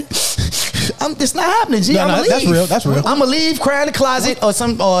sorry. It's not happening, G. No, that's real. That's real. I'm gonna leave, cry in the closet or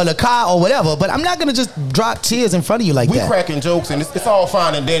the car or whatever. But I'm not gonna just drop tears in front of you like that. We cracking jokes, and it's all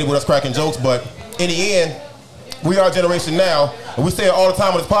fine and dandy with us cracking jokes, but in the end, we are a generation now, and we say it all the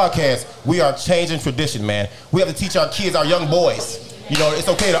time on this podcast, we are changing tradition, man. We have to teach our kids, our young boys, it's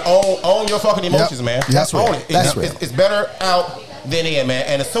okay to own your fucking emotions, man. That's own right. it. It's better out than in, man.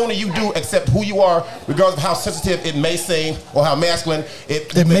 And the sooner you do accept who you are, regardless of how sensitive it may seem or how masculine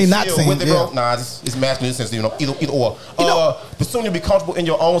it may not seem. With it, bro. Nah, it's masculine in the sense, either or. The sooner you be comfortable in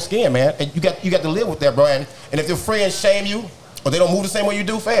your own skin, man, and you got to live with that, bro. And if your friends shame you or they don't move the same way you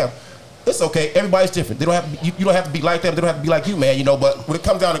do, fam, it's okay. Everybody's different. They don't have you don't have to be like them. They don't have to be like you, man. But when it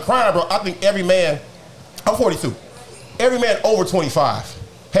comes down to crying, bro, I think every man. I'm 42. Every man over 25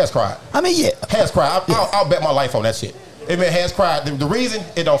 has cried. I mean, yeah, has cried. I'll bet my life on that shit. Every man has cried. The reason,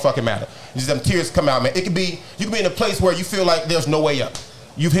 it don't fucking matter. Just them tears come out, man. You can be in a place where you feel like there's no way up.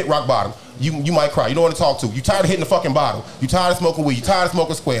 You've hit rock bottom. You might cry. You don't want to talk to. You tired of hitting the fucking bottle. You tired of smoking weed. You tired of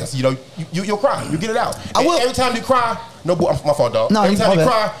smoking squares. You'll cry. You get it out. Every time you cry, my fault, dog. No, every time you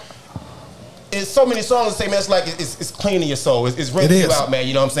cry. It's so many songs that say, man, it's like it's cleaning your soul. It's rinsing you out, man.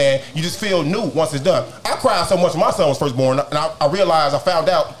 You know what I'm saying? You just feel new once it's done. I cried so much when my son was first born, and I realized, I found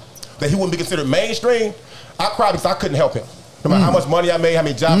out that he wouldn't be considered mainstream. I cried because I couldn't help him. No matter how much money I made, how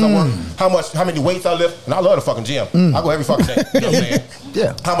many jobs I worked, how many weights I lift, and I love the fucking gym. I go every fucking day. You know what I'm saying?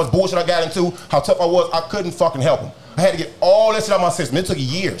 Yeah. How much bullshit I got into, how tough I was, I couldn't fucking help him. I had to get all that shit out of my system. It took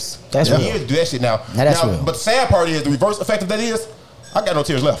years. That's real. Years to do that shit now. That's real. But the sad part is, the reverse effect of that is, I got no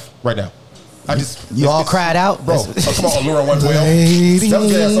tears left right now. You all cried out? Bro, come on, Allura 112. That's a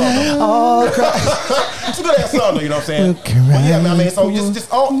good ass song, though. All cried. It's a good ass song, though, you know what I'm saying? But yeah, man, so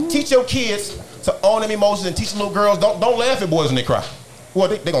just teach your kids to own them emotions and teach little girls, don't laugh at boys when they cry. Well,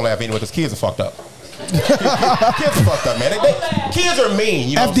 they gonna laugh anyway because kids are fucked up. Kids are fucked up, man. Kids are mean.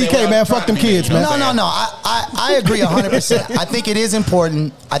 You know FDK, man, fuck them kids, man. No. I agree 100%. I think it is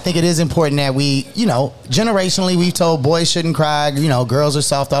important. I think it is important that we, generationally, we've told boys shouldn't cry. Girls are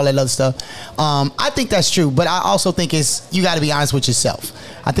soft, all that other stuff. I think that's true, but I also think you got to be honest with yourself.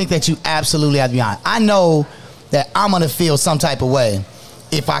 I think that you absolutely have to be honest. I know that I'm gonna feel some type of way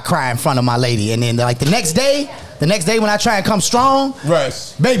if I cry in front of my lady, and then like the next day when I try and come strong,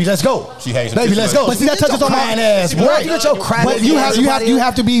 right? Baby, let's go. She hates it. Baby, let's go. But see, that touches on my ass. Right. You your crying. But you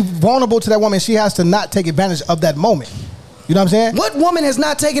have to be vulnerable to that woman. She has to not take advantage of that moment. You know what I'm saying? What woman has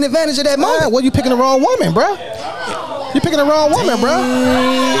not taken advantage of that moment? Well, you picking the wrong woman, bro. You picking the wrong woman, bro.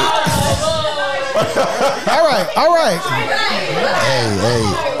 All right.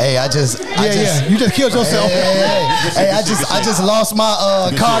 Hey, I just you just killed yourself. Hey, I just lost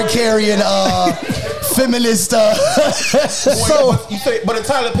my card carrying feminist. But in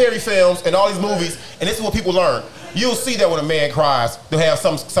Tyler Perry films and all these movies, and this is what people learn. You'll see that when a man cries, they'll have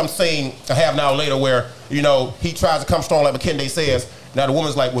some scene a half an hour later where he tries to come strong, like McKinday says. Now the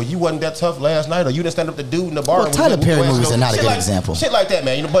woman's like, well, you wasn't that tough last night, or you didn't stand up to dude in the bar. Well, Tyler Perry movies are not a good example. Shit like that,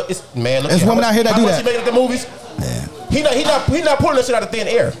 man. But it's man. Look, there's women out here that do that. How much he made at the movies? Yeah. He not pulling that shit out of thin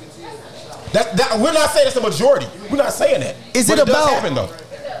air. We're not saying it's the majority. We're not saying that. It does happen though.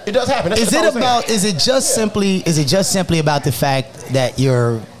 It does happen. Is it just simply about the fact that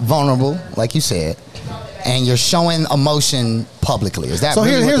you're vulnerable, like you said, and you're showing emotion publicly? Is that so?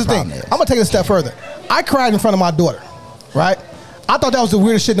 Really Here's the thing. I'm gonna take it a step further. I cried in front of my daughter, right? I thought that was the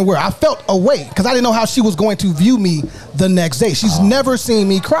weirdest shit in the world. I felt away because I didn't know how she was going to view me the next day. She's never seen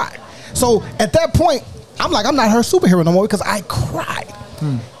me cry. So at that point, I'm like, I'm not her superhero no more because I cried.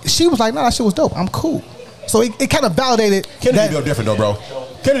 She was like, nah, that shit was dope. I'm cool. So it kind of validated. Kennedy built different though, bro.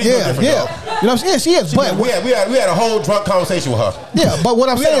 Kennedy built different though. You know what I'm saying? She is. But we had a whole drunk conversation with her. Yeah, but what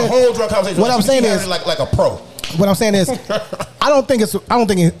I'm saying, we had a whole drunk conversation. What I'm saying is like a pro. What I'm saying is, I don't think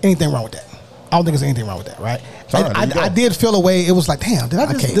anything wrong with that. I don't think there's anything wrong with that, right? I did feel a way. It was like, damn, did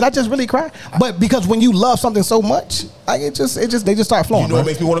I just really cry? But because when you love something so much, like they just start flowing. You know what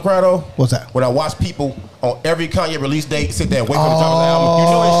makes me want to cry though? What's that? When I watch people on every Kanye release date sit there and wait for the top of the album. You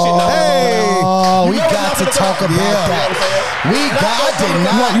know this shit not. We got to talk about that. We got to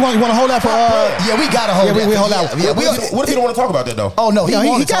not. You want to hold that for? Yeah, we got to hold that. We hold that. What if he don't want to talk about that though? Oh no, he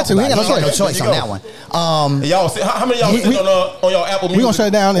got to. He ain't got no choice on that one. Y'all, how many of y'all sitting on y'all Apple Music? We gonna shut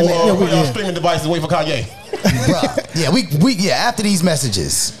it down and y'all streaming devices wait for Kanye. Bruh. Yeah, after these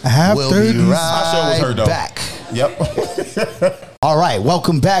messages, we'll be right back. Yep. All right,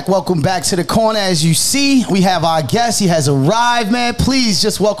 welcome back to the corner. As you see, we have our guest. He has arrived, man. Please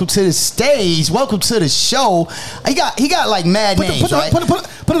just welcome to the stage. Welcome to the show. He got like mad names, right? Put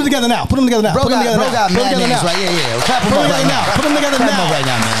them together now. Bro got mad names, right? Yeah. Clap them up right now. Put them together now. Right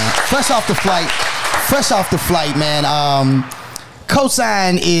now, man. Fresh off the flight, man.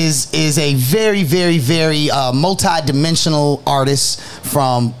 KOSINE is a very, very, very multi-dimensional artist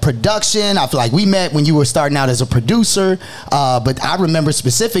from production. I feel like we met when you were starting out as a producer, but I remember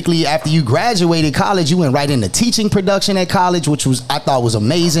specifically after you graduated college, you went right into teaching production at college, which I thought was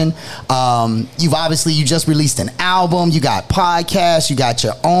amazing. You just released an album, you got podcasts, you got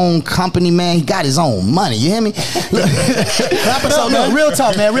your own company, man. He got his own money. You hear me? So no, real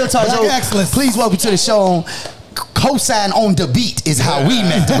talk, man. Real talk. Black excellence. Please welcome to the show. KOSINE on the beat is how we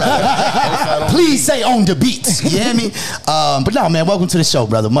met, brother. Please say on the beat. You hear me? But no, man, welcome to the show,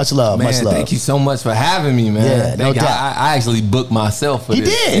 brother. Much love, man, much love. Thank you so much for having me, man. Yeah, no doubt. I actually booked myself for this.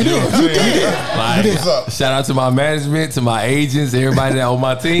 You did. Like, shout out to my management, to my agents, everybody that on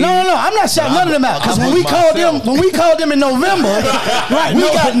my team. No, I'm not shouting none of them out. Because when we called them in November, right, we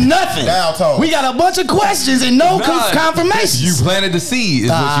got nothing. We got a bunch of questions and no confirmations. You planted the seed is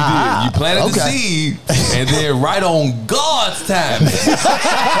what you did. You planted the seed, and then right on God's time.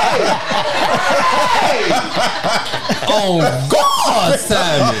 On God's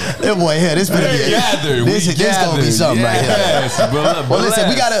time. That boy here, this better be gathered. This gonna be something right here. Well, listen,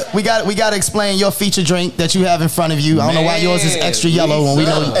 we gotta explain your feature drink that you have in front of you. I don't know why yours is extra yellow when we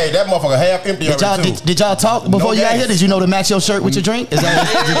know. Hey, that motherfucker half empty. Did y'all talk before you got here? Did you know to match your shirt with your drink? Is that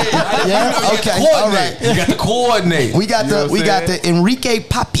yeah? Okay. All right. You got the coordinate. We got the Enrique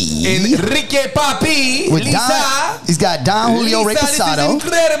Papi. Enrique Papi. With Lisa. He's got Don Julio Reposado. This is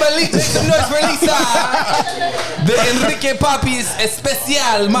incredible. Make some noise for Lisa. The Enrique Papi is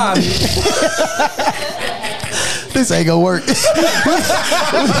especial, mami. This ain't gonna work.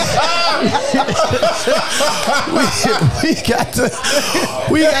 we got the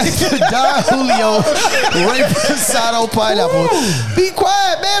Don Julio Reposado pineapple. Be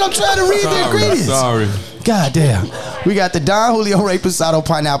quiet, man. I'm trying to read the ingredients. Sorry. God damn. We got the Don Julio Reposado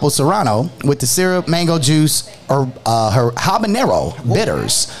pineapple Serrano with the syrup, mango juice, or her habanero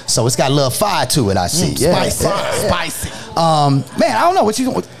bitters. So it's got a little fire to it, I see. Spicy. Man, I don't know what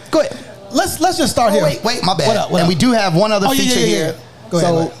you want. Go ahead. Let's just start here. Wait, my bad. What up? We do have one other feature here. Go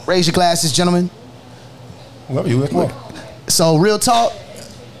ahead. So raise your glasses, gentlemen. Love you. So real talk.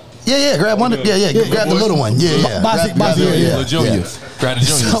 Yeah, grab one. Grab the little one. Yeah. Grab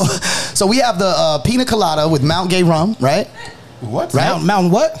Junior. So we have the pina colada with Mount Gay rum, right? What? Right?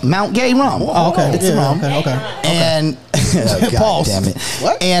 Mount what? Mount Gay rum. Oh, okay. It's rum. Okay. And God damn it.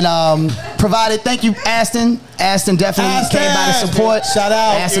 What? And provided, thank you, Aston. Aston definitely came by to support. Shout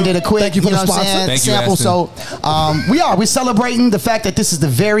out. Aston did a quick, thank you for the sponsor. Thank sample. You, so we're celebrating the fact that this is the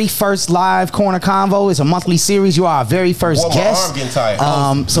very first live Corner Convo. It's a monthly series. You are our very first guest.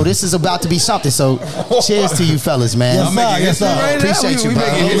 So this is about to be something. So cheers to you fellas, man. Yes, sir. Appreciate you, bro.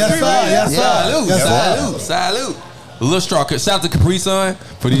 Yes, sir. Salute. A little straw. Shout out to Capri Sun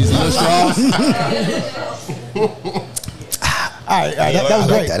for these little straws. All right. That was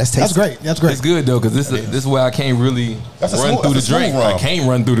great. That's great. It's good though, because this is where I can't really run through the drink. I can't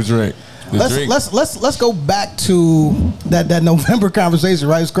run through the drink. Let's go back to that November conversation.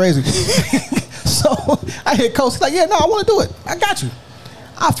 Right, it's crazy. So I hear Coach like, yeah, no, I want to do it. I got you.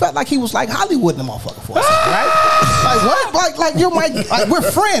 I felt like he was like Hollywood in the motherfucker for a second, right? Like what? Like you're like we're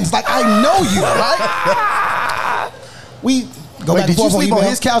friends. Like I know you, right? We go back. Did you sleep on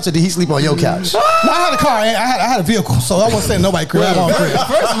his couch or did he sleep on your couch? No, I had a car. I had a vehicle, so I wasn't saying nobody crib.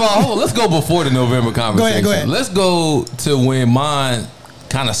 First of all, let's go before the November conversation. Go ahead. Let's go to when mine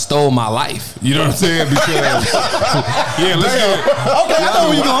kind of stole my life. You know what I'm saying? Because let's go. Okay, I know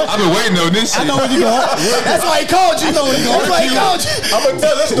where you going. I've been waiting on this shit. I know where you going. That's why he called you. That's why he called you. I'm gonna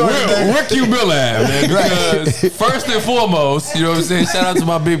tell this story today. Where Q Bill at, man? Because first and foremost, you know what I'm saying? Shout out to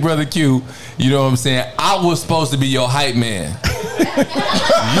my big brother Q. You know what I'm saying? I was supposed to be your hype man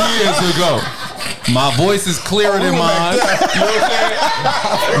years ago. My voice is clearer than mine. You know what I'm saying?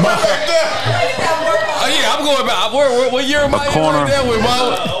 yeah, I'm going back. What year am I in right there with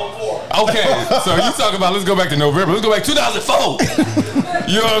my? Okay, so you talking about, let's go back to November. Let's go back 2004.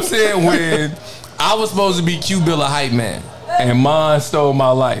 You know what I'm saying? When I was supposed to be Q-Bill a hype man, and mine stole my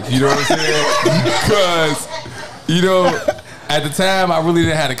life. You know what I'm saying? Because, you know, at the time, I really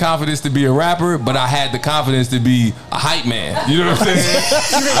didn't have the confidence to be a rapper, but I had the confidence to be a hype man. You know what I'm saying?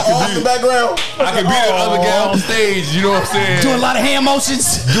 Off the background. I could be the other guy on stage. You know what I'm saying? Doing a lot of hand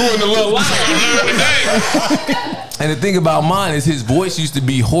motions. Doing the little line. And the thing about mine is his voice used to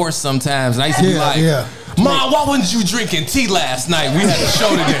be hoarse sometimes. And I used to be like, Mom, why wasn't you drinking tea last night? We had a show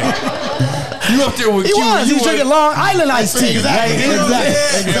today. You up there with Q. He was drinking Long Island iced tea. Exactly.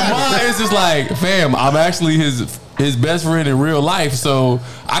 And mine is just like, fam, I'm actually his best friend in real life, so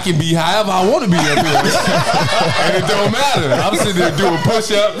I can be however I want to be up here. And it don't matter. I'm sitting there doing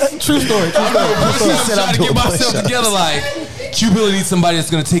push-ups. True story. I'm doing push-ups, trying to get myself together like, Q-Bill needs somebody that's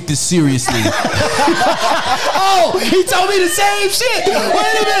going to take this seriously. Oh, he told me the same shit.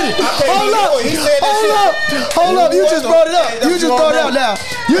 Wait a minute. Hold up. You just brought it up. You just brought it out now.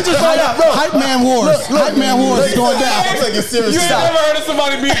 You just brought it out, bro. Hype Man Wars. Hype Man Wars is going down. I'm taking serious. You ain't never heard of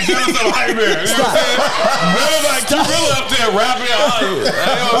somebody being jealous of a hype man. You know what I'm saying? Never like Q-Bill up there rapping.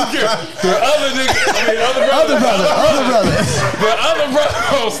 The other nigga, other brother. The other brother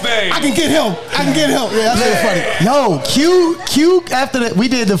on stage. I can get him. Yeah, that's really funny. Yo, Q, after that, we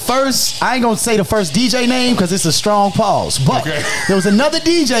did the first, I ain't gonna say the first DJ name because it's a strong pause, but there was another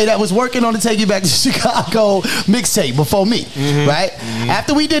DJ that was working on the Take You Back to Chicago mixtape before me, right?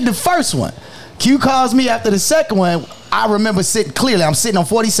 After we did the first one, Q calls me after the second one. I remember sitting clearly. I'm sitting on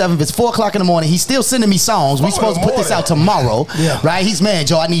 47th. It's 4 o'clock in the morning. He's still sending me songs. We supposed to put this out tomorrow, right? He's, man,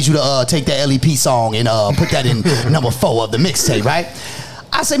 Joe, I need you to take that LEP song and put that in number 4 of the mixtape, right?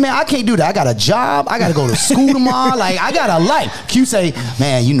 I say, man, I can't do that. I got a job. I got to go to school tomorrow. Like, I got a life. Q say,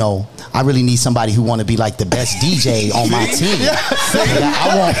 man, you know, I really need somebody who want to be like the best DJ on my team.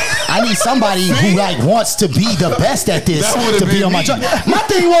 I need somebody who like wants to be the best at this to be on my job. My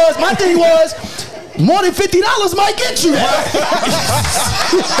thing was. More than $50 might get you. If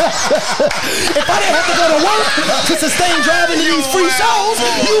I didn't have to go to work to sustain driving to these free shows,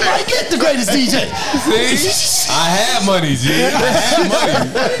 you might get the greatest DJ. See, I have money, G. I have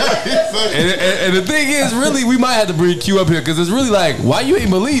money. And the thing is, really, we might have to bring Q up here because it's really like, why you ain't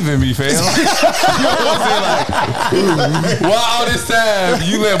believe in me, fam? You know what I'm saying? Like, why all this time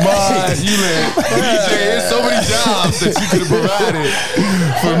you let mine, you let DJ, there's so many jobs that you could have provided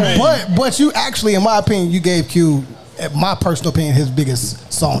for me. But you actually, in my opinion, you gave Q, in my personal opinion, his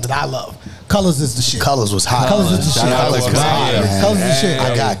biggest song that I love. Colors is the shit. Colors was hot. Colors is the shit. Colors is the shit.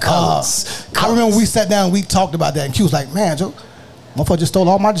 I got Colors. I remember we sat down and we talked about that, and Q was like, man, Joe, motherfucker just stole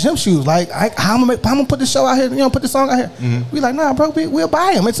all my gym shoes. Like, how am I gonna put this show out here, you know, put this song out here? We like, nah, bro, we'll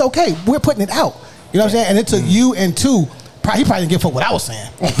buy them. It's okay. We're putting it out. You know what I'm saying? And it took you and two, he probably didn't give a fuck what I was saying.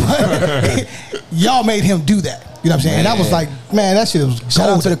 But y'all made him do that. You know what I'm saying? And I was like, man, that shit was gold. Shout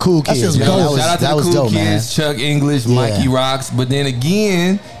out to the cool kids. That shit was gold. Shout out to the cool kids, Chuck English, Mikey Rocks. But then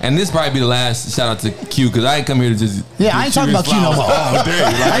again, and this probably be the last shout out to Q, because I ain't come here to just I ain't talking about Q no more.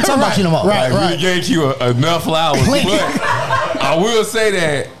 I ain't talking about Q no more. Right. We gave Q enough flowers. But I will say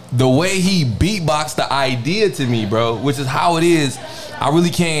that the way he beatboxed the idea to me, bro, which is how it is, I really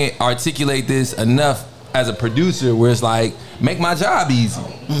can't articulate this enough as a producer, where it's like, make my job easy.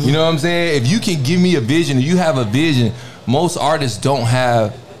 You know what I'm saying? If you can give me a vision, if you have a vision, most artists don't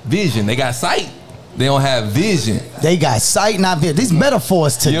have vision. They got sight. They don't have vision. They got sight, not vision. These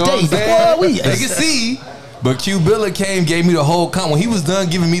metaphors today, you know what I'm saying? They can see. But Q Billa came, gave me the whole when he was done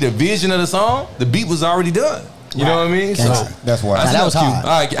giving me the vision of the song, the beat was already done. You know what I mean? So that's why. That was hard.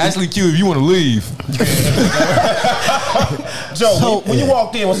 All right, actually, Q, if you want to leave. Joe, when you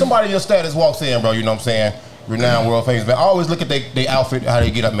walked in, when somebody in your status walks in, bro, you know what I'm saying? Renowned, world famous, man. I always look at their outfit, how they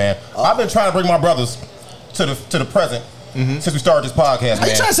get up, man. I've been trying to bring my brothers to the present since we started this podcast, man. Are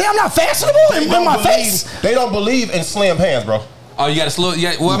you trying to say I'm not fashionable in my face? They don't believe in slim pants, bro. Oh, you got to slow.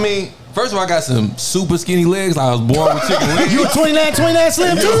 Yeah. Well, I mean, first of all, I got some super skinny legs. I was born with chicken legs. You a 29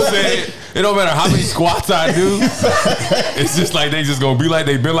 slim too? You know what I'm saying? It don't matter how many squats I do. It's just like they just gonna be like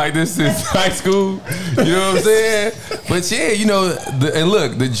they been like this since high school. You know what I'm saying? But yeah, you know, and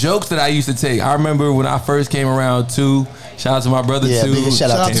look, the jokes that I used to take. I remember when I first came around too. Shout out to my brother too.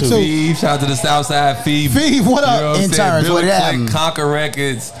 Shout out to Steve. Shout out to the Southside Phoebe. Phoebe, what up? You know what Interns, what happened? Conquer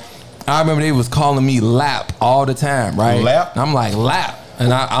Records. I remember they was calling me Lap all the time, right? Lap? I'm like Lap,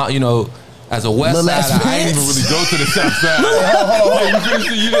 and I you know. As a West Side, I didn't even really go to the South Side. Hold on.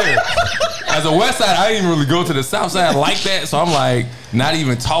 You there. As a West Side, I didn't even really go to the South Side like that. So I'm like, not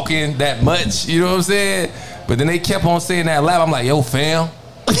even talking that much. You know what I'm saying? But then they kept on saying that Lap. I'm like, yo, fam.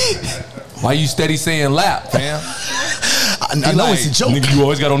 Why you steady saying lap, fam? I know it's a joke. Nigga, you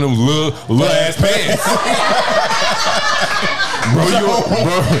always got on them little ass pants. Bro,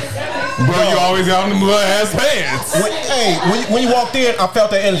 you always got on them little ass pants. When you walked in, I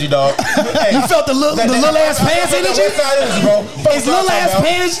felt that energy, dog. Hey, you felt the little ass pants energy? Is little ass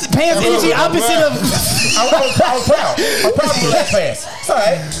pants energy opposite of? I'm proud. I'm proud of little ass pants. It's all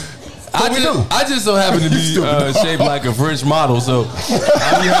right. I just so happen to be shaped like a French model, so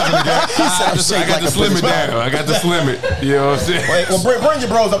I got to slim it down. I got to slim it. You know what I'm saying? Well, bring your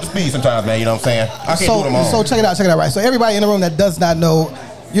bros up to speed sometimes, man. You know what I'm saying? I can't do them all. So check it out, right? So everybody in the room that does not know,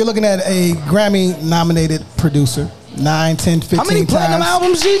 you're looking at a Grammy-nominated producer. 9, 10, 15 How many platinum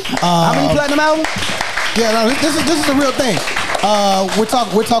albums, G? How many platinum albums? Yeah, no, this is a real thing.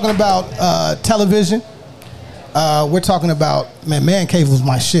 We're talking about television. We're talking about Man Cave was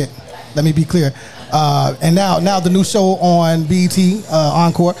my shit. Let me be clear. And now the new show on BET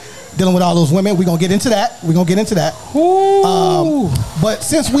Encore, dealing with all those women. We're gonna get into that. But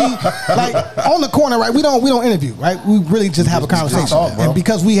since we like on the corner, right? We don't interview, right? We really just have a conversation. Talk, and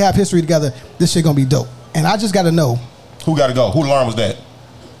because we have history together, this shit gonna be dope. And I just gotta know who got to go. Whose alarm was that?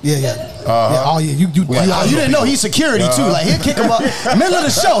 Yeah. Oh yeah. You didn't know he's security too. Like he'll kick him up middle of the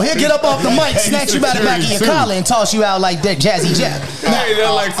show. He'll get up off the mic, snatch you by the back of your collar, and toss you out like that Jazzy Jeff. Hey,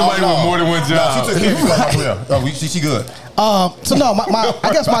 they're like somebody with more than one job. She took care of you. She good. So no,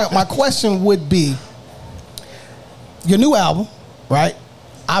 I guess my question would be your new album, right?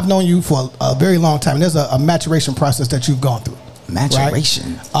 I've known you for a very long time. There's a maturation process that you've gone through.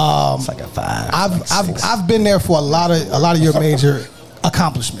 Maturation. Right? It's like a 5. I've been there for a lot of your major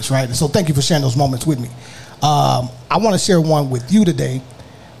accomplishments, right? And so thank you for sharing those moments with me. I want to share one with you today.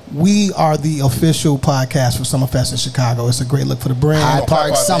 We are the official podcast for Summerfest in Chicago. It's a great look for the brand. Hyde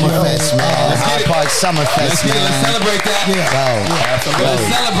Park Summerfest, man. Hyde Park Summerfest, man. Let's celebrate that. Let's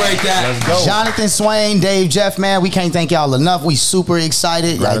celebrate that. Let's go. Jonathan Swain, Dave Jeff, man. We can't thank y'all enough. We super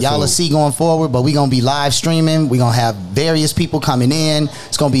excited. Y'all will see going forward, but we gonna be live streaming. We gonna have various people coming in.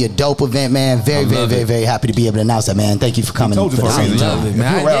 It's gonna be a dope event, man. Very happy to be able to announce that, man. Thank you for coming. If you were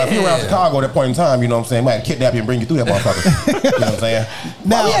around Chicago at that point in time, you know what I'm saying, might kidnap you and bring you through that motherfucker. You know what I'm saying?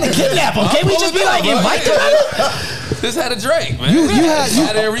 Now we had to kidnap him. Can't we just be like invite them? Just had a drink, man. You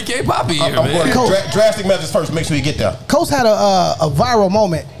had Enrique Poppy here, man. Drastic measures first. Make sure you get there. Coach had a viral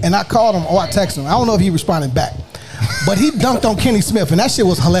moment, and I called him or I texted him. I don't know if he responded back, but he dunked on Kenny Smith, and that shit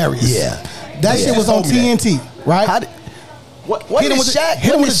was hilarious. Yeah, that shit was on TNT, right? What hit him with Shaq?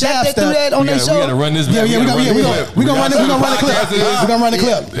 Hit him with Shaq. They threw that on their show. We gotta run this. Yeah. We gonna run the clip. We're gonna run the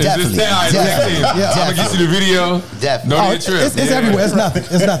clip. Definitely. I'm gonna get you the video. Definitely. No need to trip. It's everywhere. It's nothing.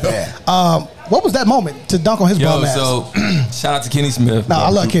 What was that moment to dunk on his bum ass? So shout out to Kenny Smith. No, I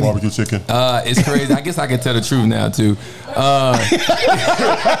love Kenny. Barbecue chicken. It's crazy. I guess I can tell the truth now too. Yeah,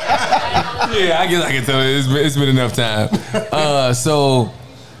 I guess I can tell it. It's been enough time. So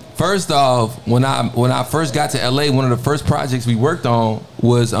first off, when I first got to LA, one of the first projects we worked on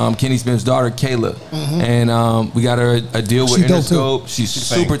was Kenny Smith's daughter, Kayla. And we got her a deal with Interscope. She's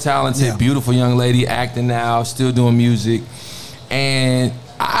super talented, beautiful young lady, acting now, still doing music. And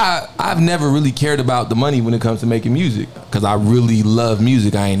I've never really cared about the money when it comes to making music because I really love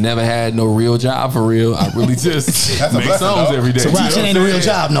music. I ain't never had no real job for real. I really just make songs every day. So teaching ain't a real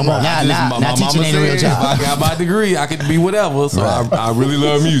job no more. Now teaching ain't a real job. If I got my degree, I could be whatever. So I really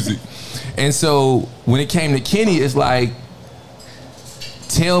love music. And so when it came to Kenny, it's like,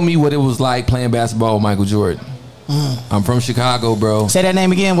 tell me what it was like playing basketball with Michael Jordan. I'm from Chicago, bro. Say that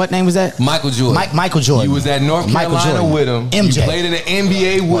name again. What name was that? Michael Jordan. Michael Jordan. He was at North Carolina with him. MJ. He played in the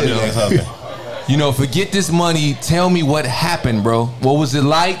NBA with him. You know, forget this money. Tell me what happened, bro. What was it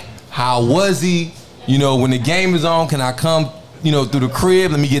like? How was he? You know, when the game is on, can I come, you know, through the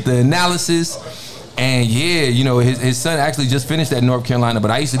crib? Let me get the analysis. And yeah, you know, his son actually just finished at North Carolina,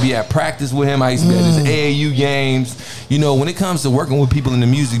 but I used to be at practice with him. I used to be at his AAU games. You know, when it comes to working with people in the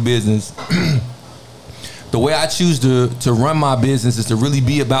music business, the way I choose to run my business is to really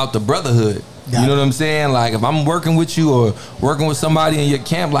be about the brotherhood. You know what I'm saying? Like, if I'm working with you or working with somebody in your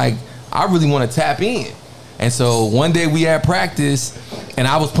camp, like, I really want to tap in. And so one day we had practice, and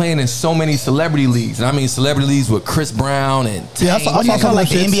I was playing in so many celebrity leagues. And I mean celebrity leagues with Chris Brown and Tank. I saw something like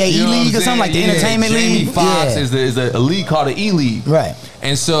the NBA E-League or something like the entertainment league. Jamie Foxx is a league called the E-League. Right.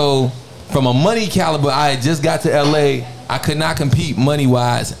 And so from a money caliber, I had just got to LA. I could not compete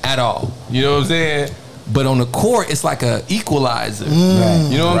money-wise at all. You know what I'm saying? But on the court, it's like a equalizer. You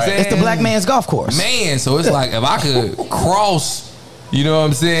know what I'm saying? It's the black man's golf course. Man, so it's like if I could cross You know what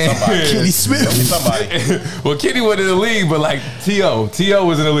I'm saying? Kenny Smith. Somebody. Well, Kenny wasn't in the league, but like T.O.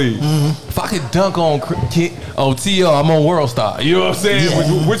 was in the league. If I could dunk on T.O., I'm on World Star. You know what I'm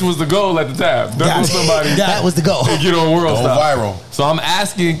saying? Which was the goal at the time. Dunk on somebody. That was the goal. And get on World Star. Viral. So I'm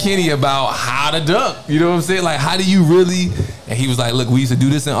asking Kenny about how to dunk. You know what I'm saying? Like, how do you really? And he was like, look, we used to do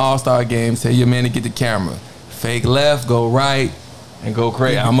this in All-Star games. Tell your man to get the camera. Fake left, go right, and go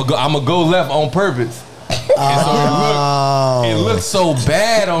crazy. I'm gonna go left on purpose. And so it looked so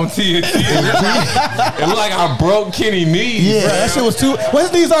bad on TNT. It looked like I broke Kenny knees. Yeah, that shit was too. Well,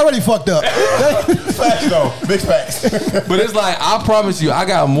 his knees already fucked up. Facts though, big facts. But it's like, I promise you, I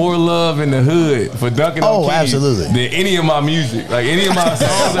got more love in the hood for dunking on Kenny absolutely. than any of my music. Like any of my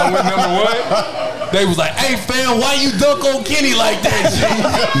songs that went #1, they was like, "Hey fam, why you dunk on Kenny like that, G?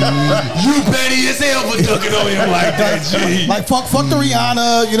 You petty as hell for dunking on him like that, G." Like fuck the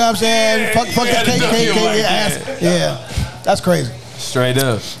Rihanna, you know what I'm saying? Fuck the KKK ass. Yeah, that's crazy. Straight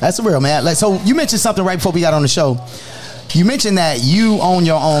up. That's real, man. Like, so you mentioned something right before we got on the show. You mentioned that you own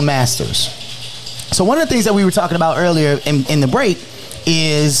your own masters. So one of the things that we were talking about earlier in the break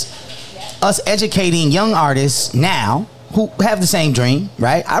is us educating young artists now who have the same dream,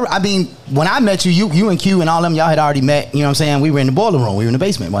 right? I mean, when I met you and Q and all them, y'all had already met, you know what I'm saying? We were in the boiler room. We were in the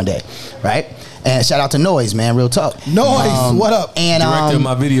basement one day, right? And shout out to Noise, man. Real talk. Noise, what up? And directed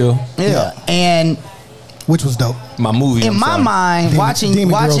my video. Yeah. And which was dope. My movie. In my mind, watching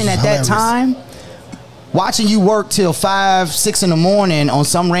at that time, watching you work till 5, 6 in the morning on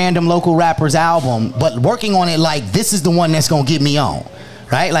some random local rapper's album, but working on it like this is the one that's gonna get me on,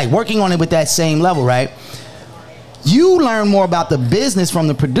 right? Like working on it with that same level, right? You learn more about the business from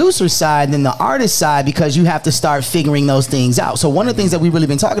the producer side than the artist side because you have to start figuring those things out. So one of the things that we've really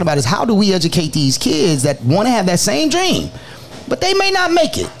been talking about is how do we educate these kids that want to have that same dream, but they may not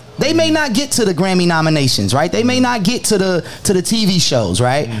make it. They may not get to the Grammy nominations, right? They may not get to the TV shows,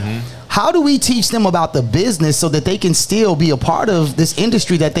 right? How do we teach them about the business so that they can still be a part of this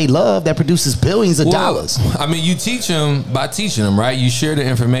industry that they love that produces billions of dollars? I mean, you teach them by teaching them, right? You share the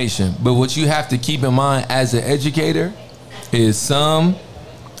information. But what you have to keep in mind as an educator is some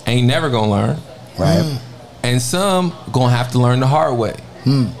ain't never going to learn. Right. And some going to have to learn the hard way.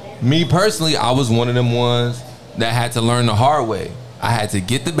 Me personally, I was one of them ones that had to learn the hard way. I had to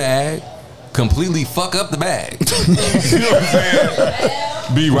get the bag, completely fuck up the bag. You know what I'm saying?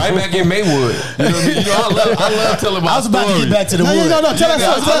 Be right back in Maywood. You know what I mean? You know, I love telling my story. I was about to get back to the wood. No, tell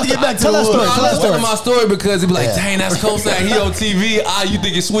that story. I love telling my story because it'd be like, dang, that's KOSINE. He on TV. You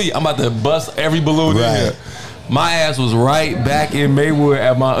think it's sweet. I'm about to bust every balloon in here. My ass was right back in Maywood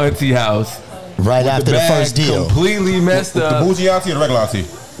at my auntie house. Right after the first deal. Completely messed up. The bougie auntie or the regular auntie?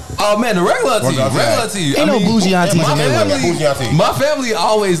 Oh man, the regular auntie. Ain't no bougie aunties in there. My family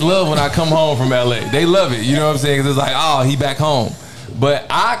always love when I come home from LA. They love it. You know what I'm saying? Because it's like, oh, he back home. But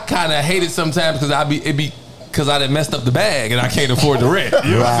I kind of hate it sometimes because because I done messed up the bag and I can't afford the rent.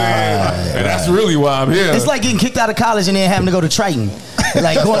 You know what I'm saying? And that's really why I'm here. It's like getting kicked out of college and then having to go to Triton.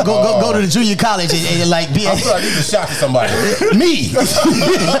 Like go to the junior college and like be. I'm sorry, you just shot to somebody. Me.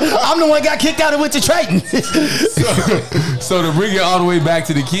 I'm the one that got kicked out and went to Triton. So to bring it all the way back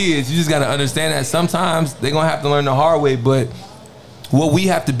to the kids, you just got to understand that sometimes they're gonna have to learn the hard way. But what we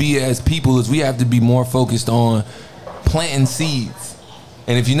have to be as people is we have to be more focused on planting seeds.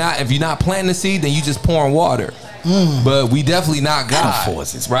 And if you're not planting the seed, then you just pouring water. But we definitely not God,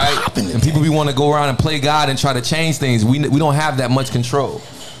 right? And people, we want to go around and play God and try to change things. We don't have that much control.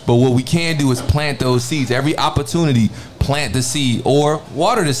 But what we can do is plant those seeds. Every opportunity, plant the seed or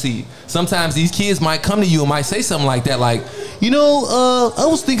water the seed. Sometimes these kids might come to you and might say something like that, like, I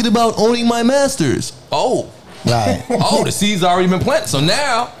was thinking about owning my masters. Oh, right. Oh, the seed's already been planted. So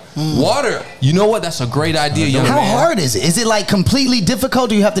now, water. You know what? That's a great idea, young man. How hard is it? Is it like completely difficult?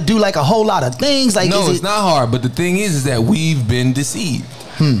 Do you have to do like a whole lot of things? Like, no, it's not hard. But the thing is that we've been deceived.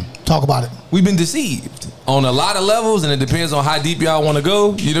 Talk about it. We've been deceived on a lot of levels, and it depends on how deep y'all want to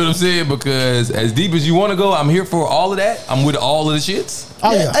go. You know what I'm saying? Because as deep as you want to go, I'm here for all of that. I'm with all of the shits.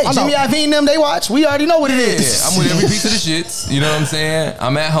 Oh yeah. Hey, Jimmy Iovine and them, they watch. We already know what it is. I'm with every piece of the shits. You know what I'm saying?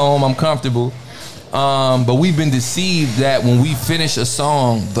 I'm at home. I'm comfortable. But we've been deceived that when we finish a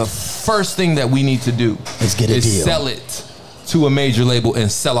song, the first thing that we need to do is get a deal. Sell it to a major label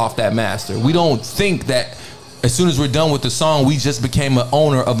and sell off that master. We don't think that as soon as we're done with the song, we just became an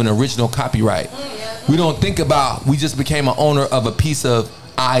owner of an original copyright. We don't think about we just became an owner of a piece of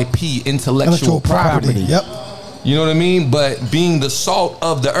IP, intellectual property. Yep. You know what I mean? But being the salt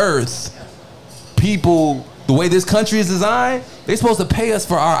of the earth, people, the way this country is designed, they're supposed to pay us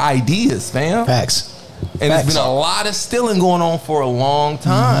for our ideas, fam. Facts. And there's been a lot of stealing going on for a long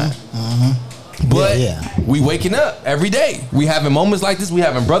time. But we waking up every day. We having moments like this. We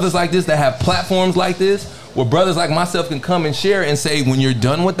having brothers like this that have platforms like this, where brothers like myself can come and share and say, when you're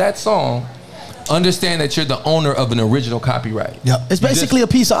done with that song, understand that you're the owner of an original copyright. Yep. It's basically a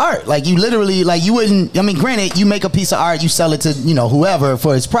piece of art. Like you literally, like you wouldn't, I mean, granted, you make a piece of art, you sell it to, you know, whoever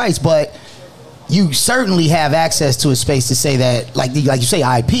for its price, but you certainly have access to a space to say that, like you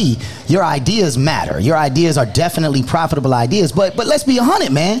say, IP, your ideas matter. Your ideas are definitely profitable ideas. But let's be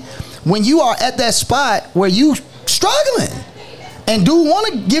 100, man. When you are at that spot where you struggling and do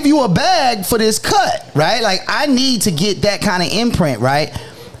want to give you a bag for this cut, right? Like I need to get that kind of imprint, right?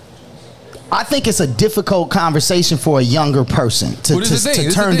 I think it's a difficult conversation for a younger person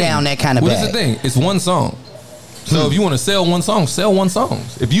to turn down that kind of bag. What is the thing? It's one song. So if you want to sell one song, sell one song.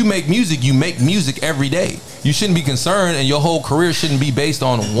 If you make music every day. You shouldn't be concerned, and your whole career shouldn't be based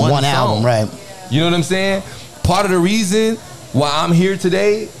on one album, right? You know what I'm saying? Part of the reason why I'm here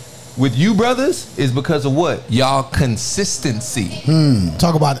today with you brothers is because of what? Y'all consistency.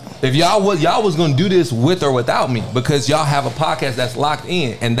 Talk about it. If y'all was gonna do this with or without me, because y'all have a podcast that's locked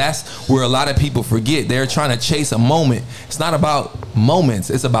in, and that's where a lot of people forget. They're trying to chase a moment. It's not about moments,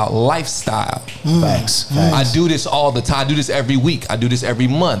 it's about lifestyle. Facts. I do this all the time. I do this every week. I do this every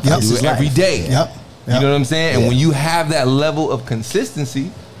month. I do it every day. You know what I'm saying? And when you have that level of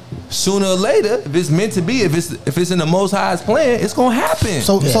consistency, sooner or later, if it's meant to be, if it's in the Most High's plan, it's gonna happen.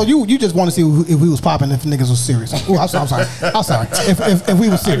 So you just want to see if we was popping, if niggas was serious. Oh, I'm sorry. If we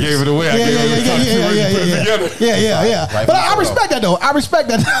was serious, I gave it away. Yeah. But I respect that though. I respect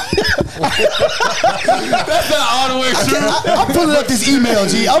that. That's not all the way true. I'm pulling up this email,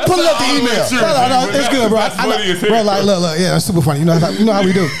 G. I'm pulling up the email. No, it's good, bro. Bro, like, look, yeah, it's super funny. You know how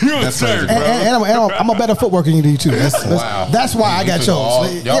we do. That's crazy, bro. And I'm a better footworker than you too. That's why I got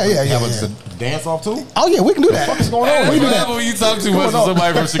chose. Yeah. A dance off too? Oh yeah, we can do that. What the fuck is going on? We do that. When you talk too much to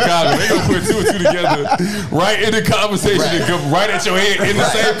somebody from Chicago, they gonna put two and two together right in the conversation and come right at your head in the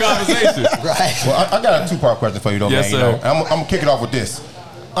same conversation. Right. Well, I got a two-part question for you though, yes, man. Sir. I'm gonna kick it off with this.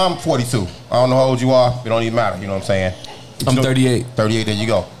 I'm 42. I don't know how old you are. It don't even matter. You know what I'm saying? I'm 38. 38. There you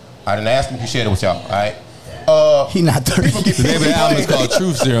go. I didn't ask him. He shared it with y'all. All right. He not 30. The name of the album is called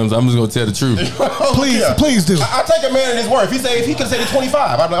Truth Serums. I'm just gonna tell the truth. Please do. I take a man in his word. If he could say he's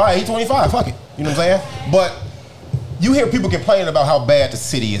 25, I'm like, all right, he's 25. Fuck it. You know what I'm saying? But you hear people complaining about how bad the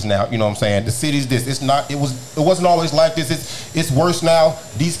city is now. You know what I'm saying? The city's this. It's not. It wasn't always like this. It's worse now.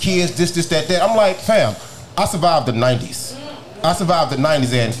 These kids, this, that. I'm like, fam. I survived the 90s.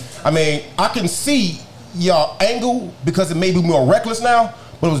 And I mean, I can see y'all angle because it may be more reckless now,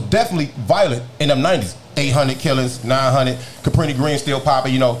 but it was definitely violent in them 90s. 800 killings, 900, Caprini Green still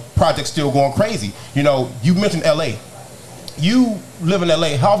popping, you know, projects still going crazy. You know, you mentioned LA. You live in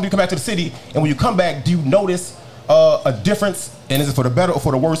LA. How often do you come back to the city? And when you come back, do you notice a difference? And is it for the better or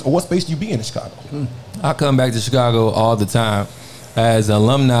for the worse? Or what space do you be in Chicago? I come back to Chicago all the time. As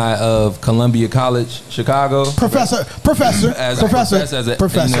alumni of Columbia College, Chicago. Professor. As a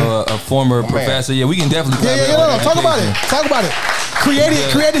former professor. Yeah, we can definitely talk about it.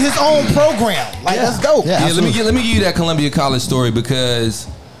 Created his own program. Like, let's go. Yeah, let me give you that Columbia College story, because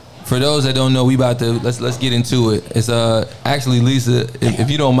for those that don't know, we about to let's get into it. It's actually, Lisa, if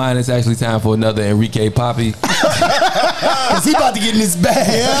you don't mind, it's actually time for another Enrique Poppy. Cause he about to get in his bag.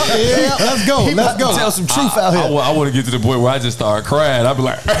 Yeah. Let's go. Tell some truth out here. I want to get to the point where I just start crying. I'll be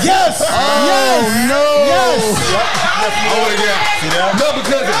like, yes. No.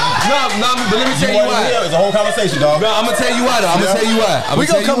 But let me tell you why. It's a whole conversation, dog. No, I'm gonna tell you why though. We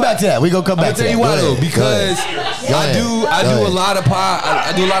gonna come back to that. I'm gonna tell you why though, because I do a lot of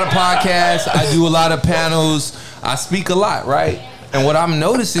podcasts. I do a lot of panels. I speak a lot, right? And what I'm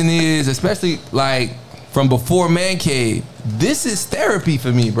noticing is, especially like from before Man Cave, this is therapy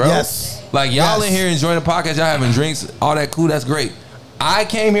for me, bro. Yes. Like y'all in here enjoying the podcast, y'all having drinks, all that cool, that's great. I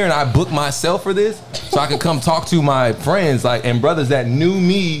came here and I booked myself for this so I could come talk to my friends and brothers that knew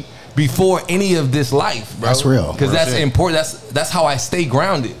me before any of this life, bro. That's real. Because that's important. That's how I stay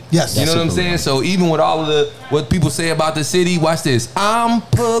grounded. Yes. You know what I'm saying? So even with all of what people say about the city, watch this. I'm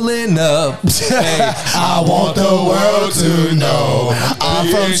pulling up. Hey, I want the world to know I'm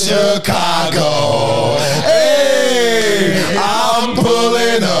from Chicago. Hey, I'm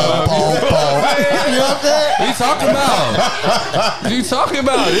pulling up. What you talking about? What you talking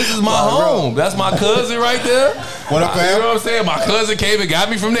about? This is my home. That's my cousin right there. What up, fam? You know what I'm saying? My cousin came and got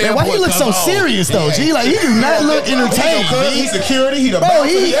me from the airport. Why he look so serious though, G? Like, he do not look entertained. He's security. He the boss.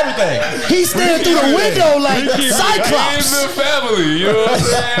 He everything. He's staring through the window like Cyclops. In the family, you know what I'm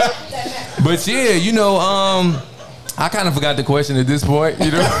saying? But yeah, you know, I kind of forgot the question at this point. You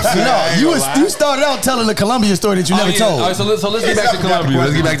know, no, you started out telling the Columbia story that you never told. All right, so let's get back to Columbia.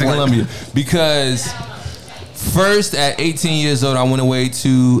 Let's get back to Columbia because first at 18 years old, I went away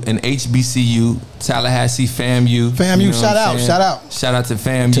to an HBCU, Tallahassee FAMU. FAMU, you know shout out to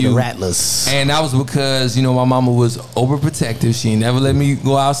FAMU. To the Rattlers. And that was because my mama was overprotective. She never let me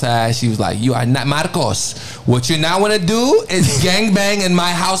go outside. She was like, "You are not Marcos. What you now want to do is gangbang in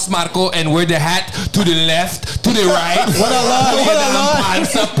my house, Marco, and wear the hat to the left, to the right. What a lie.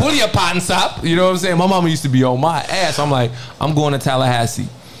 Pull your pants up. You know what I'm saying? My mama used to be on my ass. I'm like, I'm going to Tallahassee.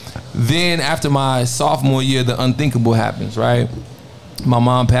 Then after my sophomore year, the unthinkable happens, right? My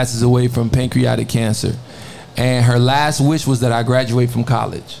mom passes away from pancreatic cancer. And her last wish was that I graduate from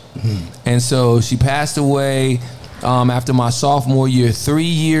college. And so she passed away after my sophomore year. 3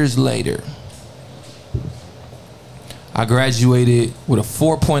 years later, I graduated with a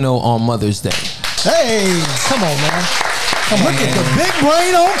 4.0 on Mother's Day. Hey, come on, man. Look at the big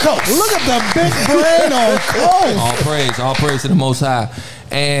brain on Coast. Look at the big brain on Coast. All praise to the Most High.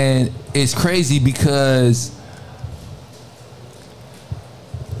 And it's crazy because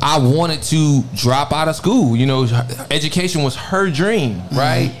I wanted to drop out of school. You know, education was her dream,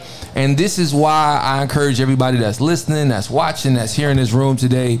 right? And this is why I encourage everybody that's listening, that's watching, that's here in this room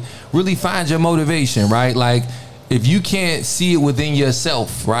today, really find your motivation, right? Like, if you can't see it within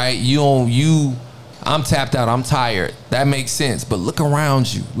yourself, right? I'm tapped out, I'm tired. That makes sense. But look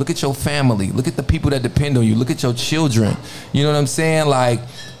around you. Look at your family. Look at the people that depend on you. Look at your children. You know what I'm saying? Like,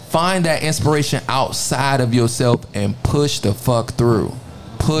 find that inspiration outside of yourself and push the fuck through.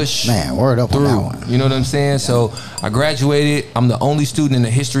 Push word up through. On that one. You know what I'm saying? So I graduated. I'm the only student in the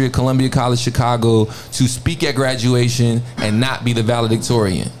history of Columbia College Chicago to speak at graduation and not be the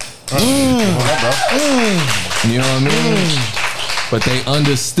valedictorian. You know what I mean? But they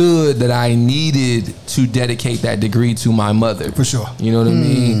understood that I needed to dedicate that degree to my mother. For sure. You know what I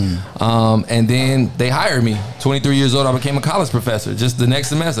mean? And then they hired me. 23 years old, I became a college professor just the next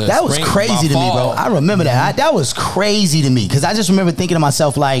semester. That was crazy to me, bro. I remember that. That was crazy to me because I just remember thinking to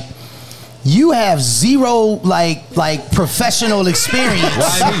myself, like, you have zero like professional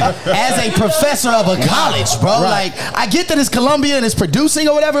experience as a professor of a college, bro. Like, I get that it's Columbia and it's producing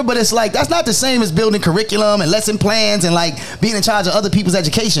or whatever, but it's like that's not the same as building curriculum and lesson plans and like being in charge of other people's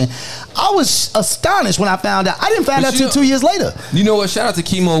education. I was astonished when I found out. I didn't find out till 2 years later. You know what? Shout out to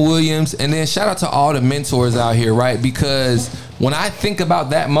Kimo Williams, and then shout out to all the mentors out here, right? Because when I think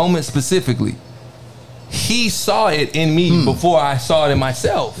about that moment specifically, he saw it in me before I saw it in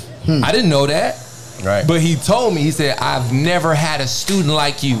myself. I didn't know that. Right. But he told me, he said, I've never had a student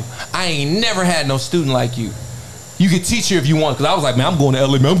like you. I ain't never had no student like you. You can teach here if you want. Because I was like, man, I'm going to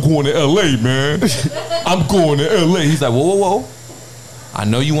LA, man. I'm going to LA, man. I'm going to LA. He's like, whoa. I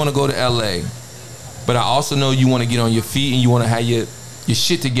know you want to go to LA, but I also know you want to get on your feet and you want to have your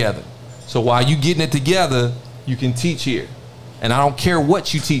shit together. So while you getting it together, you can teach here. And I don't care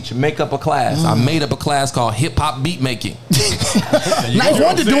what you teach, make up a class. I made up a class called hip-hop beat making. Nice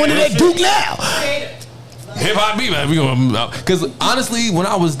wonder doing it at Duke now. Hip-hop beat making. Because honestly, when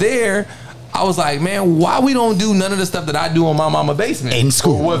I was there, I was like, man, why we don't do none of the stuff that I do on my mama basement? In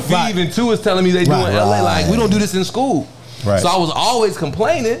school. Or what Vive and 2 is telling me they do in LA. Like, we don't do this in school. Right. So I was always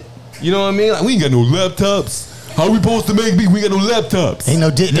complaining. You know what I mean? Like, we ain't got no laptops. How we supposed to make beats? We got no laptops. Ain't no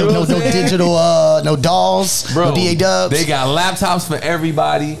digital, no dolls, bro, no DA dubs. They got laptops for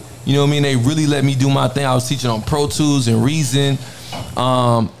everybody. You know what I mean? They really let me do my thing. I was teaching on Pro Tools and Reason.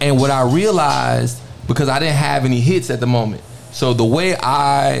 And what I realized, because I didn't have any hits at the moment, so the way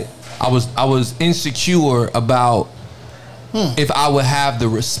I was insecure about if I would have the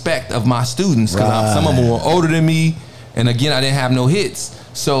respect of my students, because some of them were older than me, and again, I didn't have no hits.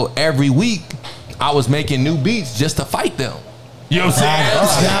 So every week, I was making new beats just to fight them. You know what I'm saying?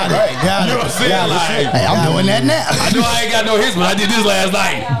 Got it. You know what I'm saying? Like, hey, I'm doing that now. I know I ain't got no hits, but I did this last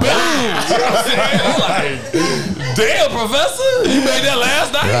night. Boom! You know what I'm saying? Like, damn, professor, you made that last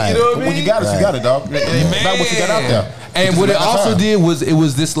night. Right. You know what I mean? When you got it, you got it, dog. It ain't about what you got out there. And what it also did was it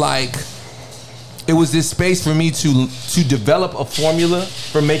was this space for me to develop a formula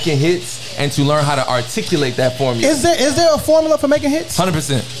for making hits and to learn how to articulate that formula. Is there a formula for making hits?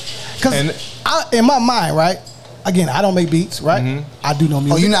 100%. Because in my mind, right? Again, I don't make beats, right? I do no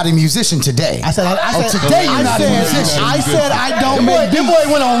music. Oh, you're not a musician today. I said today you're not a musician. I said I don't make beats. That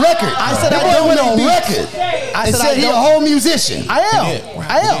boy went on record. I said I don't make beats. I said he's a whole musician. I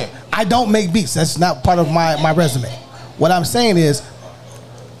am. I don't make beats. That's not part of my resume. What I'm saying is,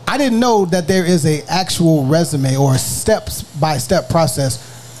 I didn't know that there is a actual resume or a step-by-step process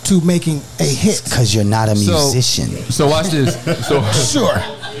to making a hit. Because you're not a musician. So watch this. So sure.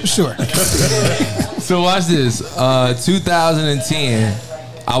 Sure. So watch this. 2010,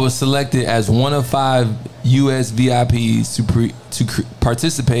 I was selected as one of 5 U.S. VIPs to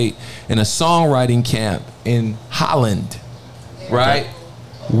participate in a songwriting camp in Holland, right?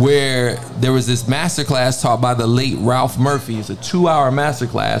 Where there was this masterclass taught by the late Ralph Murphy. It's a 2-hour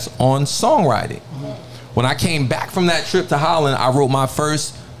masterclass on songwriting. When I came back from that trip to Holland, I wrote my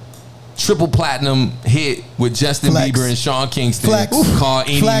first triple platinum hit with Justin Bieber and Sean Kingston called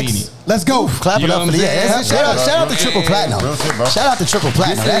Eeny Meeny. Let's go. Clap it up for the shout out to triple platinum. Shout out to triple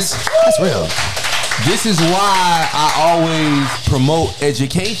platinum. That's real. This is why I always promote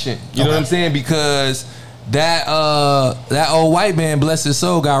education. You know what I'm saying? Because that old white man, bless his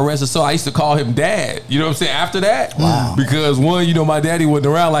soul, God rest his soul, I used to call him dad. You know what I'm saying? After that, because one, you know, my daddy wasn't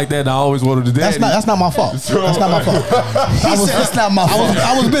around like that, and I always wanted to daddy. That's not my fault. That's not my fault. That's not my fault.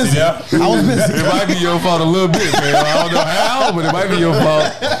 I was busy. Yeah. I was busy. It might be your fault a little bit, man. I don't know how, but it might be your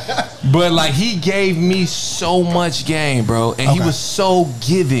fault. But like, he gave me so much game, bro, and he was so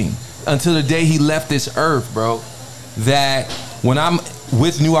giving until the day he left this earth, bro. That when I'm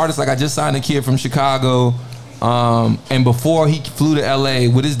with new artists, like I just signed a kid from Chicago, and before he flew to LA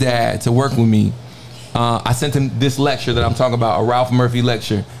with his dad to work with me, I sent him this lecture that I'm talking about, a Ralph Murphy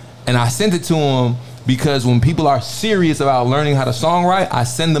lecture. And I sent it to him because when people are serious about learning how to songwrite, I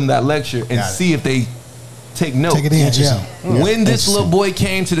send them that lecture and see if they take notes. Take it in, When this little boy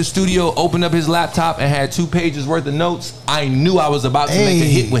came to the studio, opened up his laptop and had 2 pages worth of notes, I knew I was about to make a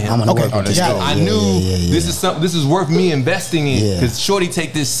hit with him. I'm gonna work with this guy. I knew this is something. This is worth me investing in because Shorty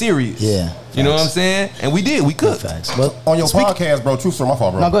take this serious. You know what I'm saying? And we did. We cooked. Well, on your podcast, bro. True story, my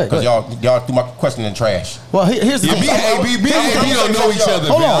fault, bro. No, go ahead. Because y'all threw my question in the trash. Well, here's the thing. Me and AB don't know each other.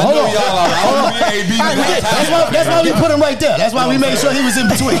 Hold on. That's why we put him right there. That's why we made sure he was in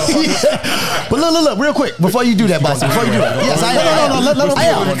between. But look, real quick before you do that, boss. Before you do it, yes, I am. I'm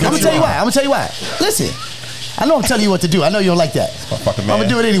gonna tell you why. Listen. I know I'm telling you what to do. I know you don't like that. I'm gonna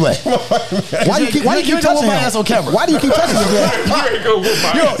do it anyway. Why do you keep touching my ass on camera? Why do you keep touching me?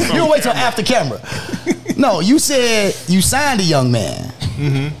 You don't wait till after camera. No, you said you signed a young man,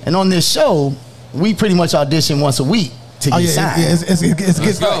 and on this show, we pretty much audition once a week to get signed. It's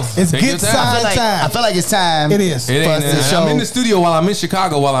get signed time. I feel like it's time. It is. I'm in the studio while I'm in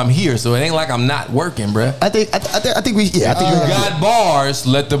Chicago while I'm here, so it ain't like I'm not working, bruh. I think we. Yeah, I think you got bars.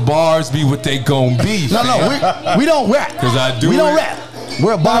 Let the bars be what they gon' be. No, we don't rap. Because I do. We don't rap.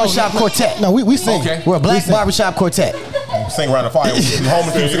 We're a barbershop quartet. No, we sing. Okay. We're a black barbershop quartet. Sing around the fire. Sing around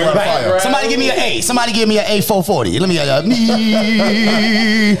the fire. Somebody give me an A. Somebody give me an A440. Let me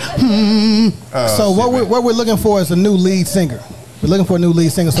So what we're looking for is a new lead singer. We're looking for a new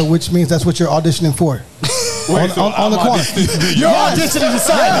lead singer, so which means that's what you're auditioning for. On the corner. You're auditioning to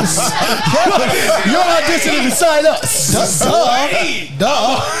sign us. You're auditioning to sign us.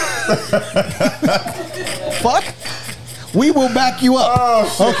 Duh. Fuck. We will back you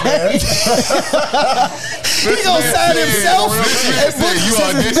up. Okay. He gonna sign himself and put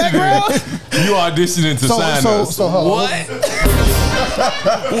you auditioning to sign us. What?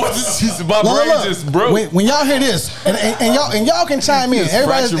 What is this? My brain just broke. When y'all hear this, and y'all can chime in.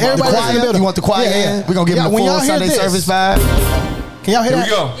 Everybody's in the building. You want the choir in? We're gonna give them the full Sunday service vibe. Can y'all hear that? Here we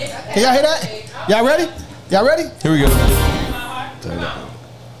go. Can y'all hear that? Y'all ready? Y'all ready? Here we go.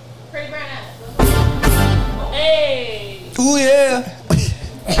 Hey. Ooh, yeah.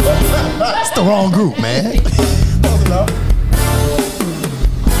 That's the wrong group, man.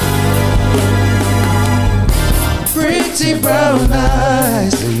 Pretty brown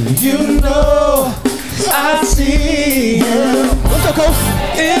eyes, you know I see you. What's up, Coach?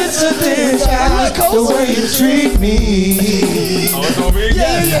 It's a dish, I like the way you treat me. Oh, it's on me?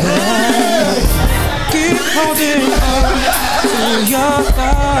 Yeah. Keep holding on to your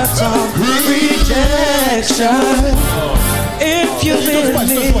thoughts of rejection. If you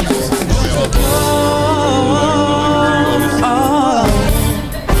believe,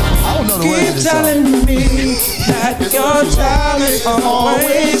 keep telling me that your time is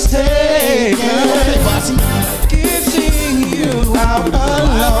always taken. Keep seeing you out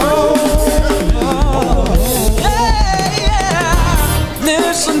alone. Yeah.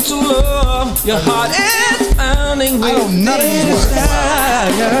 Listen to love, your heart is pounding with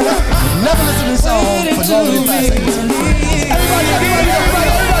desire. Never listen to this song for longer than 5 seconds.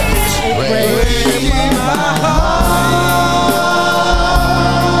 Everybody. Breaking my heart.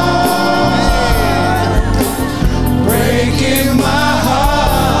 Breaking my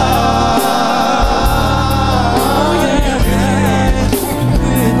heart. Oh, yeah.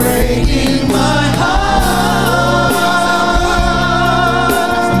 Breaking my heart.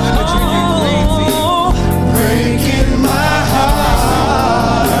 Breaking my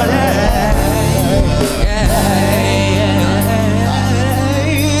heart.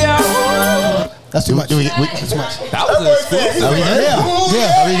 That's too much. Too much. That was a exclusive. Are we good?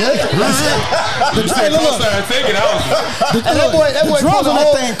 Yeah. Are we good? Hey, look. That boy drums on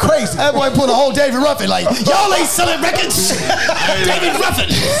that thing crazy. That boy put a whole David Ruffin like, y'all ain't selling records. David Ruffin.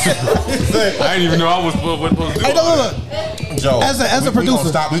 I didn't even know I was supposed to do. Hey, look. Joe, as a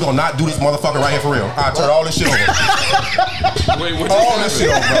producer, we gonna not do this motherfucker right here for real. I turn all this shit over. Wait, what? All this shit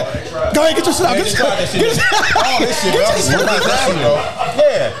over, bro. Go ahead, get your shit out. All this shit, bro.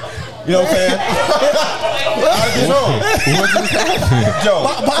 Yeah. You know what I'm saying? Out of control. Joe,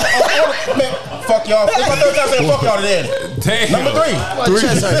 man, fuck y'all. It's my third time saying fuck y'all today. Damn. Number 3. 3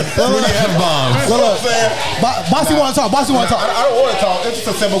 F-bombs. Look, Bossy want to talk. Bossy want to talk. I don't want to talk. It's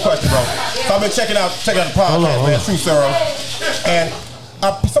just a simple question, bro. So I've been checking out the podcast, man. True Serum. And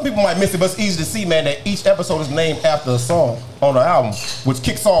some people might miss it, but it's easy to see, man, that each episode is named after a song on the album, which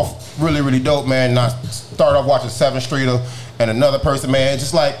kicks off really, really dope, man. And I started off watching 7th Streeter and another person, man.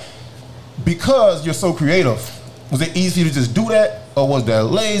 Just like, because you're so creative, was it easy to just do that, or was that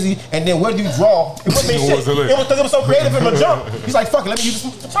lazy? And then where do you draw? It was because it was so creative in the jump. He's like, fuck it, let me use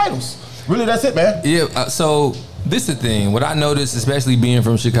the titles. Really, that's it, man. Yeah. So this is the thing. What I noticed, especially being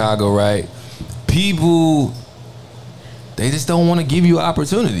from Chicago, right? People, they just don't want to give you an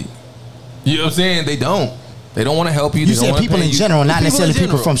opportunity. You know what I'm saying? They don't. They don't want to help you. You said people in general, not necessarily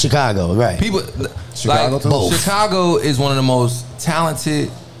people from Chicago, right? People, Chicago, like, too. Chicago is one of the most talented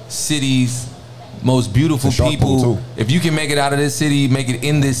cities, most beautiful people. If you can make it out of this city, make it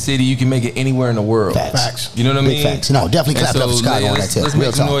in this city, you can make it anywhere in the world. Facts. You know what I mean? Facts. No, definitely clap it up for Chicago on that tip. Let's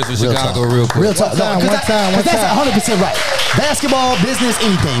make some noise for Chicago real quick. Real talk. One time. That's 100% right. Basketball, business,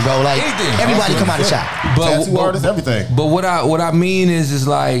 anything, bro. Like, everybody come out of shop. Tattoo artists, everything. But what I mean is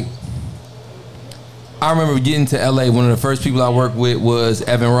like, I remember getting to LA, one of the first people I worked with was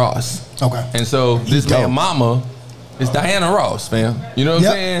Evan Ross. Okay. And so this man mama is Diana Ross, fam. You know what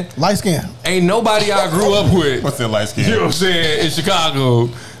I'm saying? Light skin. Ain't nobody I grew up with. What's that light skin? You know what I'm saying? In Chicago,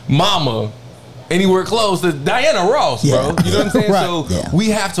 mama, anywhere close to Diana Ross, bro. You know what I'm saying? Right. So we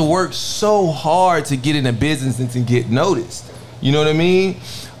have to work so hard to get in the business and to get noticed. You know what I mean?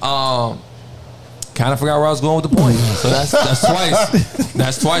 Kind of forgot where I was going with the point. So that's twice.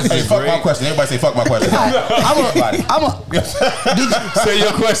 That's twice. Hey, fuck my question. Everybody say fuck my question. Say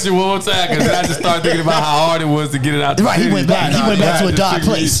your question one more time, because I just started thinking about how hard it was to get it out. Right, he went back to a dark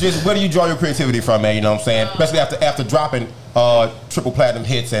place. Just, where do you draw your creativity from, man? You know what I'm saying? Especially after dropping triple platinum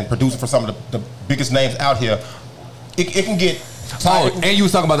hits and producing for some of the biggest names out here. It can get tired. Oh, and you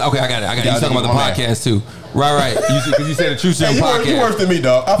was talking about, okay, I got it. You was talking about the podcast too. Right. Because you said the True Serum podcast. You worse than me,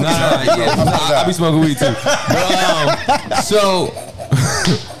 dog. I be smoking weed too. But,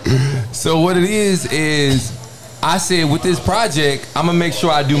 so what it is I said with this project, I'm gonna make sure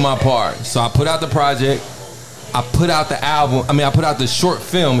I do my part. So I put out the project. I put out the album. I put out the short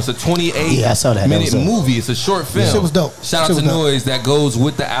film. It's a 28-minute movie. It's a short film. Shit was dope. Shout out to Noise that goes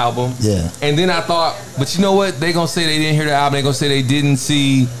with the album. Yeah. And then I thought, but you know what? They gonna say they didn't hear the album. They gonna say they didn't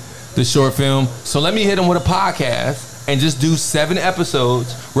see the short film. So let me hit them with a podcast and just do 7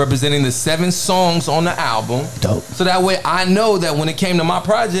 episodes representing the 7 songs on the album. Dope. So that way I know that when it came to my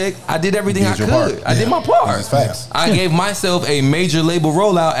project, I did everything I could. I did my part. That's facts. I gave myself a major label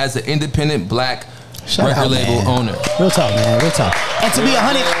rollout as an independent black record label owner. Real talk, man. Real talk. And to be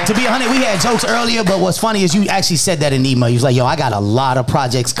 100, we had jokes earlier, but what's funny is you actually said that in email. You was like, yo, I got a lot of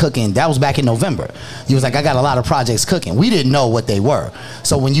projects cooking. That was back in November. You was like, I got a lot of projects cooking. We didn't know what they were.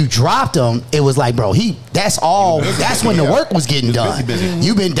 So when you dropped them, it was like, bro, that's when the work was getting done.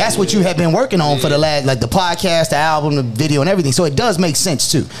 That's what you had been working on for the last, like the podcast, the album, the video, and everything. So it does make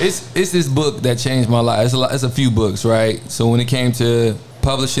sense too. It's this book that changed my life. It's a few books, right? So when it came to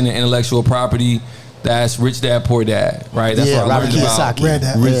publishing and intellectual property, that's Rich Dad Poor Dad, right? That's what I learned about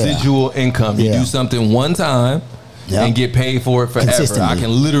residual income. You do something one time and get paid for it forever. I can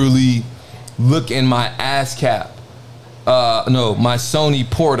literally look in my ASCAP, my Sony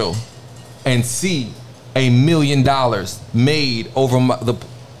portal, and see $1 million made over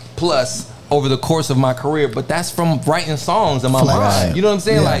over the course of my career. But that's from writing songs in my mind. You know what I'm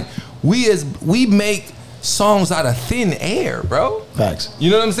saying? Like we make songs out of thin air, bro. Facts.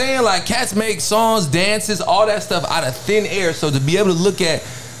 You know what I'm saying? Like cats make songs, dances, all that stuff out of thin air. So to be able to look at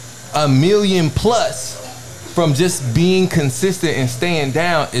 $1 million+ from just being consistent and staying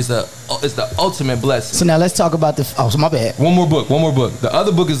down is a it's the ultimate blessing. So now let's talk about the. Oh, so my bad. One more book. The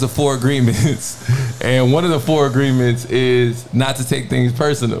other book is the 4 Agreements, and one of the 4 agreements is not to take things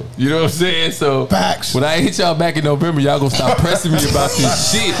personal. You know what I'm saying? So facts. When I hit y'all back in November, y'all gonna stop pressing me about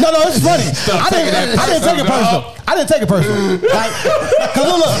this shit. No, it's funny. I didn't take it personal. I didn't take it personal. Like, cause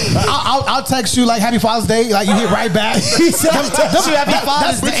look, I'll text you like Happy Father's Day, like you hit right back. He said, Happy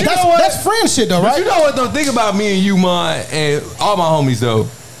Father's Day. That's friend shit though, right? But you know what though? Think about me and you, man, and all my homies though.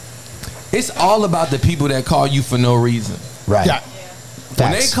 It's all about the people that call you for no reason. Right. Yeah.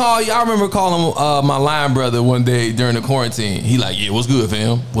 When they call you, I remember calling my line brother one day during the quarantine. He like, yeah, what's good,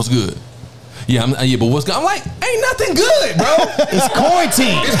 fam? What's good? Yeah, but what's good? I'm like, ain't nothing good, bro. It's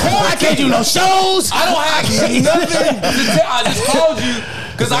quarantine. I can't do no shows. I don't have nothing to tell. I just called you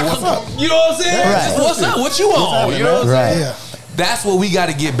because you know what I'm saying? Right. Just, what's up? What you on? You know what I'm saying? Yeah. That's what we got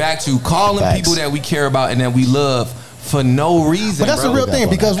to get back to. Calling people that we care about and that we love for no reason. But that's the real thing,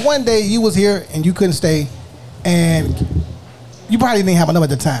 because one day you was here and you couldn't stay, and you probably didn't have a number at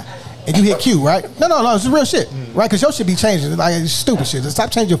the time. And you hit Q, right? No, it's real shit, right? Because your shit be changing, like it's stupid shit. Just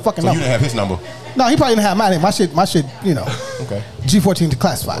stop changing your fucking number. You didn't have his number. No, he probably didn't have mine. My shit, you know. Okay. G14 to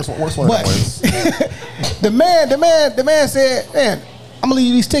classified. What's one of the man said, "Man, I'm gonna leave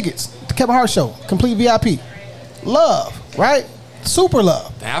you these tickets. The Kevin Hart show, complete VIP, love, right? Super love."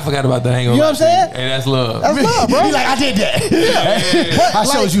 I forgot about that. You know what I'm saying? Hey, that's love. That's love, bro. He like, I did that. But, I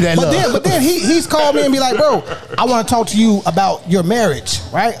showed you that love. But then he's called me and be like, bro, I want to talk to you about your marriage,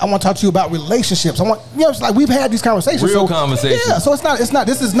 right? I want to talk to you about relationships. It's like we've had these conversations. Real conversations. Yeah, so it's not.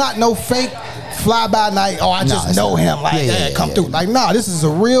 This is not no fake fly by night. Oh, I just know him. Like, come through. Like, nah, this is a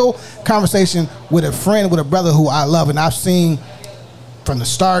real conversation with a friend, with a brother who I love, and I've seen from the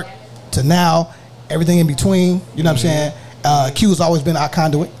start to now, everything in between. You know what I'm saying? Q's always been our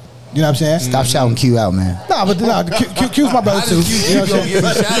conduit. You know what I'm saying? Stop shouting Q out, man. No, but Q's my brother too. You know what I'm saying?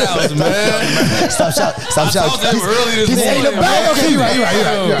 Shout outs, man. Stop shouting. This ain't about Q. You're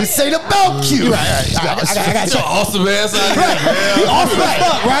right. This ain't about Q. I got you. Awesome ass out here, man. He awesome as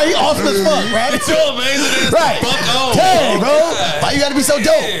fuck, right? He awesome as fuck, right? It's so amazing. Right. Hey, bro. Why you gotta be so dope?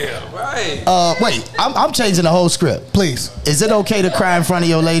 Yeah, right. Wait, I'm changing the whole script. Please. Is it okay to cry in front of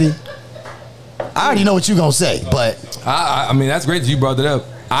your lady? I already know what you're gonna say, but I mean, that's great that you brought that up.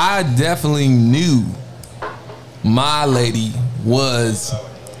 I definitely knew my lady was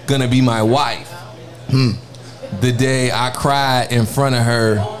gonna be my wife the day I cried in front of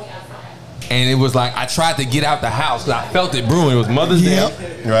her, and it was like I tried to get out the house because I felt it brewing. It was Mother's Day,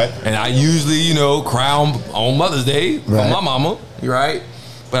 right? And I usually, cry on Mother's Day for my mama, right?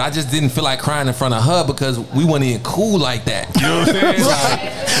 But I just didn't feel like crying in front of her because we weren't even cool like that. You know what I'm saying?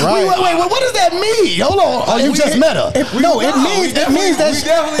 Wait, what does that mean? Hold on. Oh, you just met her. It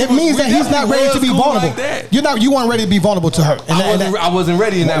means that he's not ready to be vulnerable. Like you weren't ready to be vulnerable to her. I wasn't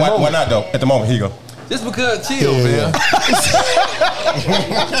ready in that moment. Why not though? At the moment, here you go. Just because, chill, man.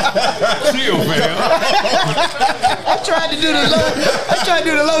 Chill, man. I tried to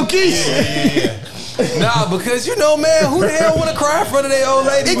do the low key. Yeah. Nah, because man, who the hell want to cry in front of their old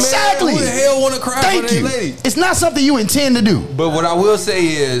lady? Exactly. Man? Who the hell want to cry in front of their lady? It's not something you intend to do. But what I will say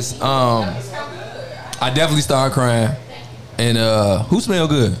is, I definitely started crying. And who smell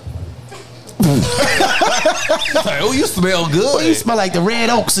good? Like, oh, you smell good. Well, you smell like the red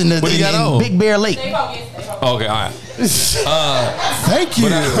oaks in Big Bear Lake. Okay, all right. Thank you.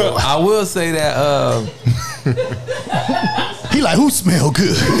 I will say that. He like, who smell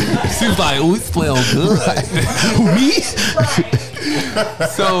good? She was like, who smell good? Who, me?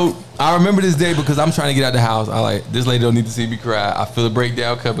 So I remember this day because I'm trying to get out the house. I like, this lady don't need to see me cry. I feel a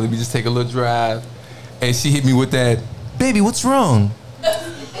breakdown coming. Let me just take a little drive. And she hit me with that, baby, what's wrong?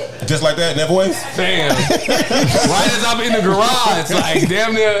 Just like that in that voice? Damn. Right as I'm in the garage, like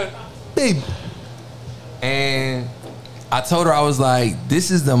damn near, baby. And I told her, I was like,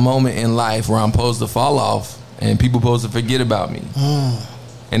 this is the moment in life where I'm supposed to fall off and people supposed to forget about me.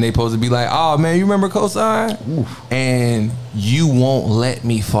 And they supposed to be like, oh man, you remember KOSINE? And you won't let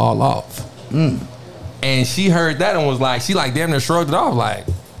me fall off. And she heard that and was like, she like damn near shrugged it off like,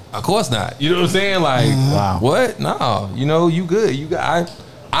 of course not. You know what I'm saying? Like, wow. What? No, you good.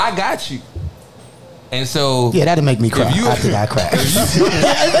 I got you. And so that'll make me cry after that cry. It's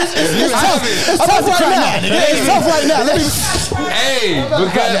tough right now. Hey,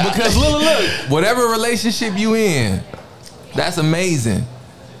 because look, whatever relationship you in, that's amazing.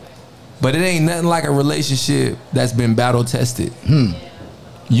 But it ain't nothing like a relationship that's been battle tested.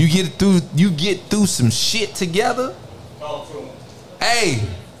 You get through some shit together. Hey,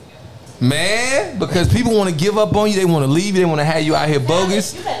 Man, because people want to give up on you, they want to leave you, they want to have you out here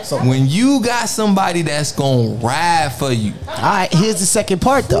bogus. So when you got somebody that's gonna ride for you. All right, here's the second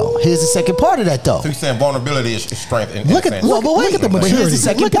part though. Here's the second part of that though. So you're saying vulnerability is strength. Look at the maturity. Here's the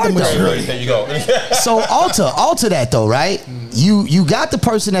second part though. There you go. So alter that though, right? You got the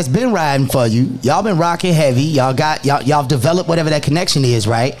person that's been riding for you. Y'all been rocking heavy. Y'all developed whatever that connection is,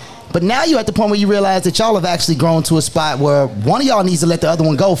 right? But now you're at the point where you realize that y'all have actually grown to a spot where one of y'all needs to let the other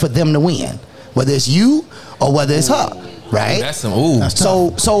one go for them to win, whether it's you or whether it's her, right? That's some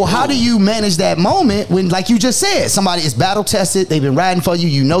So how do you manage that moment when, like you just said, somebody is battle tested, they've been riding for you,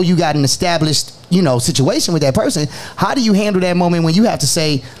 you know you got an established, you know, situation with that person. How do you handle that moment when you have to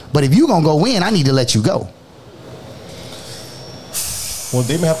say, but if you gonna go win, I need to let you go? Well,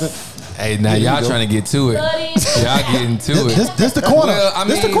 they may have to. Hey, now y'all trying to get to it. Y'all getting to it. This the corner. Well, I mean,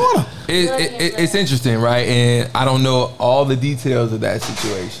 this the corner. It's interesting, right? And I don't know all the details of that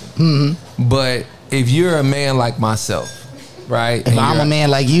situation. Mm-hmm. But if you're a man like myself, right? If I'm a man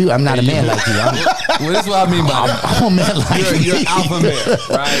like you, I'm not a man like you. Well, this is what I mean by that. I'm a man like you're alpha male,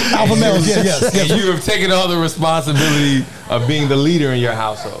 right? Alpha male, yes. And you have taken all the responsibility of being the leader in your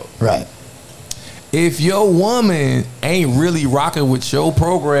household. Right. If your woman ain't really rocking with your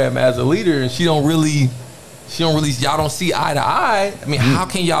program as a leader, and y'all don't see eye to eye, I mean, how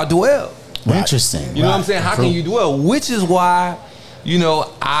can y'all dwell? Right. Interesting. You know what I'm saying? How can you dwell? Which is why, you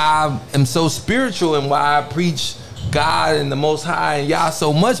know, I am so spiritual and why I preach God and the Most High and y'all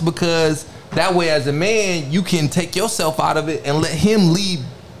so much, because that way as a man, you can take yourself out of it and let him lead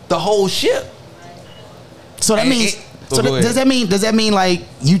the whole ship. So that means, does that mean like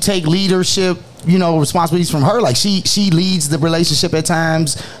you take leadership, you know, responsibilities from her? Like she leads the relationship at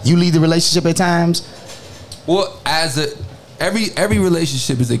times, you lead the relationship at times? Well, every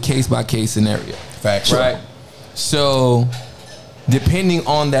relationship is a case-by-case scenario. Fact. Right? So depending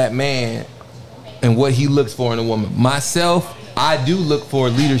on that man and what he looks for in a woman. Myself, I do look for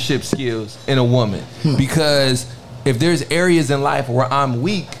leadership skills in a woman, because if there's areas in life where I'm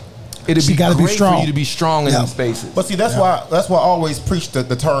weak, it'd be great for you to be strong in those spaces. But see, that's why I always preach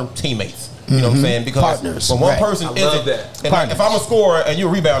the term teammates. You know what I'm saying? Because partners. when one person isn't, and like, if I'm a scorer and you're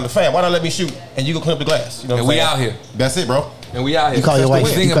a rebound the fan, why not let me shoot and you go clean up the glass? You know what I'm saying? We out here. That's it, bro. And we out here. You call your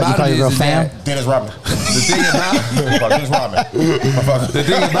wife? You call your girl fam? Dennis Rodman. The thing about Dennis Rodman. The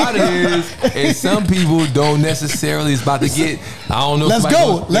thing about it is some people don't necessarily. It's about to get. I don't know. Let's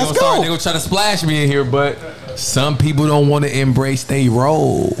go. They're gonna try to splash me in here, but some people don't want to embrace their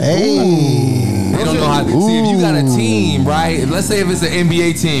role. Hey. They don't know how to see. If you got a team, right? Let's say if it's an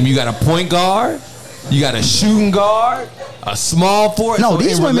NBA team, you got a point guard, you got a shooting guard, a small forward. No, so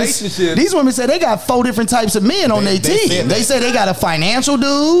these women say they got 4 different types of men on their team. They say they got a financial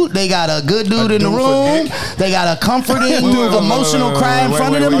dude, they got a good dude in the room, they got a comforting, emotional cry in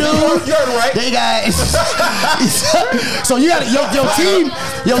front of them dude. They got so you got your team.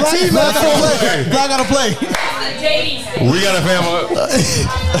 Your team gotta play. We got a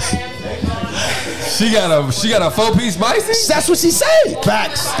family. She got a 4-piece spicy? That's what she said.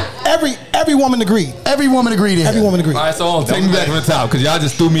 Facts. Every woman agreed. Every woman agreed. Every woman agreed. All right, so take me back to the top, because y'all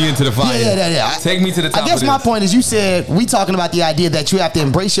just threw me into the fire. Yeah. Take me to the top. I guess my point is, you said we talking about the idea that you have to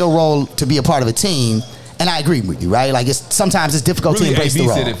embrace your role to be a part of a team, and I agree with you, right? Like sometimes it's difficult to embrace the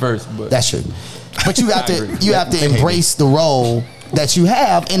role. Said it first, but that's true. But you have to embrace the role that you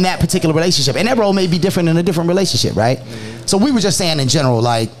have in that particular relationship, and that role may be different in a different relationship, right? So we were just saying in general,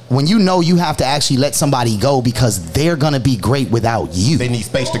 like when you know you have to actually let somebody go because they're gonna be great without you. They need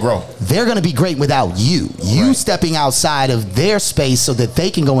space to grow. They're gonna be great without you. You stepping outside of their space so that they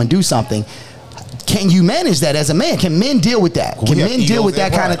can go and do something. Can you manage that as a man? Can men deal with that? Can men deal with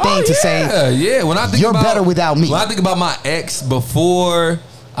that kind of thing to say, when I think you're better without me? When I think about my ex before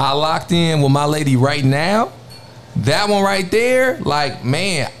I locked in with my lady right now, that one right there, like,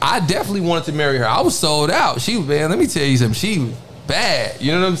 man, I definitely wanted to marry her. I was sold out. Let me tell you something. She was bad.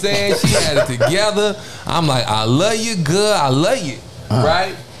 You know what I'm saying? She had it together. I'm like, I love you, good. I love you,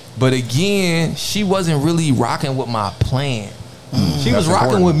 right? But again, she wasn't really rocking with my plan. She was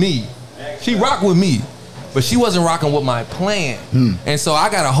rocking with me. She rocked with me, but she wasn't rocking with my plan. And so I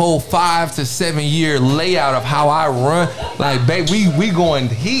got a whole 5 to 7 year layout of how I run. Like, babe, we going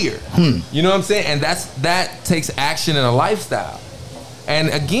here. You know what I'm saying? And that takes action in a lifestyle. And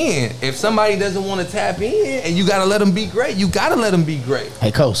again, if somebody doesn't want to tap in and you got to let them be great, you got to let them be great.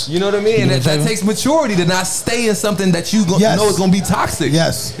 Hey, Kos. You know what I mean? And that takes maturity to not stay in something that you know is going to be toxic.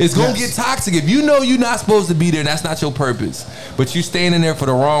 Yes. It's going to get toxic. If you know you're not supposed to be there, that's not your purpose. But you staying in there for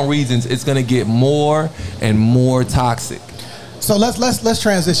the wrong reasons, it's going to get more and more toxic. So let's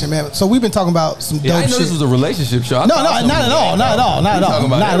transition, man. So we've been talking about some dope I didn't know shit. this was a relationship show. No, not at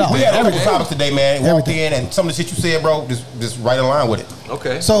all. We had every topics today, man. Walked in and some of the shit you said, bro, just right in line with it.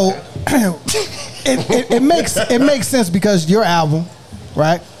 Okay. So it makes sense because your album,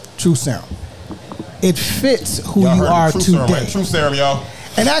 right? True Serum. It fits who you are today. Serum, right? True Serum, y'all.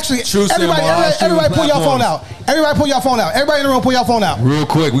 And actually, everybody pull your phone out. Everybody pull your phone out. Everybody in the room, pull your phone out. Real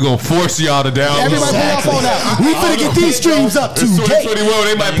quick, we're going to force y'all to download. Everybody pull your phone out. We finna get these streams up It's today. 2021.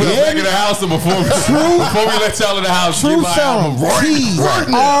 They might put us back in the house before we let y'all in the house. True Serum.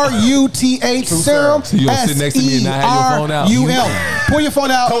 T-R-U-T-H Serum. So you gonna sit next to me and not have your phone out? S-E-R-U-M. Pull your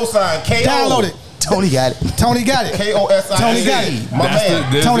phone out. KOSINE. K-O. Download it. Tony got it. Tony got it. KOSINE. Tony got it. My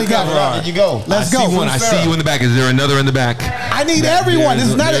man. Tony got it. There you go. Let's go. I see you in the back. Is there another in the back? I need everyone. This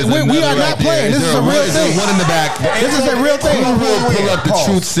is not. We are not playing. This is a real thing. One in the back. This is a real thing. Pull up the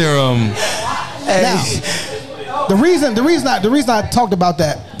Truth Serum. Now, the reason I talked about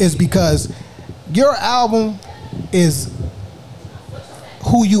that is because your album is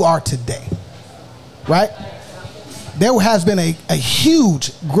who you are today, right? There has been a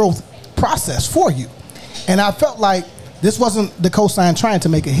huge growth process for you, and I felt like this wasn't the KOSINE trying to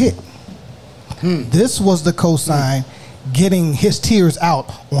make a hit. This was the KOSINE getting his tears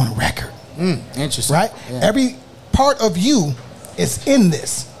out on record. Interesting, right? Yeah. Every part of you is in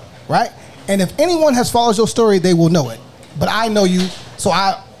this, right? And if anyone has followed your story, they will know it. But I know you, so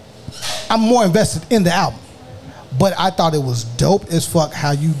I'm more invested in the album. But I thought it was dope as fuck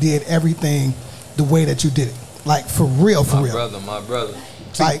how you did everything the way that you did it, like for real, for real. My brother.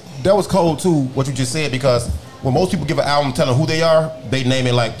 See, like that was cold too, what you just said, because when most people give an album telling who they are, they name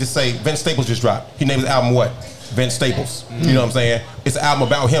it like, just say Vince Staples just dropped. He named his album what? Vince Staples. You know what I'm saying? It's an album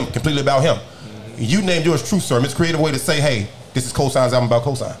about him, completely about him. You named yours True Serum. It's a creative way to say, hey, this is KOSINE's album about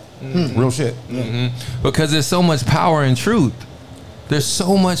KOSINE. Real shit. Because there's so much power in truth. There's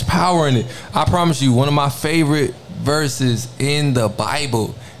so much power in it. I promise you, one of my favorite verses in the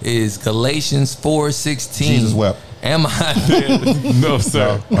Bible is Galatians 4:16. Jesus wept. Am I there? No,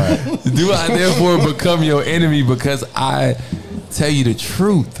 sir. No. Right. Do I therefore become your enemy because I tell you the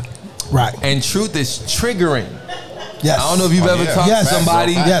truth? Right. And truth is triggering. Yes. I don't know if you've ever talked to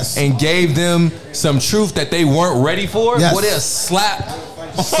somebody and gave them some truth that they weren't ready for. Yes. Well, they'll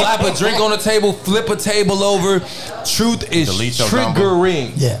slap a drink on the table, flip a table over. Truth is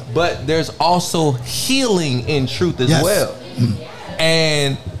triggering. Yeah. But there's also healing in truth as well.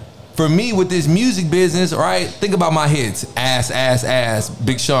 And for me with this music business, right? Think about my hits. Ass,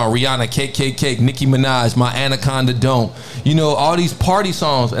 Big Sean, Rihanna, Cake, Nicki Minaj, My Anaconda Don't. You know, all these party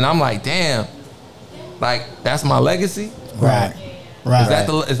songs. And I'm like, damn, like that's my legacy? Right. Is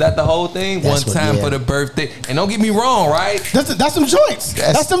that the whole thing? That's One time for the birthday. And don't get me wrong, right? That's some joints.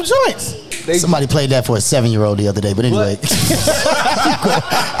 That's some joints. Somebody played that for a 7-year-old the other day, but anyway.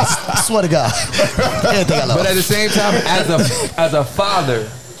 I swear to God. But at the same time, as a father,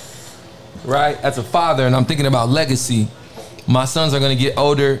 right? As a father, and I'm thinking about legacy, my sons are gonna get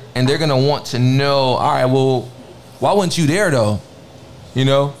older and they're gonna want to know, all right, well, why weren't you there though? You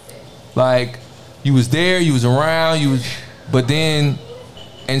know? Like, you was there, you was around, but then,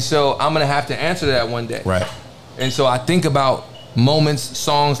 and so I'm gonna have to answer that one day. Right. And so I think about moments,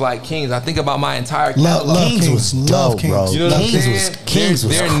 songs like Kings. I think about my entire catalog. Kings was dope, bro. You know what I'm saying? Kings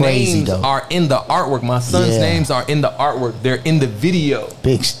was their crazy, names though. are in the artwork. My son's names are in the artwork. They're in the video.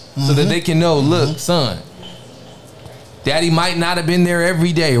 Big. So that they can know, look, son, Daddy might not have been there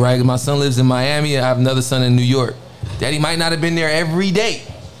every day, right? My son lives in Miami. I have another son in New York. Daddy might not have been there every day.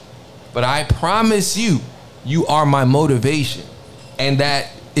 But I promise you, you are my motivation. And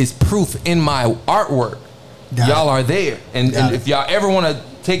that is proof in my artwork. Y'all are there. And if y'all ever want to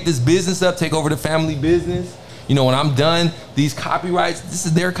take this business up, take over the family business, you know, when I'm done, these copyrights, this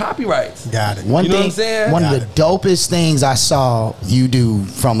is their copyrights. Got it. You know what I'm saying? One of the dopest things I saw you do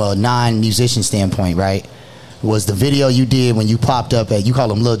from a non-musician standpoint, right, was the video you did when you popped up at, you call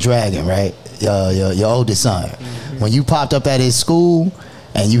him Lil Dragon, right? Your oldest son. When you popped up at his school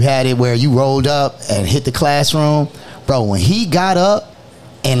and you had it where you rolled up and hit the classroom, bro, when he got up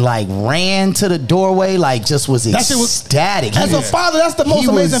and like ran to the doorway, like just was ecstatic. As a father, that's the most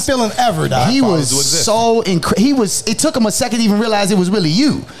amazing feeling ever, dog. He was so it took him a second to even realize it was really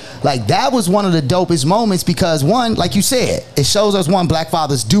you. Like, that was one of the dopest moments because, one, like you said, it shows us, one, black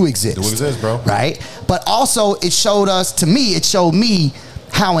fathers do exist. Do exist, bro. Right? But also it showed me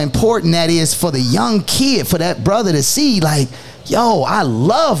how important that is for the young kid, for that brother to see, like, yo, I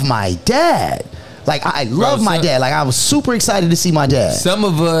love my dad. Like, I love my dad. Like, I was super excited to see my dad. Some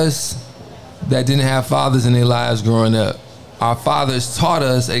of us that didn't have fathers in their lives growing up, our fathers taught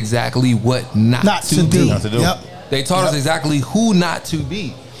us exactly what not to do. Yep. They taught us exactly who not to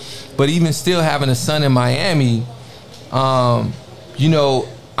be. But even still having a son in Miami, you know,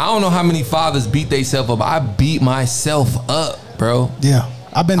 I don't know how many fathers beat themselves up. I beat myself up, bro. Yeah,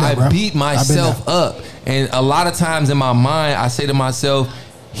 I've been there, bro. I beat myself up. And a lot of times in my mind, I say to myself,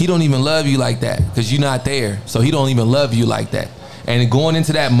 he don't even love you like that because you're not there. So he don't even love you like that. And going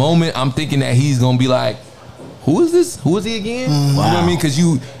into that moment, I'm thinking that he's going to be like, who is this? Who is he again? Wow. You know what I mean? Because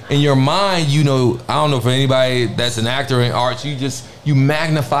you, in your mind, you know, I don't know for anybody that's an actor in arts, you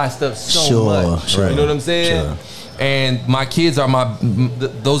magnify stuff so much. You know what I'm saying? Sure. And my kids are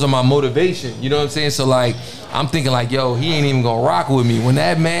those are my motivation. You know what I'm saying? So like, I'm thinking like, yo, he ain't even gonna rock with me. When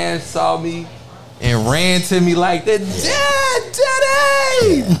that man saw me and ran to me like that,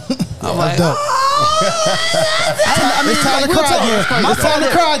 Daddy! I'm like, it's time to cry again. It's time to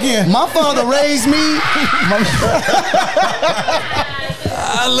cry again. My father raised me.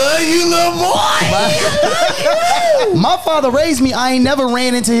 I love you, little boy. My father raised me. I ain't never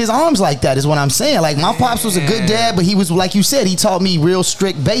ran into his arms like that, is what I'm saying. Like, my pops was a good dad, but he was, like you said, he taught me real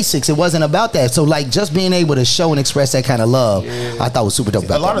strict basics. It wasn't about that. So, like, just being able to show and express that kind of love, I thought was super dope.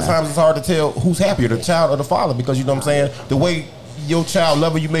 A lot of times it's hard to tell who's happier, the child or the father, because you know what I'm saying? The way your child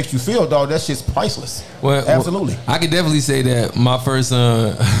loving you makes you feel, dog, that shit's priceless. Well, absolutely. I could definitely say that my first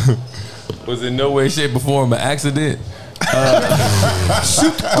son was in no way, shape, or form an accident.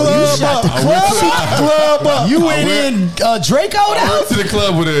 Shoot the club up. You went in Draco I now? went to the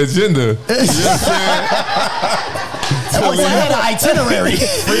club with an agenda. You know what I'm saying? I had an itinerary.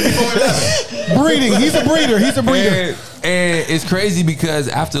 Breeding. He's a breeder. He's a breeder. And it's crazy because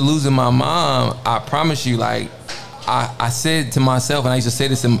after losing my mom, I promise you, like, I said to myself, and I used to say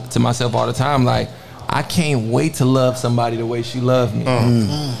this to myself all the time, like, I can't wait to love somebody the way she loved me.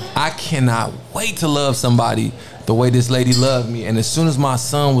 I cannot wait to love somebody the way this lady loved me. And as soon as my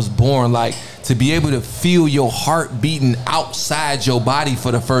son was born, like, to be able to feel your heart beating outside your body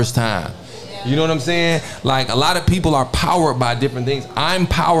for the first time. You know what I'm saying? Like, a lot of people are powered by different things. I'm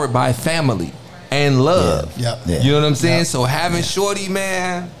powered by family and love. Yeah. You know what I'm saying? So having Shorty,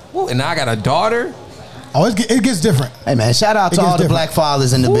 man, and I got a daughter. Oh, it gets different. Hey, man, shout out to all the black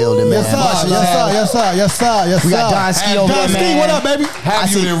fathers in the building, man. Yes, sir. We got Don Ski over there, man. What up, baby? Have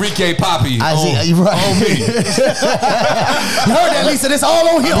you and Enrique Poppy I see, you right. on me. You heard that, Lisa? This all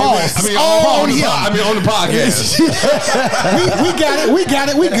on him. On the podcast. We got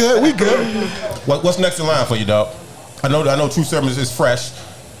it. We good. What's next in line for you, dog? I know True Serum is fresh.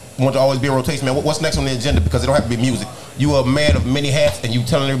 Want to always be a rotation, man. What's next on the agenda? Because it don't have to be music. You are a man of many hats, and you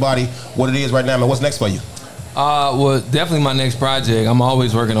telling everybody what it is right now, man. What's next for you? Well, definitely my next project. I'm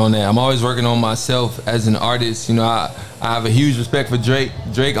always working on that. I'm always working on myself as an artist. You know, I have a huge respect for Drake.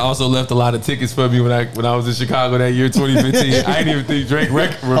 Drake also left a lot of tickets for me when I was in Chicago that year, 2015. I didn't even think Drake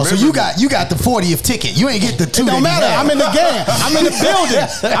remembered. So you got the 40th ticket. You ain't get the 2. It don't matter. I'm in the game. I'm in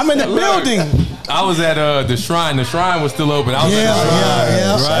the building. I was at the Shrine. The Shrine was still open. I was at the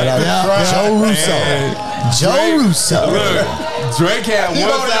Shrine. Yeah. Joe Russo. Look, Drake had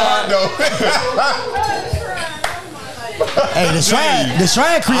one side. Hey, the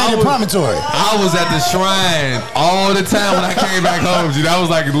Shrine created Promontory. I was at the Shrine all the time when I came back home. That was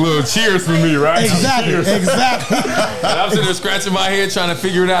like a little cheers for me, right? Exactly. And I was sitting there scratching my head trying to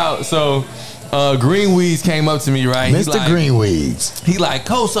figure it out. So Greenweeds came up to me, right? Mr. Greenweeds. He like,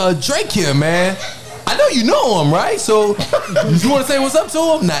 Coach, Drake here, man. I know you know him, right? So you want to say what's up to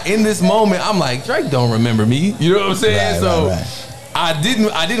him? Now in this moment, I'm like, Drake don't remember me. You know what I'm saying? Right. I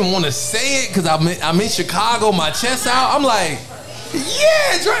didn't want to say it because I'm in Chicago, my chest out. I'm like,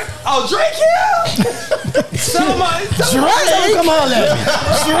 yeah, Drake. Oh, Drake here? Drake? Come on, let me.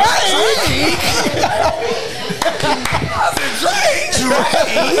 Drake? I said, Drake?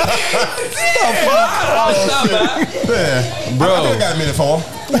 Bro. I got a minute for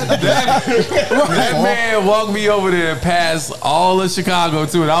him. That man walked me over there past all of Chicago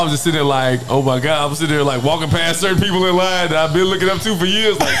too, and I was just sitting there like, oh my God, I'm sitting there like walking past certain people in line that I've been looking up to for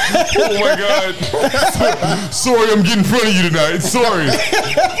years, like, oh my God, sorry I'm getting in front of you tonight, sorry.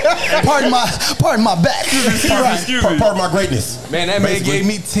 Pardon my back. Excuse me. Part of my greatness. Man, that man gave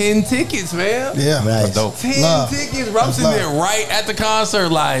me 10 tickets, man. Yeah, nice. 10 tickets, bro. I'm sitting there right at the concert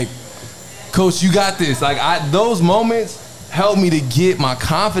like, Coach, you got this. Like, those moments helped me to get my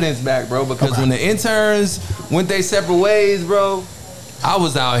confidence back, bro, because when the interns went their separate ways, bro, I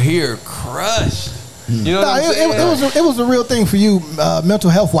was out here crushed. You know what I'm saying? It was a real thing for you, mental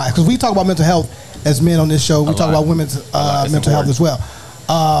health wise, because we talk about mental health as men on this show. We talk about women's mental health as well.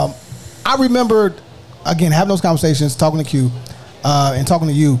 I remembered, again, having those conversations, talking to Q, and talking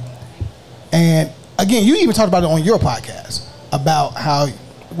to you, and again, you even talked about it on your podcast about how,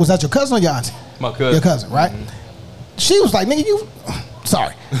 was that your cousin or your auntie? My cousin. Your cousin, right? she was like, nigga, you,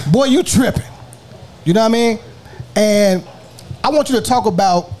 sorry, boy, you tripping. You know what I mean? And I want you to talk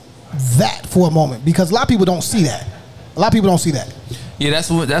about that for a moment because a lot of people don't see that. A lot of people don't see that. Yeah, that's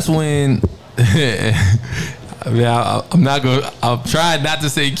when. I mean, I'm not gonna. I'm trying not to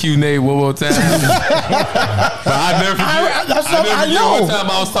say Q name one more time. But I never forget. I know. One time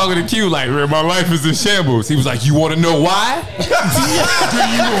I was talking to Q, like, man, my life is in shambles. He was like, "You want to know why? Do you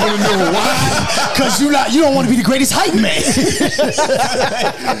want to know why? Because you don't want to be the greatest hype man."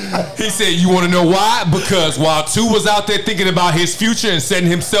 He said, "You want to know why? Because while 2 was out there thinking about his future and setting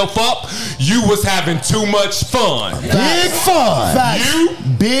himself up, you was having too much fun. Big fun.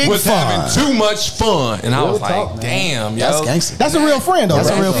 You was having too much fun." And I was like, damn, yo. That's gangster. That's a real friend, though. That's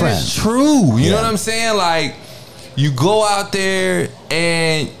a real friend. It's true. You know what I'm saying? Like, you go out there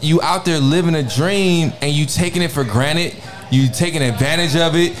and you out there living a dream and you taking it for granted. You taking advantage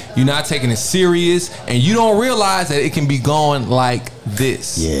of it. You're not taking it serious. And you don't realize that it can be going like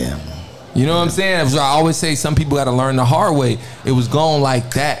this. Yeah. You know what I'm saying? I always say some people got to learn the hard way. It was going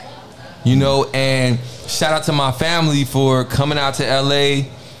like that. You know, and shout out to my family for coming out to LA,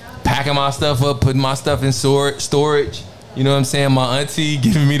 packing my stuff up, putting my stuff in storage. You know what I'm saying? My auntie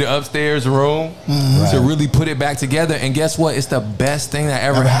giving me the upstairs room to really put it back together. And guess what? It's the best thing that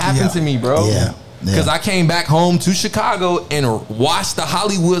ever happened to me, bro. Yeah. Because I came back home to Chicago and washed the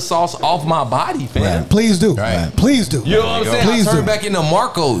Hollywood sauce off my body, fam. Right. Please do. Right. Please do. You know what I'm saying? Please I turned back into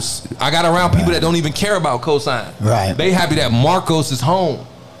Marcos. I got around people that don't even care about KOSINE. Right. They happy that Marcos is home.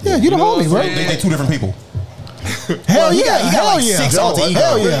 Yeah, you the homie, bro. They 2 different people. Hell yeah. You got like 6 alter egos.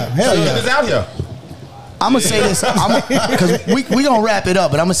 Hell yeah. Hell yeah. It's out here. I'm gonna say this because we gonna wrap it up,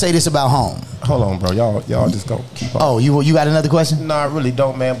 but I'm gonna say this about home. Hold on, bro. Y'all just go keep on. Oh, you got another question? No, I really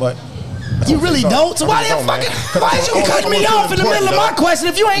don't, man. But you really don't. So why you cut me off in the middle of my question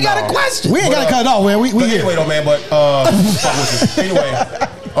if you ain't got a question? We ain't gotta cut it off, man. We here. Anyway, though, man. But anyway,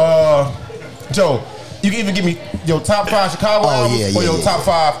 Joe, you can even give me your top 5 Chicago albums or your top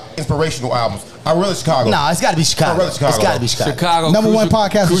 5 inspirational albums. I really Chicago. No, it's got to be Chicago. I really Chicago. It's got to be Chicago. Chicago. Number 1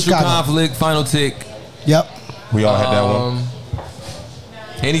 podcast in Chicago. Conflict, Final Tick. Yep. We all had that one.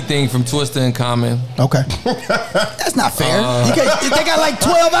 Anything from Twista and Common. Okay. That's not fair. They got like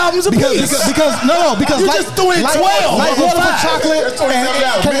 12 albums apiece. Because you like, just threw in 12. Like Water for Chocolate.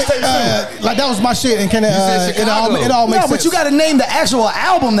 Like that was my shit. And it all makes sense. But you got to name the actual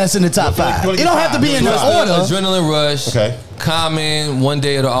album that's in the top 5. It don't have to be in the order. Adrenaline Rush. Okay. Common. One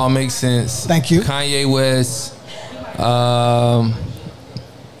Day It'll All Make Sense. Thank you. Kanye West.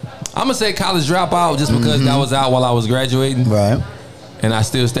 I'm gonna say College Dropout just because that was out while I was graduating. Right. And I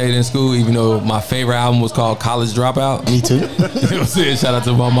still stayed in school, even though my favorite album was called College Dropout. Me too. You know what I'm saying? Shout out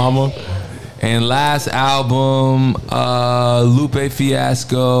to my mama. And last album, Lupe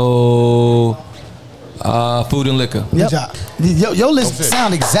Fiasco, Food and Liquor. Good job. Your list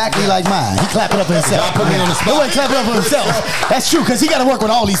sound exactly like mine. He clapping up for himself. Y'all put me on the spot. He wasn't clapping up for himself. That's true, because he got to work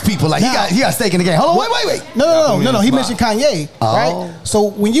with all these people. Like he got stake in the game. Hold on, wait. No. He mentioned Kanye, right? So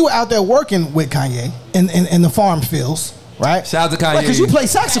when you were out there working with Kanye in the farm fields, right? Shout out to Kanye. Because you play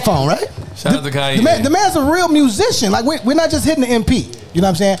saxophone, right? Shout out to Kanye. The man's a real musician. Like we're not just hitting the MP. You know what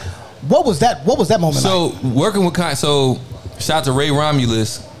I'm saying? What was that moment like? Working with Kanye. So shout out to Ray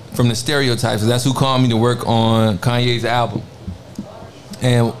Romulus from the Stereotypes. That's who called me to work on Kanye's album.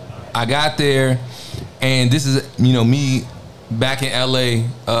 And I got there, and this is me back in LA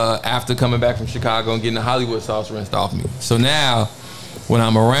after coming back from Chicago and getting the Hollywood sauce rinsed off me. So now, when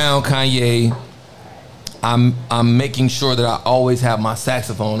I'm around Kanye, I'm making sure that I always have my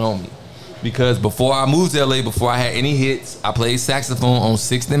saxophone on me. Because before I moved to LA, before I had any hits, I played saxophone on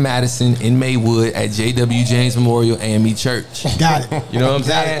 6th and Madison in Maywood at J.W. James Memorial AME Church. Got it. You know what I'm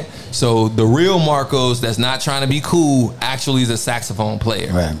saying? So the real Marcos that's not trying to be cool actually is a saxophone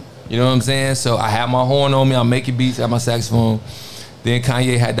player. Right. You know what I'm saying? So I have my horn on me, I'm making beats, I have my saxophone. Then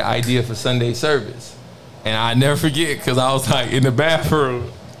Kanye had the idea for Sunday service. And I never forget, because I was like in the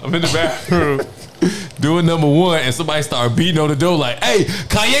bathroom. I'm in the bathroom. Doing number 1, and somebody started beating on the door like, "Hey,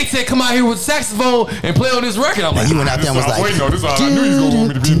 Kanye said come out here with saxophone and play on this record." I'm like, you went out there and was like, "Waiting on this. I knew he was gonna want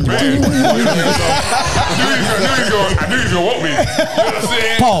me to be in the band. I knew he was gonna want me." You know what I'm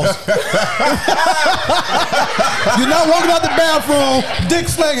saying? Pause. You're not walking out the bathroom, dick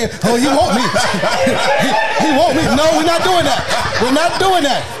slinging. Oh, you want me? He want me? No, we're not doing that. We're not doing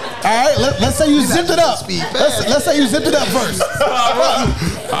that. All right, let's say you zipped it up. Let's say you zipped it up first.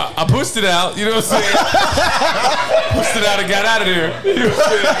 I pushed it out, you know what I'm saying? Pushed it out and got out of there. You know what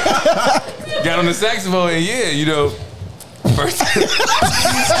I'm saying? Got on the saxophone, and birthday.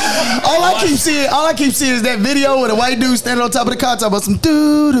 all I keep seeing is that video with a white dude standing on top of the car talking about some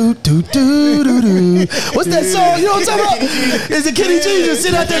doo doo doo doo doo doo. What's that song? You know what I'm talking about? Is it Kenny G just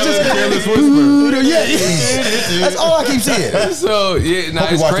sitting out there just doo doo? Yeah, that's all I keep seeing. So yeah, nah,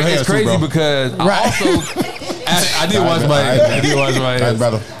 it's crazy because I did watch my hands.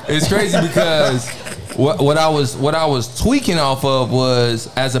 brother. It's crazy because what I was tweaking off of was,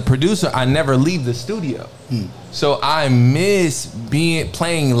 as a producer, I never leave the studio. So I miss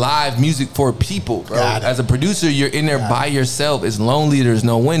playing live music for people, bro. As a producer, you're in there by yourself. It's lonely. There's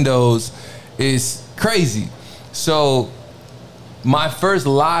no windows. It's crazy. So my first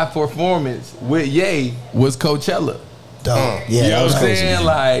live performance with Ye was Coachella. Yeah, you know that was what I'm crazy. saying?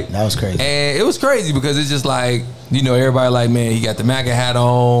 Like, that was crazy. And it was crazy because it's just like, you know, everybody like, man, he got the MAGA hat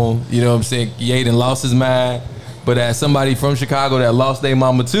on. You know what I'm saying? Ye done lost his mind. But as somebody from Chicago that lost their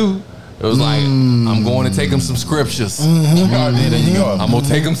mama too, it was like, I'm going to take him some scriptures. There you go. I'm going to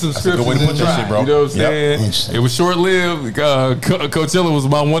take him some scriptures and try. Shit, bro. You know what I'm saying? It was short-lived. Coachella was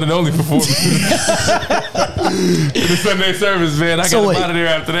my one and only performance in the Sunday service, man. I got out of there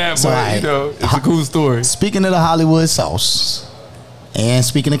after that, but you know, it's a cool story. Speaking of the Hollywood sauce, and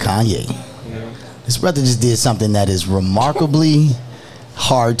speaking of Kanye, this brother just did something that is remarkably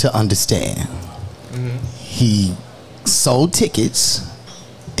hard to understand. He sold tickets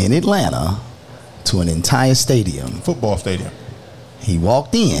in Atlanta to an entire stadium. Football stadium. He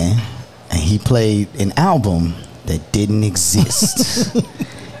walked in and he played an album that didn't exist.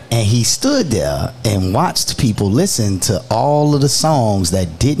 And he stood there and watched people listen to all of the songs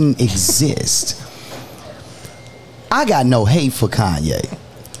that didn't exist. I got no hate for Kanye.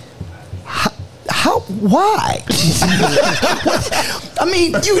 Why? I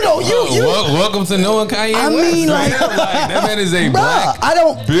mean, you know, welcome to knowing Kanye. I mean, like that man is a black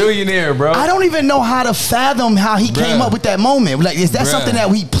billionaire, bro. I don't even know how to fathom how he came up with that moment. Like, is that something that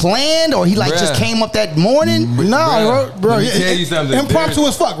we planned, or he like just came up that morning? No, bro. Let me tell you something. Impromptu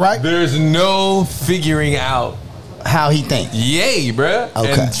as fuck, right? There's no figuring out how he thinks. Yay, bro.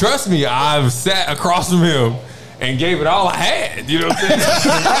 Okay. And trust me, I've sat across from him and gave it all I had. You know what I'm saying?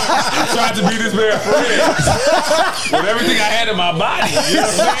 I tried to be this man's friend with everything I had in my body. You know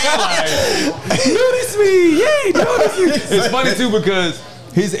what I'm saying? Like, notice me. Yay, notice me. It's funny, too, because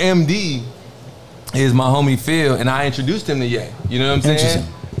his MD is my homie Phil, and I introduced him to Ye. You know what I'm saying?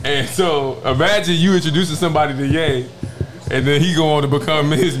 And so imagine you introducing somebody to Ye, and then he go on to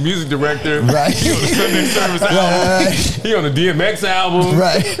become his music director. Right. He on the Sunday service album. He on the DMX album.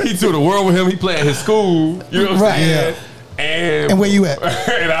 Right. He toured the world with him. He played at his school. You know what I'm saying? Yeah. And where you at?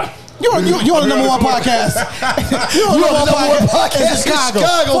 You on the #1 podcast. You on the #1 podcast in Chicago.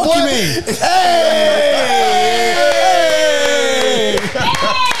 What you mean?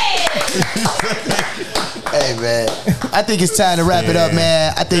 Hey man, I think it's time to wrap it up,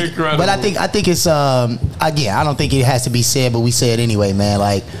 man. I think, but I think it's again, I don't think it has to be said, but we say it anyway, man.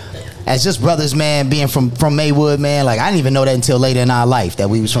 Like, as just brothers, man, being from Maywood, man, like I didn't even know that until later in our life that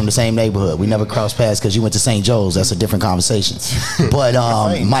we was from the same neighborhood. We never crossed paths because you went to St. Joe's. That's a different conversation. But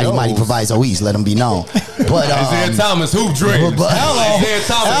Mighty Proviso East, let them be known. But Isaiah Thomas, hoop dreams. Isaiah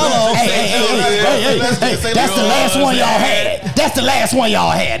Thomas. Hey, that's the last one y'all had. That's the last one y'all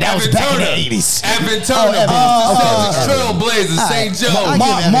had. That was back in the 80s. Evan Turner, Trailblazers, St. Joe,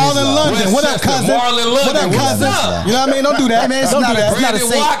 Marlon London. What up, cousin? Marlon London. What's up? You know what I mean? Don't do that. Don't do that.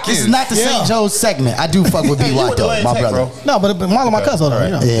 This is not the St. Joe's segment. I do fuck with B-Watt though, my brother. No, but Marlon my cousin.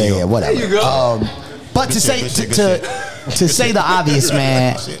 Yeah, whatever. There you go. But to say the obvious,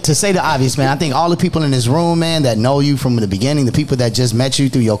 man. To say the obvious, man. I think all the people in this room, man, that know you from the beginning, the people that just met you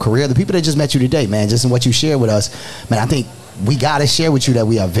through your career, the people that just met you today, man, just in what you shared with us, man. I think we gotta share with you that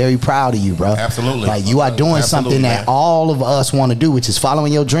we are very proud of you, bro. Absolutely. Like, you are doing something that all of us want to do, which is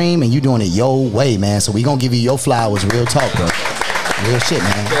following your dream, and you doing it your way, man. So we gonna give you your flowers, real talk, bro. Real shit,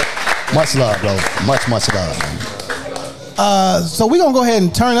 man. Much love, bro. Much love, man. So we gonna go ahead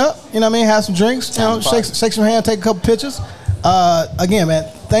and turn up. You know what I mean? Have some drinks. You know, shake some hand, take a couple pictures. Again, man,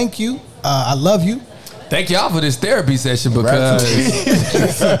 thank you. I love you. Thank y'all for this therapy session because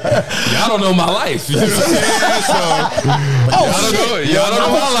y'all don't know my life. You know what I'm saying? So, y'all don't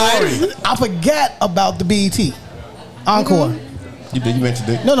know my life. I forgot about the BET Encore. You mentioned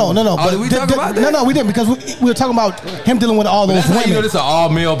it. No. Oh, did we talk about that? No, we didn't because we were talking about him dealing with all those women. You know this is an all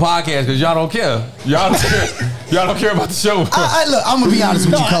male podcast because y'all don't care. Y'all don't care about the show. Look, I'm gonna be honest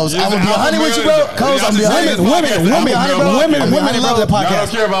with you, Coach. I'm gonna be 100 with you, bro. Coach, I'm gonna be 100. Women love the podcast. Y'all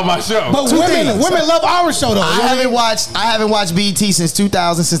don't care about my show. But women love our show though. I haven't watched BET since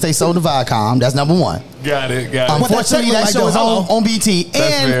 2000 since they sold the Viacom. That's number one. Got it. Unfortunately, that show is on BT,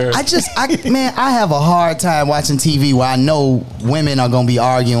 and I have a hard time watching TV where I know women are gonna be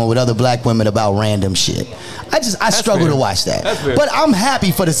arguing with other black women about random shit. I struggle to watch that. But I'm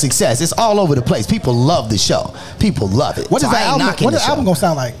happy for the success. It's all over the place. People love the show. People love it. What is the album gonna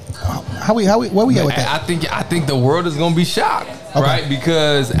sound like? Where we at with that? I think the world is gonna be shocked, right?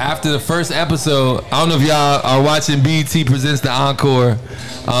 Because after the first episode, I don't know if y'all are watching BET Presents the Encore,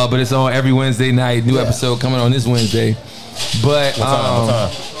 but it's on every Wednesday night. New episode coming on this Wednesday. But what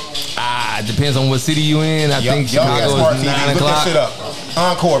time? It depends on what city you in. I think Chicago is 9 o'clock. Look that shit up.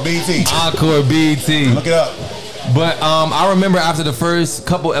 Encore BET. Encore BET. Look it up. But I remember after the first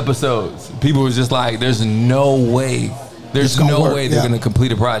couple episodes, people was just like, "There's no way. There's no way they're gonna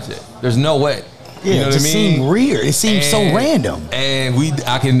complete a project. There's no way." Yeah, you know it just seemed weird. It seemed so random. And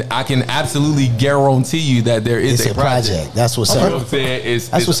I can absolutely guarantee you that there is a project. That's what's up. You know what I'm saying?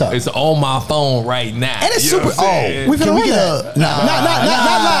 That's what's up. It's on my phone right now. And it's super. We finna run that. Not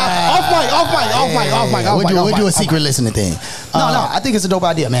live. Off mic. We'll do a secret listening thing. No, I think it's a dope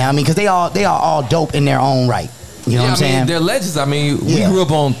idea, man. I mean, because they are all dope in their own right. You know what I'm saying? They're legends. I mean, we grew up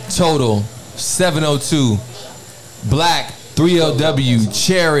on Total, 702, Black, 3LW,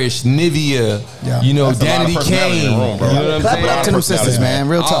 Cherish, Nivea, you know, Danity Kane. You know what I'm saying? Clap to them sisters, man.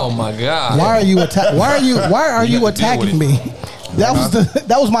 Real talk. Oh my God. Why are you attacking me?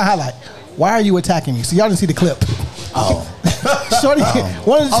 That was my highlight. Why are you attacking me? So y'all didn't see the clip. Oh. Shorty,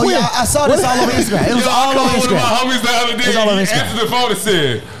 one of the yeah, I saw this all over Instagram. It was all over Instagram. One of my homies the other day, he answered the phone and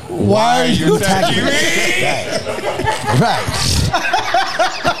said, "Why are you attacking me?" Right.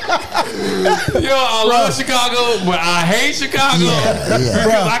 Yo, I love Chicago, but I hate Chicago.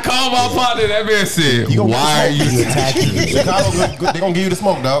 Because I called my partner, that man said, "Why are you attacking me?" Chicago, they gonna give you the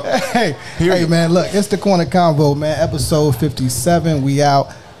smoke, dog. Hey, man, look, it's the Corner Convo, man. Episode 57. We out.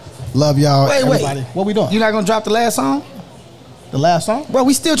 Love y'all. Everybody. What we doing? You not gonna drop the last song? The last song? Bro,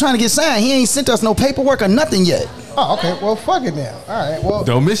 we still trying to get signed. He ain't sent us no paperwork or nothing yet. Oh, okay. Well, fuck it then. All right. Well,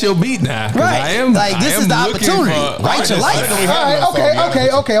 don't miss your beat now. Right. This is the opportunity. Write your life. All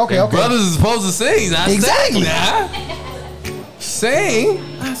right. Okay. Brothers is supposed to sing. Exactly. Sing.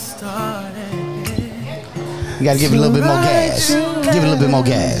 You gotta give it a little bit more gas. Give it a little bit more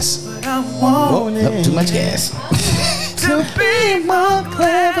gas. Nope, too much gas. To be more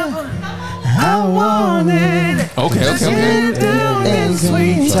clever, I want it. Okay. And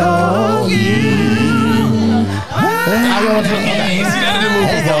sweet talk you.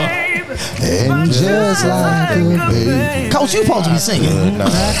 And just like a baby. Coach, you supposed to be singing. I'm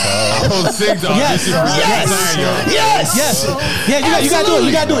supposed to sing, dog. Yes. Yeah, you gotta do it.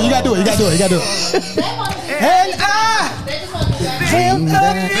 You gotta do it. And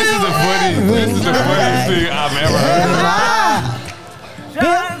this is the funniest thing I've ever heard.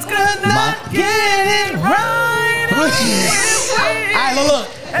 Just could not get it right. Alright, look.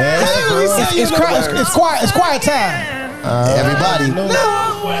 It's quiet time. Everybody.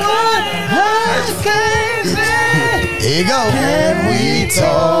 Here you go. Can we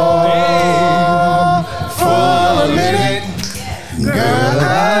talk for a minute? Girl,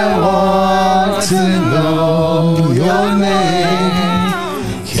 I want to know your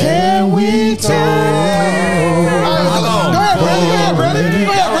name. Can we talk?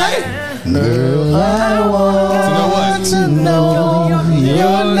 Girl, I want to know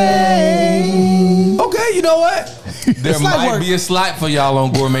your name. Okay, you know what? There might be a slide for y'all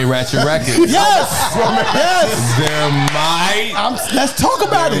on Gourmet Ratchet Records. Yes. There might. Let's talk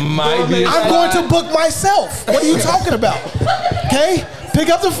about it. Might be. I'm going to book myself. What are you talking about? Okay, pick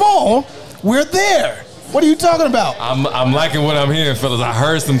up the phone. We're there. What are you talking about? I'm liking what I'm hearing, fellas. I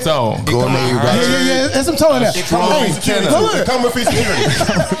heard some tone. Gourmet Ratchet. Yeah. There's some tone in there. Come with free security.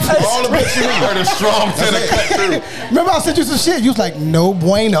 All the bitch you need. I heard a strong tenor cut through. Remember I sent you some shit? You was like, no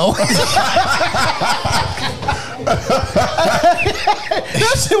bueno.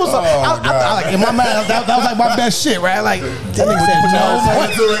 That shit was in my mind. That was like my best shit, right? Like that nigga said no.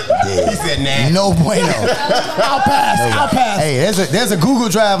 He said nah. No bueno. I'll pass. Hey, there's a Google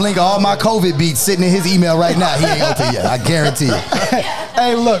Drive link of all my COVID beats sitting in his email right now. He ain't open yet. I guarantee you.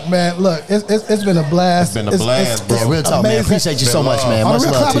 Hey, look, man. Look, it's been a blast. It's been a blast, bro. Yeah, real talk, man. Appreciate you so much, man. Much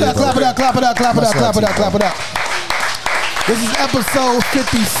love to you, bro. Clap it up. This is episode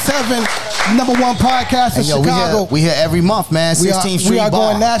 57, #1 podcast in Chicago. We here every month, man. 16th Street We are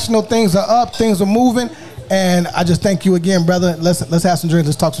Bar. going national. Things are up. Things are moving. And I just thank you again, brother. Let's have some drinks.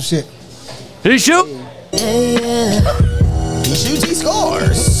 Let's talk some shit. He shoot. He shoots, he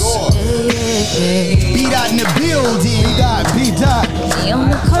scores. B-Dot in the building. B-Dot. On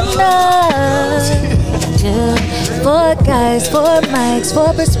the corner. Yeah. 4 guys, 4 mics,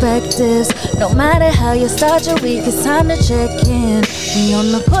 4 perspectives. No matter how you start your week, it's time to check in. We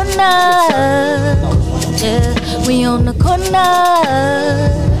on the corner. Yeah. We on the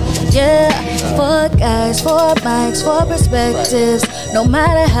corner. Yeah, 4 guys, 4 mics, 4 perspectives. No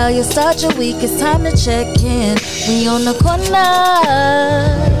matter how you start your week, it's time to check in. We on the corner.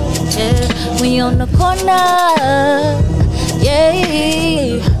 Yeah, we on the corner.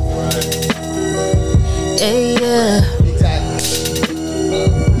 Yeah.